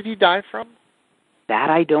 What did he die from? That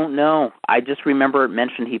I don't know. I just remember it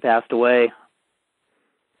mentioned he passed away.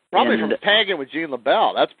 Probably from tagging with Gene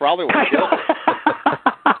LaBelle. That's probably what killed him.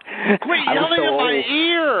 Quit yelling in my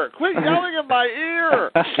ear! Quit yelling in my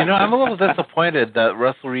ear! I'm a little disappointed that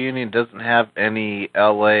Wrestle Reunion doesn't have any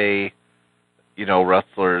L.A.,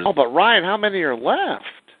 wrestlers. Oh, but Ryan, how many are left?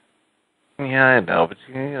 Yeah, I know, but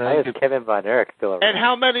why is Kevin Von Erich still around? And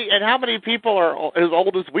how many people are as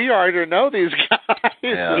old as we are to know these guys?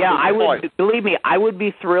 Yeah, I would believe me. I would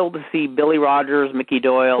be thrilled to see Billy Rogers, Mickey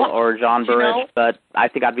Doyle, or John Burrich, but I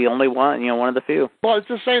think I'd be only one. One of the few. Well, it's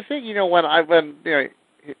the same thing.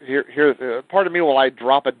 Here, pardon me while I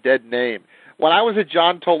drop a dead name. When I was at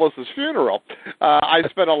John Tolos' funeral, I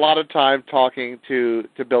spent a lot of time talking to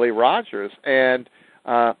Billy Rogers, and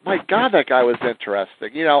my God, that guy was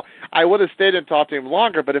interesting. I would have stayed and talked to him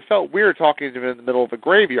longer, but it felt weird talking to him in the middle of a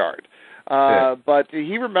graveyard. But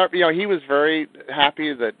he was very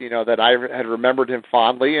happy that that I had remembered him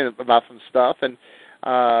fondly and about some stuff, and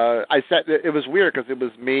I said it was weird because it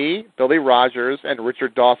was me, Billy Rogers, and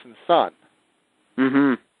Richard Dawson's son.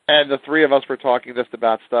 Mm-hmm. And the three of us were talking just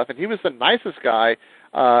about stuff, and he was the nicest guy.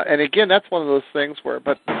 And again, that's one of those things where,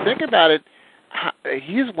 but think about it,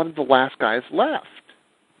 he's one of the last guys left.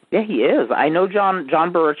 Yeah, he is. I know John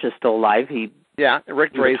Burrich is still alive. Rick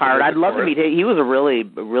Drazen retired. I'd love to meet him. He was a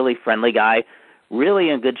really friendly guy, really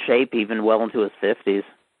in good shape, even well into his 50s.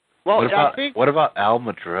 Well, what about Al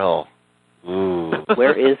Madrill? Ooh.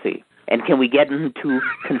 Where is he? And can we get him to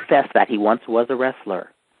confess that he once was a wrestler?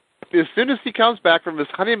 As soon as he comes back from his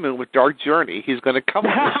honeymoon with Dark Journey, he's going to come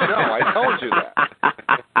on the show. I told you that.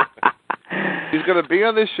 He's going to be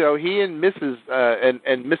on this show. He and Mrs.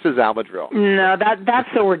 Al Madrill. No, that's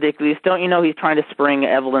so ridiculous. Don't you know he's trying to spring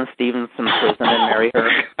Evelyn Stevens from prison and marry her?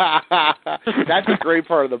 That's a great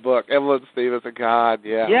part of the book. Evelyn Stevens, God,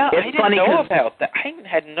 yeah. Yeah, it's I didn't know about that. I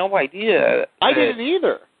had no idea. I didn't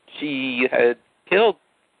either. She had killed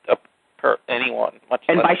anyone.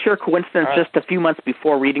 And by sheer coincidence, just a few months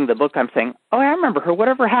before reading the book, I'm saying, "Oh, I remember her.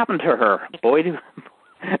 Whatever happened to her?" Boy,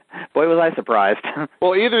 was I surprised.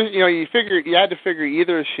 Well, either you had to figure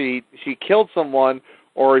either she killed someone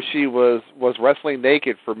or she was wrestling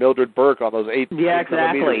naked for Mildred Burke on those 8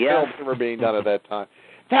 exactly. films that were being done at that time.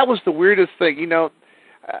 That was the weirdest thing.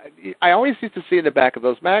 I always used to see in the back of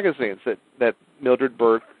those magazines that Mildred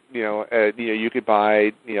Burke, you could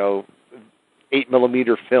buy,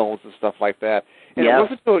 8mm films and stuff like that. And it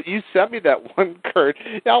wasn't until you sent me that one, Kurt,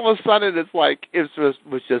 all of a sudden it's like it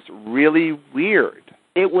was just really weird.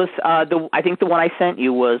 It was I think the one I sent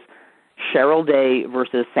you was Cheryl Day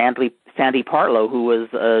versus Sandy Partlow, who was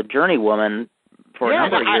a journeywoman for a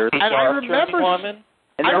number of years. And I remember.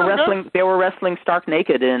 And they were wrestling stark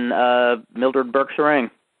naked in Mildred Burke's ring.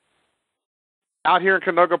 Out here in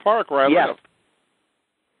Canoga Park, where I live.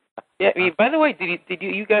 Yeah. By the way, did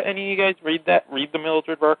you guys, any of you guys read the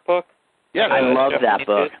Mildred Burke book? Yeah, I love that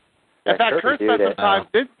book. In fact, Kurt spent some time.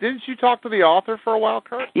 Didn't you talk to the author for a while,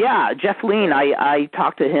 Kurt? Yeah, Jeff Lean. I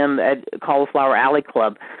talked to him at Cauliflower Alley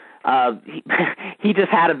Club. He just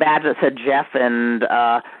had a badge that said Jeff, and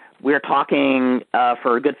we were talking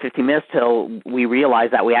for a good 15 minutes till we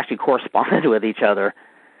realized that we actually corresponded with each other.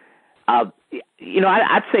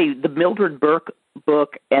 I'd say the Mildred Burke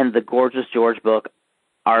book and the Gorgeous George book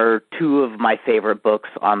are two of my favorite books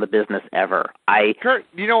on the business ever. Kurt,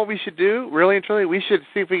 you know what we should do? Really and truly, we should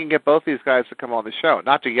see if we can get both these guys to come on the show.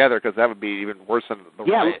 Not together, because that would be even worse than the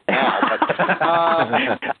right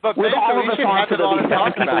now. But with all of us on, so there'll be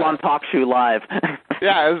 7 people on Talk Shoe Live.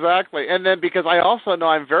 Yeah, exactly. And then because I also know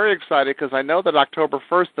I'm very excited because I know that October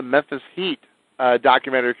 1st, the Memphis Heat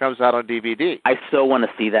documentary comes out on DVD. I so want to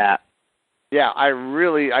see that. Yeah, I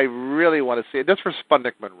really want to see it. That's for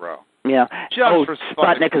Sputnik Monroe. Yeah. For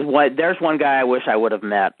Sputnik is what. There's one guy I wish I would have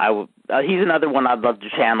met. He's another one I'd love to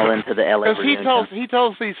channel into the LA. Because he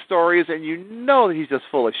tells these stories, and that he's just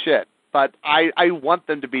full of shit. But I want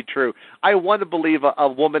them to be true. I want to believe a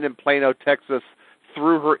woman in Plano, Texas,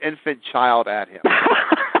 threw her infant child at him.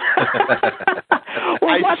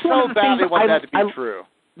 I so badly want that to be true.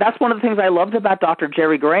 That's one of the things I loved about Dr.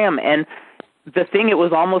 Jerry Graham, and the thing, it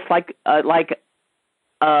was almost like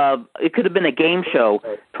it could have been a game show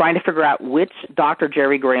trying to figure out which Dr.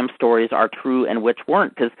 Jerry Graham stories are true and which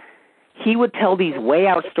weren't, because he would tell these way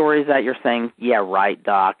out stories that you're saying, yeah, right,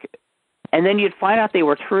 Doc, and then you'd find out they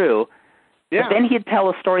were true. Yeah. But then he'd tell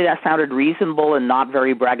a story that sounded reasonable and not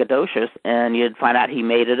very braggadocious, and you'd find out he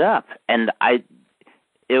made it up. And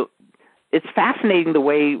it's fascinating the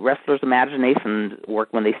way wrestlers' imaginations work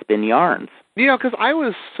when they spin yarns. Because I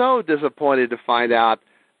was so disappointed to find out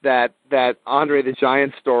that Andre the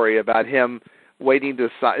Giant story about him waiting to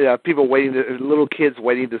sign, little kids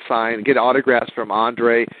waiting to sign, get autographs from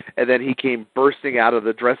Andre, and then he came bursting out of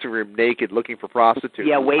the dressing room naked looking for prostitutes.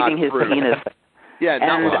 Yeah, waving his penis. Yeah, and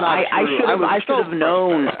I should have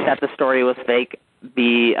known that the story was fake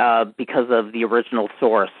because of the original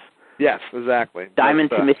source. Yes, exactly. Diamond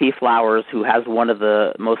Timothy Flowers, who has one of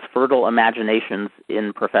the most fertile imaginations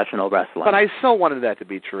in professional wrestling. But I so wanted that to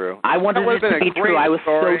be true. I wanted it to be true. I was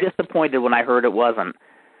so disappointed when I heard it wasn't.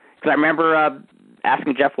 Because I remember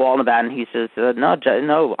asking Jeff Walton about it, and he says,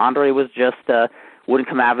 no, Andre was just wouldn't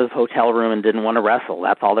come out of his hotel room and didn't want to wrestle.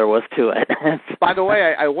 That's all there was to it. By the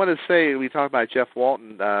way, I want to say, we talked about Jeff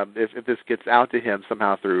Walton, if this gets out to him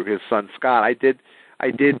somehow through his son Scott, I did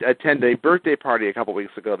attend a birthday party a couple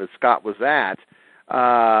weeks ago that Scott was at,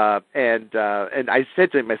 and I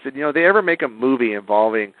said to him, I said, they ever make a movie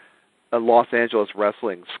involving Los Angeles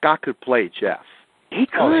wrestling, Scott could play Jeff. He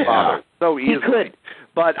could. So easily. He could.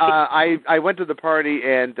 But I went to the party,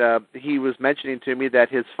 and he was mentioning to me that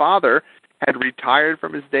his father had retired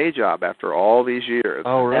from his day job after all these years.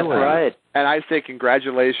 Oh, really? That's right. And I say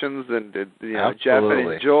congratulations, and Jeff,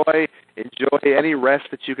 Absolutely. and enjoy any rest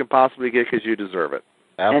that you can possibly get because you deserve it.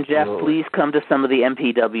 Absolutely. And Jeff, please come to some of the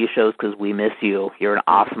MPW shows because we miss you. You're an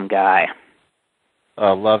awesome guy.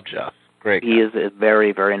 Love Jeff. Great guy. He is a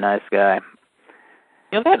very, very nice guy.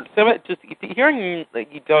 You know, just hearing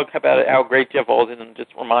you talk about how great Jeff Walden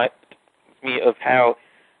just reminds me of how,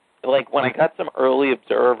 like, when I got some early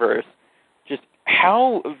observers, just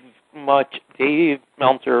how much Dave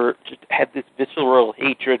Meltzer just had this visceral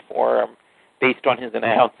hatred for him based on his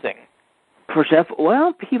announcing. For Jeff,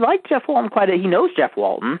 well, he liked Jeff Walton quite a. He knows Jeff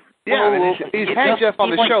Walton. Yeah, I mean, he's had Jeff on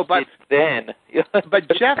the show, but then, but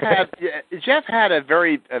Jeff had a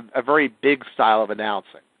very big style of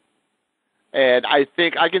announcing. And I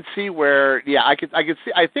think I can see where, I can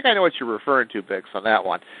see. I think I know what you're referring to, Bix, on that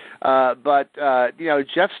one. But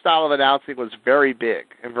Jeff's style of announcing was very big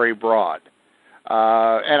and very broad.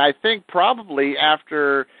 And I think probably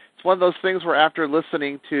it's one of those things where after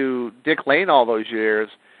listening to Dick Lane all those years,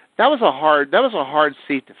 that was a hard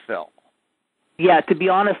seat to fill. Yeah, to be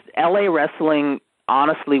honest, LA Wrestling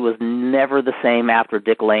honestly was never the same after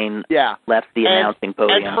Dick Lane left the announcing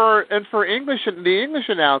podium. And for English, the English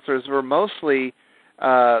announcers were mostly,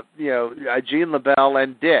 Gene LaBelle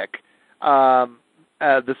and Dick.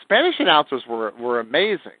 The Spanish announcers were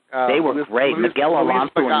amazing. They were great. Miguel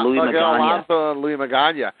Alonso and Louis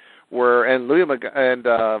Magana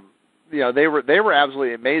they were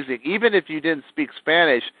absolutely amazing. Even if you didn't speak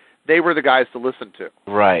Spanish, they were the guys to listen to.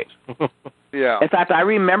 Right. Yeah. In fact, I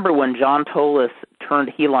remember when John Tolis turned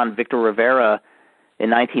heel on Victor Rivera in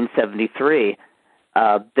 1973.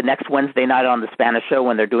 The next Wednesday night on the Spanish show,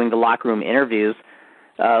 when they're doing the locker room interviews,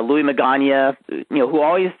 Louis Magana, who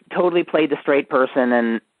always totally played the straight person,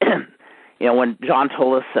 and when John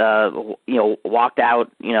Tolis, walked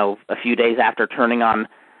out, a few days after turning on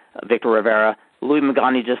Victor Rivera, Louis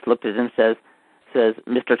Magana just looked at him and says,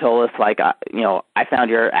 Mr. Tolis, I found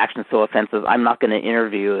your action so offensive, I'm not going to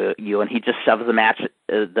interview you, and he just shoves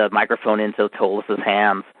the microphone into Tolis's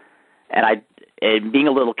hands, and being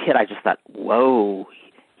a little kid, I just thought, whoa,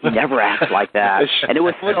 he never acts like that, and it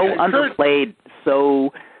was so underplayed,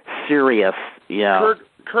 so serious,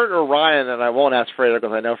 Kurt Orion, and I won't ask Fredo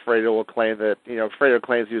because I know Fredo will claim that, Fredo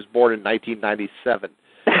claims he was born in 1997.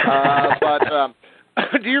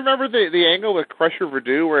 But do you remember the angle with Crusher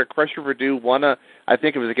Verdú, where Crusher Verdú won I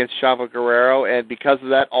think it was against Chavo Guerrero, and because of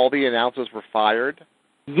that, all the announcers were fired?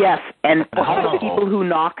 Yes, and all the people who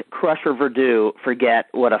knock Crusher Verdú forget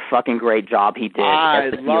what a fucking great job he did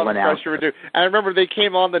as the heel announcer. Crusher Verdú. And I remember they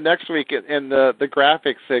came on the next week, and the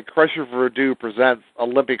graphics said Crusher Verdú presents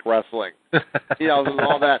Olympic wrestling.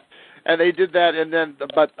 All that. And they did that, and then,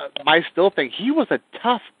 but I still think he was a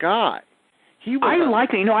tough guy. I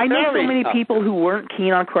like it. I know so many people who weren't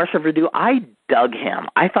keen on Crusher Verdú. I dug him.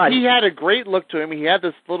 I thought he had a great look to him. He had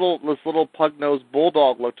this little pug-nosed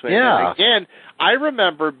bulldog look to him. Yeah. And again, I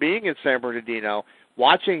remember being in San Bernardino,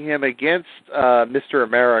 watching him against Mr.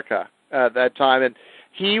 America at that time, and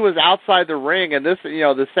he was outside the ring. And this,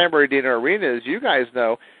 the San Bernardino arena, as you guys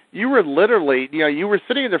know, you were literally, you were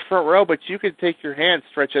sitting in the front row, but you could take your hand,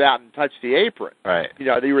 stretch it out, and touch the apron. Right.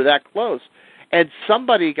 You were that close. And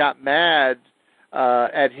somebody got mad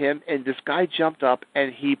at him, and this guy jumped up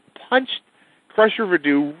and he punched Crusher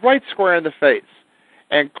Verdú right square in the face.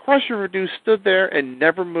 And Crusher Verdú stood there and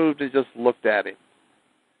never moved and just looked at him.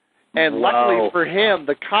 And luckily for him,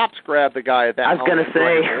 the cops grabbed the guy at that moment. I was going to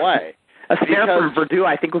say, away. A stare from Verdú,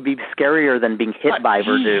 I think, would be scarier than being hit by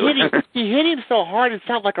Verdú. He hit him so hard it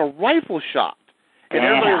sounded like a rifle shot. And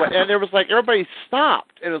everybody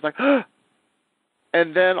stopped, and it was like,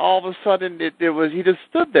 and then all of a sudden he just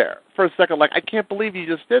stood there for a second, like, I can't believe you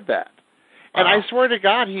just did that. And I swear to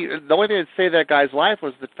God, the only thing that saved that guy's life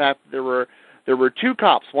was the fact that there were two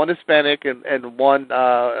cops, one Hispanic and one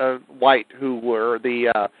white, who were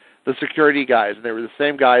the security guys, and they were the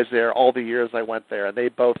same guys there all the years I went there, and they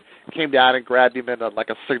both came down and grabbed him in a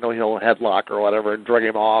Signal Hill headlock or whatever and drug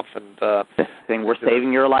him off. And saying, we're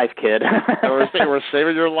saving your life, kid. We're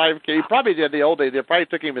saving your life, kid. He probably did the old days. They probably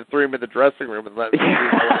took him and threw him in the dressing room and let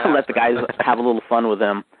the guys have a little fun with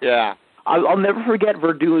him. Yeah. I'll never forget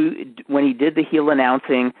Verdú when he did the heel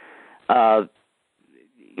announcing. There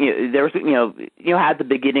was, at the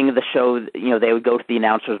beginning of the show, they would go to the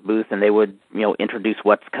announcer's booth and they would, introduce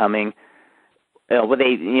what's coming. They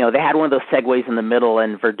had one of those segues in the middle,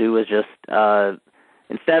 and Verdú was just,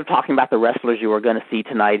 instead of talking about the wrestlers you were going to see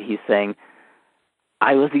tonight, he's saying,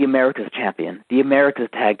 I was the America's champion, the America's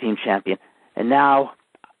tag team champion, and now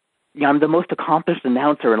I'm the most accomplished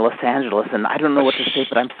announcer in Los Angeles, and I don't know what to say,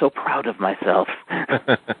 but I'm so proud of myself.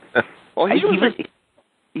 Well,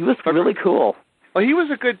 he was really cool. Well, he was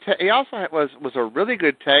a good. He also was a really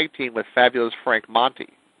good tag team with Fabulous Frank Monty.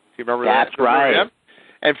 Do you remember that? That's right. Him?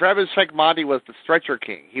 And Fabulous Frank Monty was the Stretcher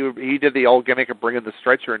King. He did the old gimmick of bringing the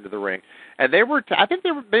stretcher into the ring. And they were. I think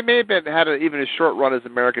they may have had even a short run as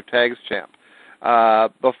American Tags Champ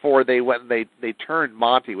before they went. And they turned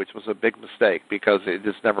Monty, which was a big mistake because it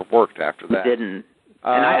just never worked after that. It didn't.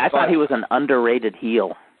 And I thought he was an underrated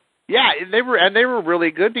heel. Yeah, they were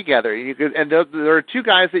really good together. There are two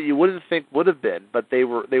guys that you wouldn't think would have been, but they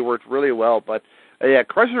worked really well. But yeah,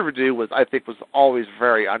 Crusher Verdue was always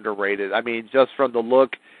very underrated. I mean, just from the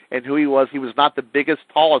look and who he was not the biggest,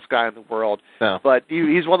 tallest guy in the world. No. But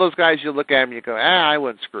he's one of those guys you look at him and you go, I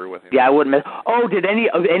wouldn't screw with him. Yeah, I wouldn't. Oh, did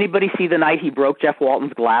anybody see the night he broke Jeff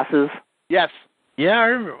Walton's glasses? Yes. Yeah,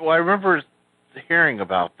 I remember hearing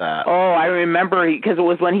about that. Oh, I remember because it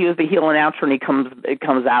was when he was the heel announcer, and it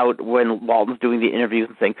comes out when Walton's doing the interviews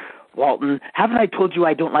and saying, "Walton, haven't I told you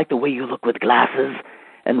I don't like the way you look with glasses?"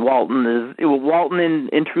 And Walton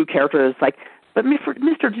in true character is like, "But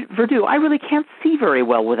Mr. Verdue, I really can't see very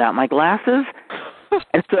well without my glasses."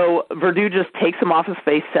 And so Verdue just takes him off his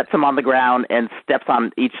face, sets him on the ground, and steps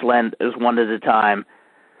on each lens one at a time.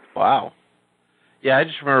 Wow. Yeah, I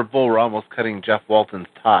just remember Bull Ramos cutting Jeff Walton's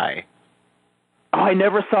tie. Oh, I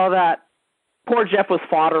never saw that. Poor Jeff was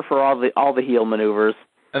fodder for all the heel maneuvers.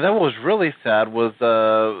 And then what was really sad was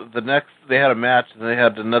they had a match and they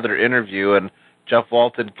had another interview, and Jeff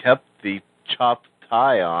Walton kept the chopped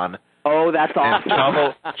tie on. Oh, that's awesome.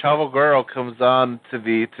 And Chavo Guerrero comes on to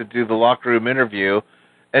do the locker room interview,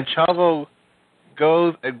 and Chavo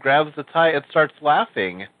goes and grabs the tie and starts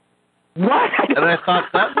laughing. What? And I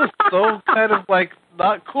thought that was so kind of like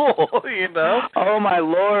not cool, you know? Oh, my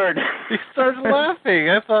Lord. He started laughing.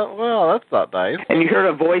 I thought, well, that's not nice. And you heard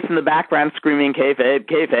a voice in the background screaming, "Kayfabe,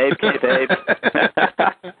 kayfabe, kayfabe."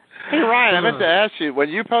 Hey, Ryan, I meant to ask you, when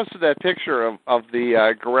you posted that picture of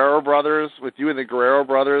the Guerrero brothers, with you and the Guerrero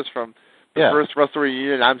brothers from the first Wrestle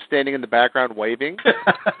Reunion, I'm standing in the background waving.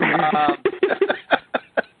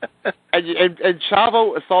 And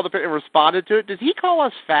Chavo saw the picture and responded to it. Did he call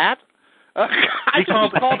us fat? He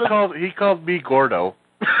called me Gordo.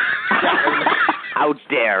 How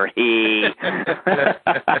dare he? Because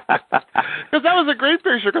that was a great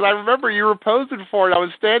picture, because I remember you were posing for it. I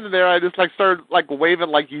was standing there, and I just started waving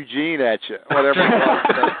like Eugene at you, whatever it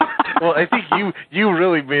was. Well, I think you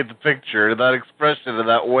really made the picture, that expression and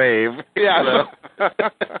that wave. Yeah.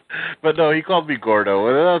 But no, he called me Gordo,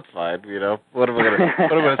 and that's fine, you know. What am I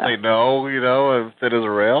gonna say no, you know, and sit as a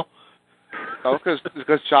rail? No, because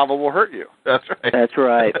Chavo will hurt you. That's right. That's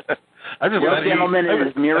right. I'm just Well, gentlemen, it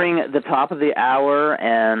is nearing the top of the hour,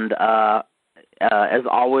 and as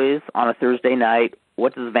always, on a Thursday night,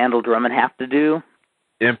 what does Vandal Drummond have to do?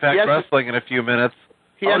 Impact Wrestling in a few minutes.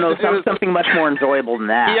 Something much more enjoyable than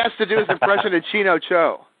that. He has to do his impression of Chino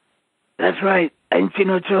Cho. That's right. I'm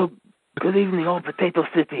Chino Cho. Good evening, old Potato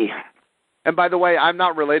City. And by the way, I'm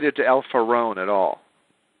not related to El Farone at all.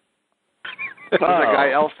 The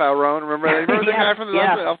guy El Farone, remember the guy from the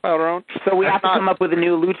El Farone? So we have to come up with a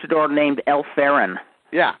new luchador named El Farron.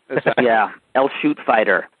 Yeah, exactly. Yeah, El Shoot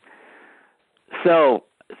Fighter. So,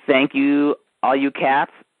 thank you, all you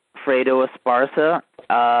cats, Fredo Esparza.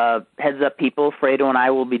 Heads up, people, Fredo and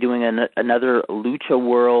I will be doing another Lucha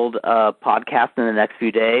World podcast in the next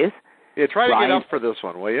few days. Yeah, try to get up for this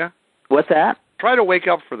one, will you? What's that? Try to wake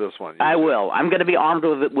up for this one. I will. I'm going to be armed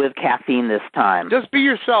with caffeine this time. Just be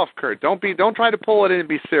yourself, Kurt. Don't try to pull it in and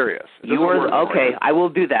be serious. Okay, I will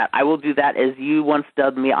do that. I will do that. As you once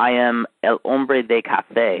dubbed me, I am El Hombre de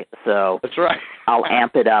Café. So that's right. I'll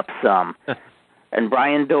amp it up some. And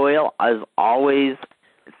Brian Doyle, as always,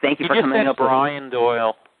 thank you for coming up. Brian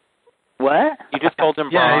Doyle. What? You just told him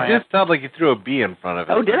Brian. Yeah, it just sounded like you threw a B in front of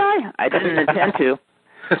it. Oh, did I? I didn't intend to.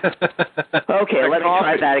 Okay, let me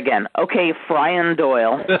try that again. Okay, Brian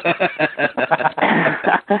Doyle.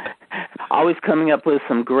 Always coming up with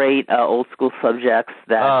some great old school subjects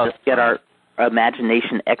that just get our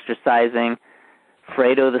imagination exercising.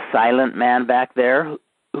 Fredo, the silent man back there,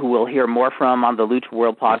 who we'll hear more from on the Lucha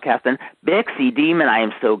World podcast. And Bixie Demon, I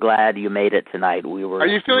am so glad you made it tonight. Are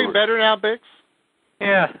you feeling better now, Bix?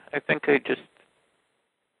 Yeah, I think I just...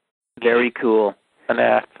 Very cool.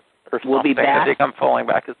 We'll be back. I think I'm falling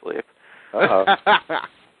back asleep.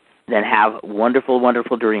 Then have wonderful,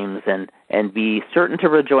 wonderful dreams, and be certain to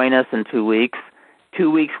rejoin us in 2 weeks. 2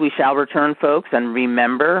 weeks we shall return, folks, and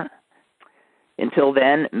remember, until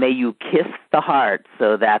then, may you kiss the heart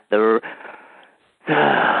so that the...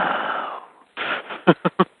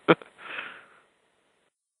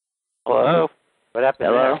 Hello? What happened?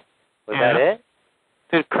 Hello? Was that it?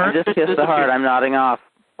 Did Kurt just kiss the heart. I'm nodding off.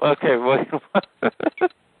 Okay, wait.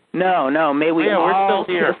 No. May we all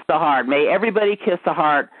kiss the heart. May everybody kiss the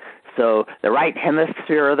heart. So the right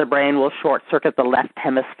hemisphere of the brain will short-circuit the left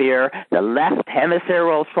hemisphere. The left hemisphere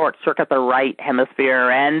will short-circuit the right hemisphere,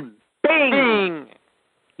 and bing! Bing!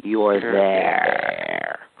 You're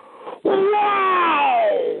there. Wow!